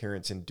from his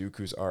appearance in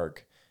Dooku's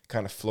arc,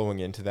 kind of flowing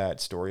into that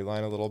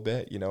storyline a little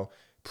bit.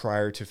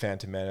 Prior to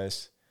Phantom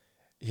Menace,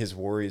 his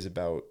worries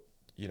about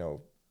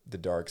the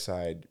dark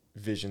side,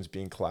 visions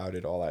being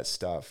clouded, all that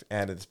stuff,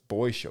 and his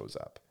boy shows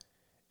up,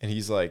 and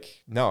he's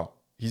like, no,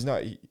 he's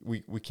not.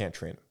 We can't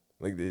train him.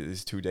 Like,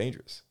 it's too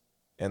dangerous.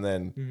 And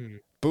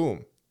then,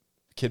 boom.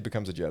 Kid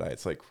becomes a Jedi.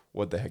 It's like,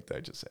 what the heck did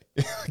I just say?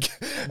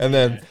 and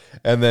then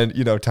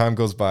time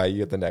goes by. You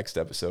get the next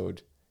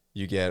episode.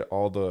 You get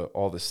all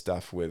the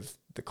stuff with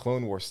the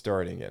Clone Wars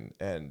starting,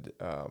 and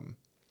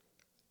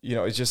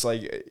it's just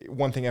like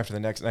one thing after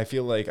the next. And I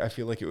feel like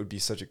it would be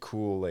such a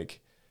cool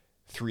like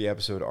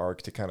 3-episode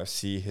arc to kind of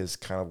see his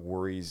kind of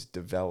worries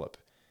develop.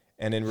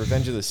 And in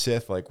Revenge of the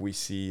Sith, like we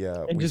see,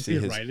 and we just see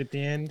be right at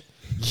the end.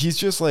 He's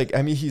just like,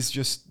 I mean, he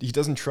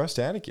doesn't trust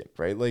Anakin,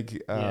 right?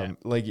 Like,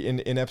 like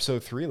in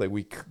episode 3, like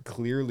we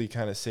clearly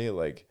kind of say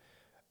like,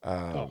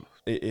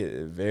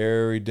 it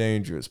very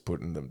dangerous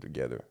putting them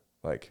together.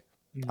 Like,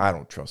 I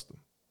don't trust them,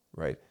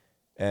 right?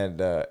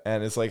 And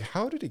it's like,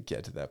 how did it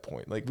get to that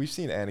point? Like, we've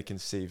seen Anakin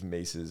save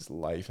Mace's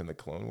life in the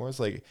Clone Wars.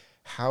 Like,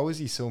 how is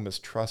he so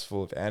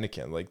mistrustful of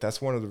Anakin? Like,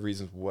 that's one of the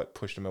reasons what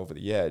pushed him over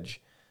the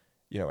edge.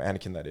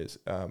 Anakin, that is.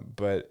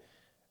 But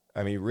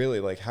I mean, really,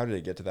 like, how did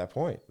it get to that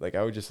point? Like,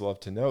 I would just love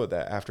to know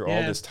that after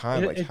all this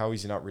time, how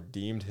he's not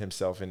redeemed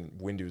himself in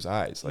Windu's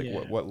eyes. Like,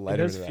 what led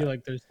him to that? It does feel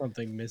like there's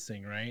something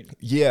missing, right?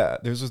 Yeah,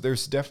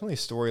 there's definitely a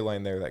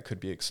storyline there that could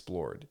be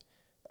explored.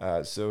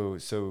 So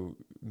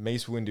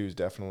Mace Windu is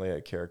definitely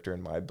a character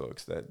in my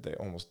books that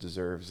almost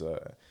deserves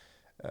a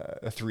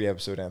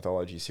 3-episode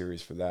anthology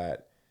series for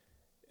that.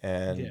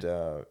 And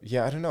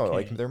I don't know. Okay.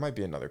 Like, there might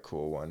be another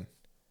cool one.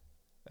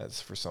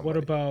 That's for somebody.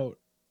 What about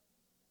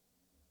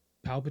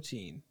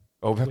Palpatine?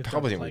 Oh,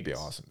 Palpatine would be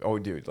awesome. Oh,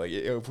 dude, like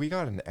if we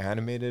got an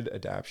animated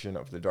adaptation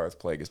of the Darth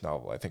Plagueis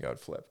novel, I think I would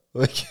flip.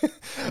 Like,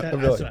 that's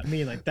what I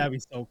mean. Like, that'd be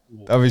so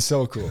cool. That'd be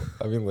so cool.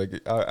 I mean,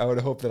 like, I would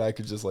hope that I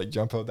could just like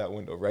jump out that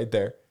window right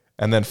there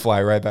and then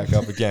fly right back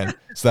up again,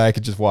 so that I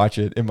could just watch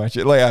it in my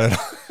shit. Like, I don't know.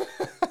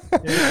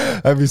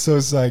 I'd be so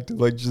psyched,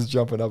 like just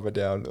jumping up and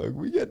down. Like,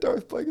 we get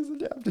Darth Plagueis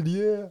adapted,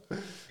 yeah.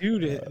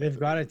 Dude, they've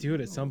got to do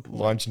it at some point.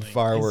 Launching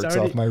fireworks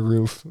off my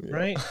roof,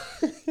 right?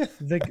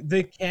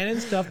 The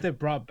canon stuff that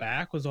brought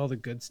back was all the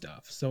good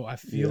stuff. So I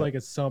feel like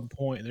at some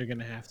point they're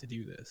gonna have to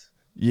do this.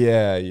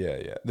 Yeah.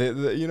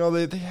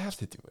 They have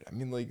to do it. I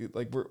mean,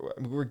 like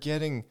we're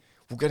getting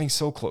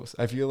so close.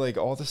 I feel like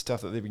all the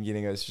stuff that they've been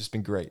getting has just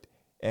been great,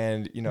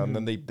 and and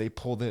then they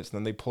pull this, and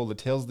then they pull the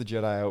Tales of the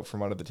Jedi out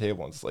from under the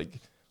table, and it's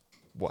like,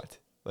 what?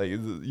 Like,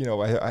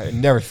 I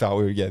never thought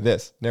we would get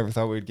this. Never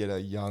thought we would get a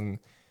young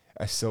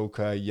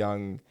Ahsoka,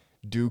 young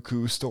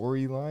Dooku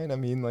storyline. I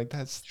mean, like,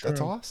 that's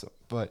awesome.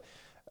 But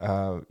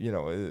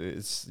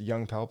it's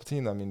young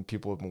Palpatine. I mean,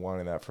 people have been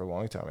wanting that for a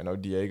long time. I know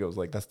Diego's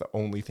like, that's the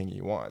only thing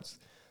he wants.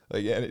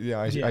 Like,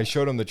 I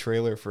showed him the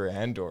trailer for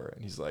Andor,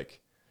 and he's like,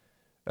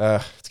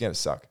 it's gonna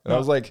suck. And I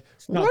was like,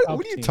 what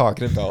are you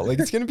talking about? Like,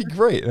 it's gonna be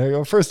great. And I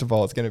go, first of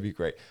all, it's gonna be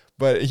great.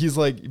 But he's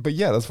like, but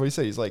yeah, that's what he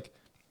said. He's like,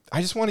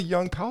 I just want a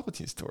young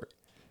Palpatine story.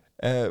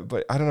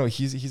 But I don't know.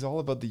 He's all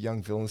about the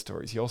young villain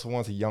stories. He also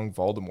wants a young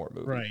Voldemort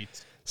movie.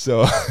 Right.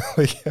 So,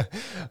 like,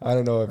 I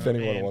don't know if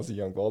anyone wants a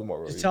young Voldemort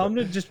movie. Just tell him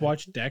to just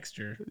watch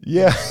Dexter.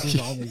 Yeah. He's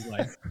all his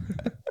life.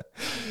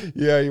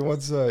 Yeah, he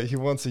wants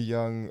a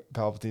young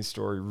Palpatine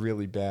story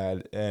really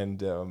bad,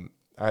 and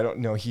I don't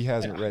know. He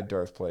hasn't read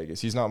Darth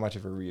Plagueis. He's not much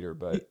of a reader,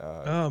 but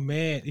oh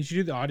man, you should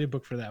do the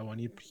audiobook for that one.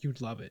 He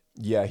would love it.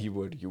 Yeah, he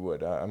would.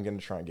 I'm gonna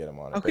try and get him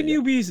on it. How can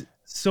you be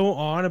so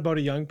on about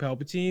a young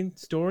Palpatine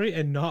story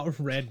and not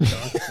read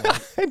Darth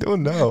Plagueis? I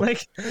don't know.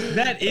 Like,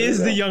 that is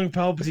the young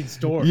Palpatine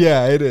story.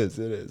 Yeah, it is.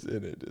 It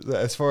is.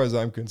 As far as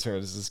I'm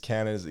concerned, it's as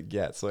canon as it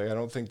gets. Like, I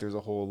don't think there's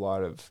a whole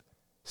lot of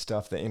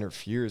stuff that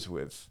interferes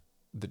with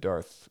the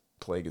Darth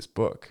Plagueis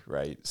book,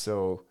 right?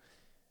 So,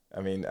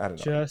 I mean, I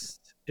don't know.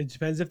 It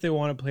depends if they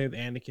want to play with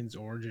Anakin's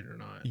origin or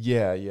not.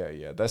 Yeah.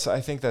 I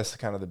think that's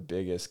kind of the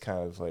biggest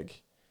kind of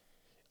like,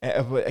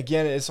 But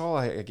again, it's all,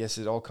 I guess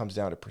it all comes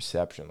down to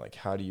perception. Like,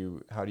 how do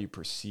you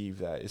perceive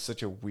that? It's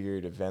such a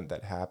weird event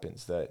that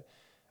happens that,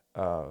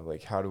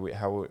 like, how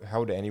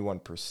would anyone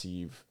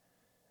perceive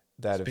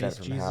that Space event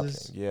from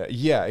Jesus. happening?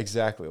 Yeah,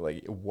 exactly.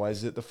 Like,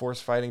 was it the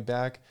Force fighting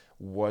back?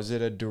 Was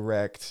it a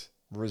direct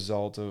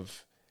result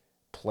of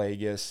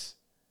Plagueis,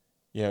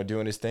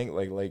 doing his thing?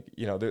 Like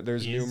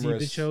there's Is he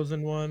numerous. the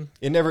chosen one?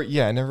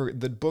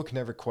 The book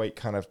never quite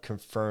kind of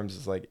confirms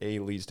as like A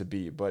leads to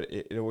B, but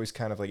it always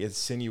kind of like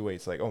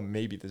insinuates like, oh,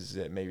 maybe this is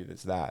it, maybe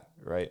that's that,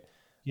 right?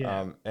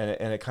 Yeah. And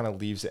it kind of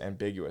leaves it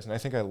ambiguous, and I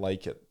think I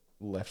like it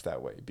left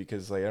that way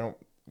because like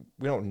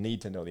we don't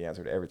need to know the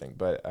answer to everything,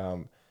 but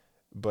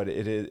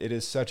it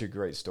is such a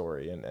great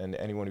story, and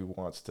anyone who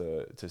wants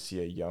to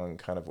see a young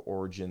kind of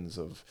origins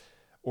of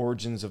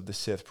the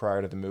Sith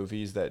prior to the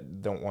movies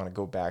that don't want to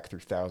go back through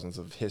thousands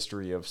of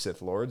history of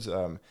Sith Lords,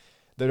 the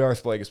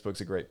Darth Plagueis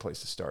book's a great place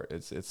to start.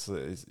 It's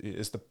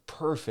the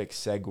perfect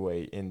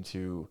segue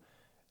into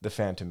the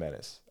Phantom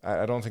Menace.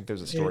 I don't think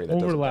there's a story that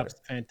overlaps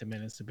doesn't the Phantom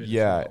Menace a bit.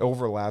 yeah, it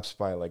overlaps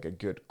by like a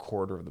good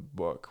quarter of the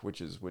book,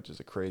 which is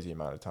a crazy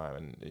amount of time.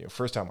 And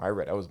first time I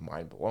read, I was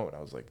mind blown. I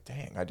was like,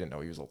 dang, I didn't know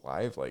he was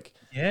alive. Like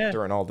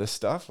during all this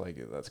stuff, like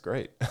that's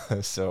great.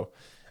 So.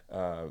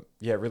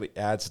 It really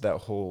adds to that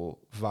whole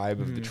vibe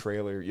of the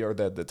trailer or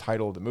the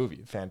title of the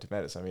movie, Phantom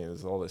Menace. I mean,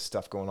 there's all this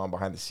stuff going on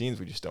behind the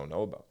scenes we just don't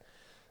know about.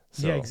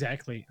 So, yeah,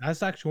 exactly.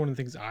 That's actually one of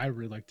the things I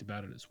really liked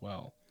about it as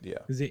well. Yeah,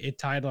 because it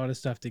tied a lot of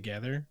stuff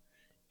together,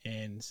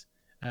 and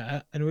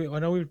I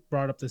know we've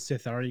brought up the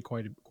Sithari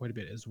quite a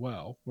bit as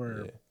well,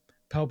 where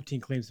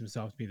Palpatine claims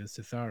himself to be the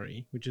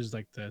Sithari, which is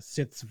like the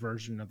Sith's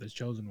version of the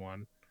Chosen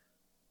One.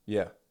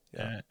 Yeah.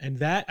 And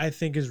that I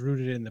think is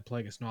rooted in the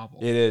Plagueis novel.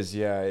 It is,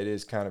 yeah, it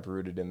is kind of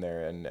rooted in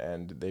there,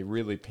 and they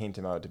really paint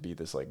him out to be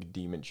this like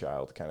demon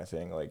child kind of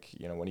thing. Like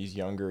when he's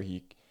younger,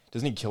 he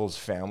kill his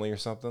family or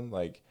something.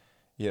 Like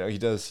he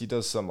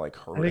does some like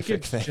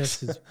horrific things.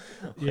 Just his,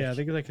 I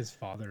think it's like his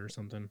father or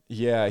something.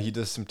 Yeah, he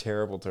does some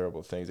terrible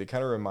things. It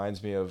kind of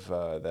reminds me of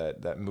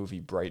that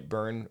movie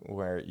Brightburn,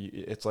 where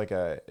it's like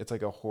a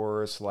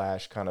horror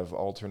 / kind of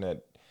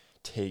alternate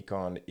take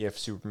on if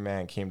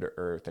Superman came to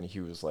Earth and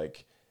he was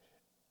like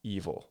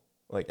evil,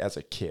 like as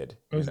a kid,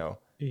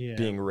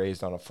 being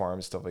raised on a farm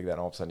and stuff like that, and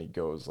all of a sudden he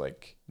goes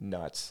like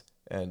nuts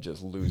and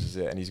just loses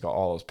it, and he's got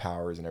all those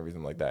powers and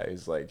everything like that.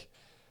 He's like,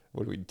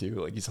 what do we do?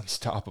 Like, he's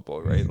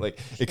unstoppable, right? Like,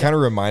 it kind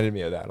of reminded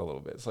me of that a little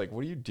bit. It's like,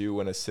 what do you do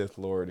when a Sith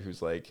Lord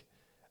who's like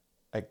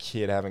a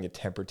kid having a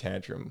temper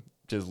tantrum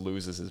just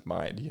loses his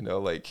mind?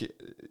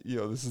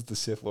 This is the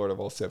Sith Lord of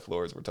all Sith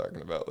Lords we're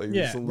talking about. Like,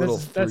 it's a little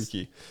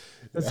freaky.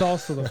 That's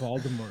also the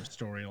Voldemort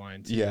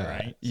storyline too,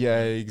 right?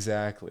 Yeah,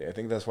 exactly. I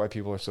think that's why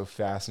people are so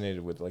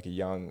fascinated with like a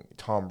young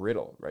Tom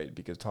Riddle, right?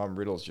 Because Tom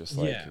Riddle's just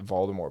like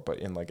Voldemort, but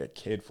in like a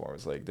kid form.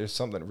 It's like there's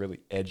something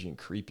really edgy and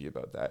creepy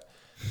about that.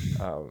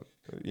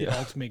 The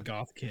ultimate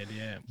goth kid,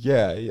 yeah.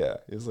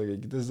 It's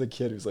like this is a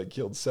kid who's like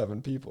killed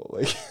 7 people.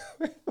 Like,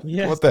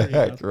 what the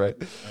heck, right?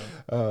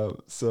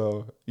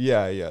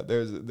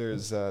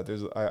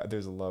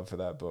 There's a love for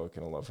that book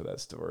and a love for that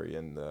story,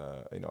 and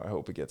I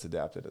hope it gets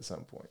adapted at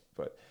some point.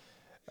 But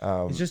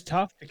it's just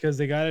tough because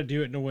they got to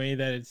do it in a way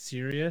that it's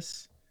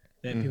serious,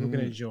 that people can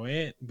enjoy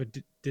it, but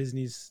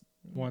Disney's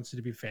wants it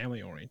to be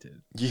family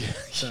oriented.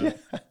 So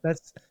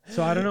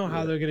I don't know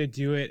how they're gonna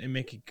do it and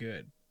make it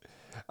good.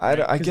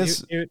 I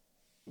guess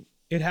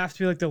it'd have to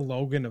be like the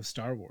Logan of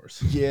Star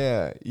Wars.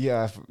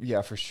 Yeah,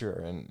 for sure.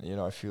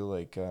 And I feel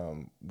like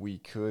we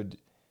could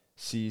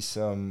see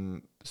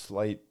some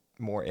slight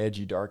more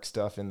edgy, dark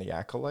stuff in the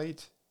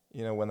Acolyte.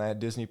 When that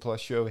Disney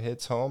Plus show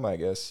hits home, I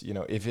guess,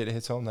 if it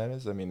hits home, that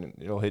is. I mean,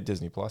 it'll hit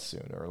Disney Plus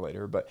sooner or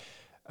later. But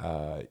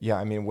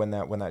I mean, when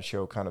that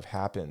show kind of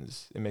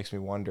happens, it makes me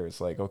wonder. It's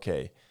like,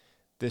 okay,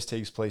 this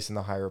takes place in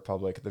the High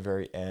Republic. At the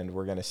very end,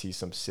 we're gonna see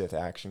some Sith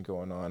action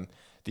going on.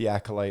 The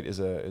Acolyte is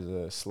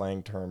a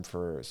slang term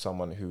for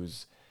someone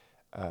who's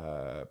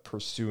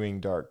pursuing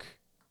dark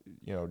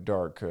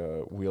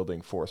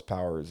wielding Force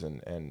powers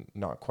and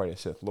not quite a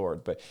Sith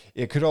Lord. But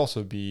it could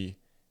also be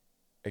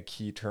a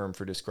key term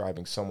for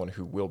describing someone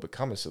who will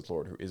become a Sith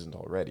Lord who isn't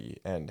already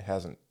and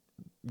hasn't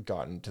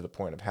gotten to the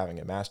point of having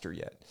a master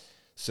yet.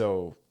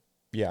 So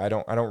I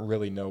don't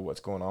really know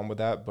what's going on with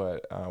that,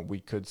 but we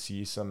could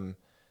see some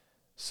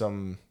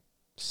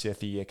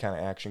Sithy kind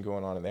of action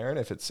going on in there, and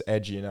if it's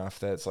edgy enough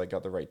that it's like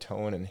got the right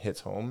tone and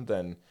hits home,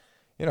 then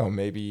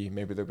maybe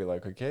they'll be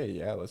like, okay,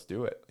 yeah, let's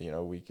do it.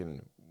 We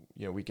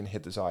can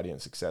hit this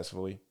audience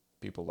successfully.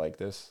 People like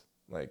this,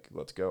 like,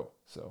 let's go.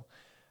 So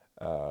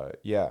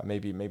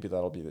maybe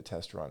that'll be the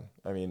test run.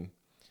 I mean,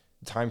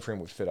 the time frame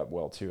would fit up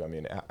well too. I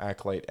mean,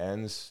 Acolyte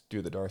ends,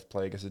 do the Darth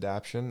Plagueis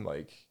adaptation,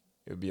 like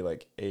it would be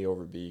like A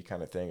over B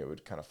kind of thing. It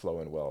would kind of flow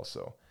in well.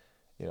 So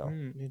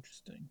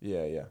interesting.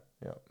 Yeah.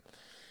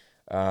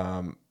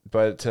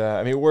 But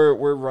I mean,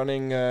 we're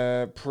running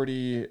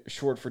pretty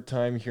short for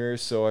time here,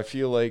 so I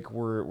feel like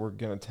we're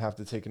gonna have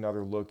to take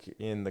another look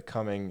in the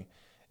coming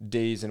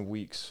days and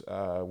weeks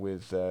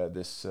with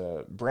this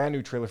brand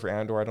new trailer for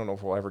Andor. I don't know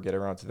if we'll ever get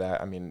around to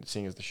that. I mean,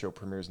 seeing as the show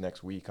premieres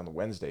next week on the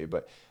Wednesday,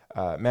 but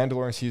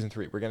Mandalorian Season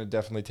 3, we're going to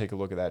definitely take a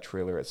look at that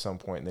trailer at some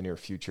point in the near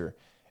future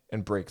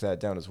and break that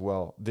down as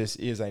well. This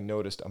is, I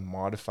noticed, a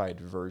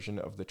modified version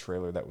of the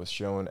trailer that was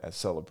shown at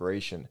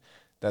Celebration.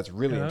 That's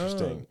really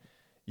interesting.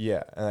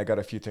 Yeah, and I got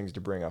a few things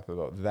to bring up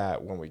about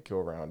that when we go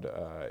around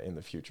in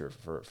the future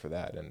for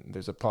that. And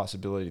there's a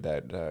possibility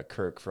that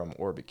Kirk from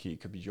Orbit Key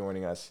could be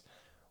joining us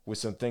with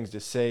some things to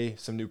say,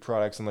 some new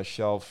products on the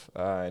shelf.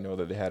 I know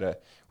that they had a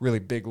really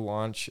big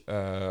launch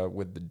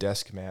with the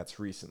desk mats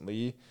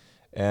recently.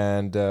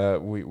 And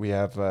we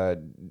have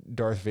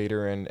Darth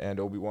Vader and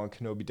Obi-Wan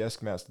Kenobi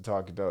desk mats to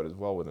talk about as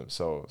well with him.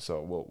 So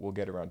we'll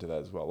get around to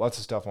that as well. Lots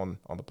of stuff on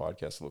the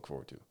podcast to look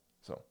forward to.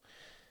 So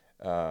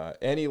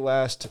any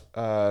last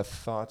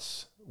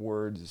thoughts,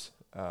 words,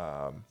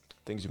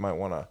 things you might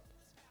want to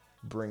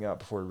bring up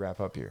before we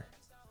wrap up here?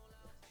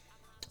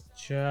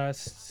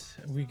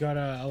 We got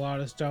a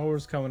lot of Star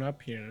Wars coming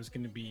up here. There's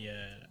going to be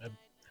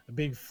a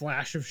big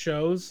flash of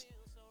shows.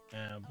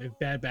 If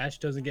Bad Batch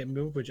doesn't get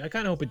moved, which I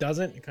kind of hope it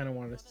doesn't, I kind of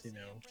want us to,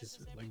 just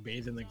like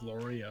bathe in the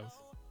glory of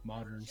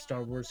modern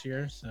Star Wars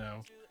here.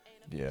 So,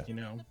 yeah,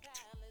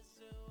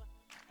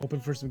 hoping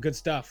for some good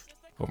stuff.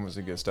 Hoping for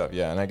some good stuff,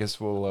 yeah. And I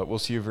guess we'll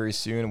see you very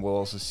soon. And we'll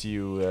also see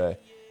you,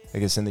 I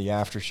guess, in the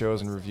after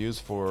shows and reviews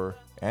for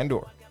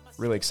Andor.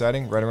 Really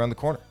exciting, right around the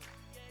corner.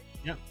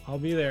 Yeah, I'll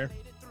be there.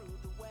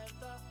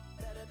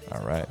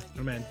 All right.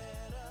 Oh, man.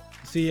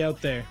 See you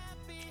out there.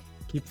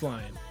 Keep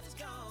flying.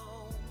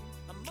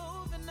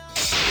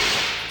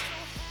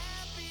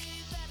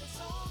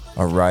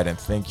 All right, and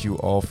thank you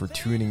all for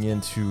tuning in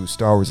to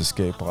Star Wars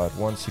Escape Pod.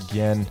 Once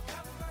again,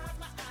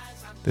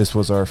 this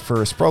was our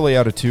first, probably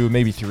out of 2,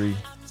 maybe 3.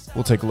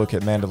 We'll take a look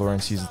at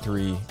Mandalorian Season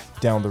 3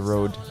 down the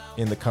road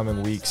in the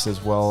coming weeks,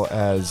 as well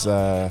as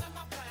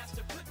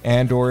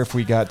Andor, if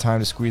we got time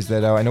to squeeze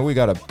that out. I know we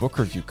got a book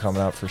review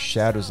coming out for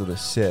Shadows of the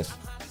Sith,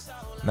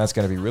 and that's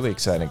going to be really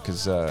exciting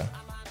because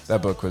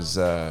that book was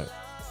it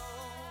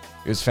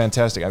was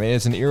fantastic. I mean,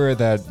 it's an era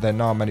that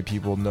not many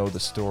people know the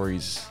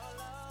stories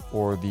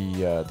or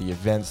the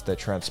events that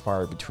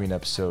transpired between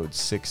episodes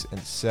 6 and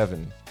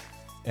 7,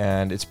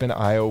 and it's been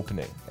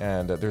eye-opening,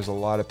 and there's a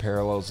lot of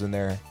parallels in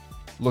there.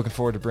 Looking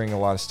forward to bringing a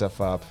lot of stuff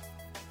up,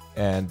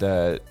 and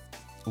a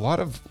lot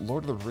of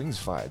Lord of the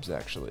Rings vibes,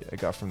 actually, I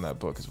got from that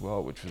book as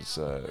well, which was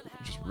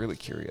really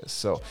curious.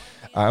 So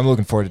I'm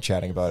looking forward to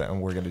chatting about it,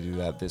 and we're going to do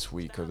that this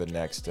week or the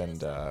next,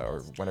 and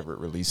or whenever it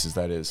releases,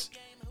 that is.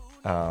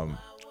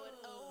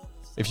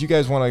 If you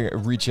guys want to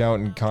reach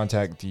out and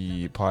contact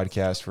the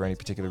podcast for any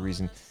particular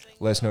reason,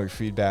 let us know your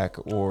feedback,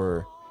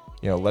 or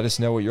let us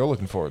know what you're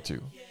looking forward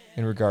to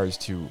in regards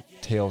to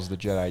Tales of the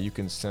Jedi. You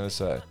can send us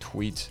a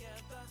tweet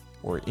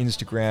or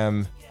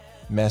Instagram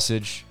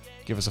message.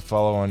 Give us a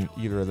follow on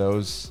either of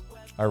those.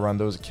 I run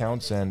those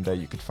accounts, and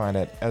you can find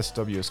at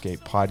SW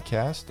Escape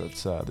Podcast.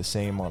 That's the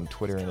same on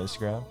Twitter and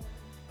Instagram.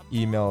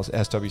 Email is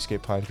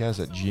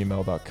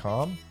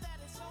swescapepodcast@gmail.com.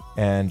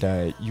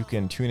 And you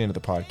can tune into the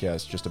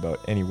podcast just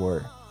about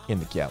anywhere in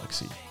the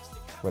galaxy,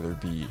 whether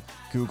it be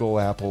Google,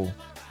 Apple,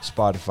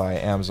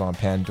 Spotify, Amazon,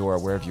 Pandora,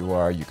 wherever you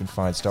are, you can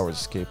find Star Wars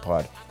Escape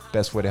Pod.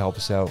 Best way to help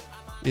us out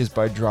is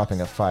by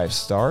dropping a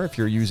 5-star. If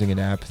you're using an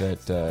app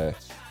that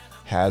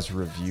has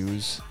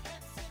reviews,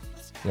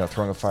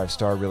 throwing a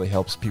 5-star really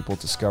helps people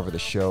discover the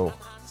show.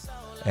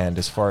 And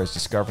as far as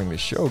discovering the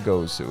show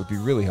goes, it would be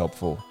really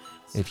helpful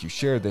if you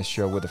share this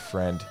show with a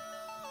friend.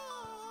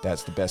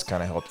 That's the best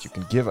kind of help you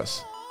can give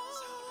us.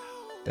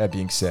 That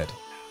being said,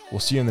 we'll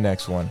see you in the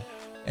next one,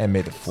 and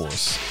may the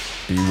Force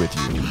be with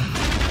you.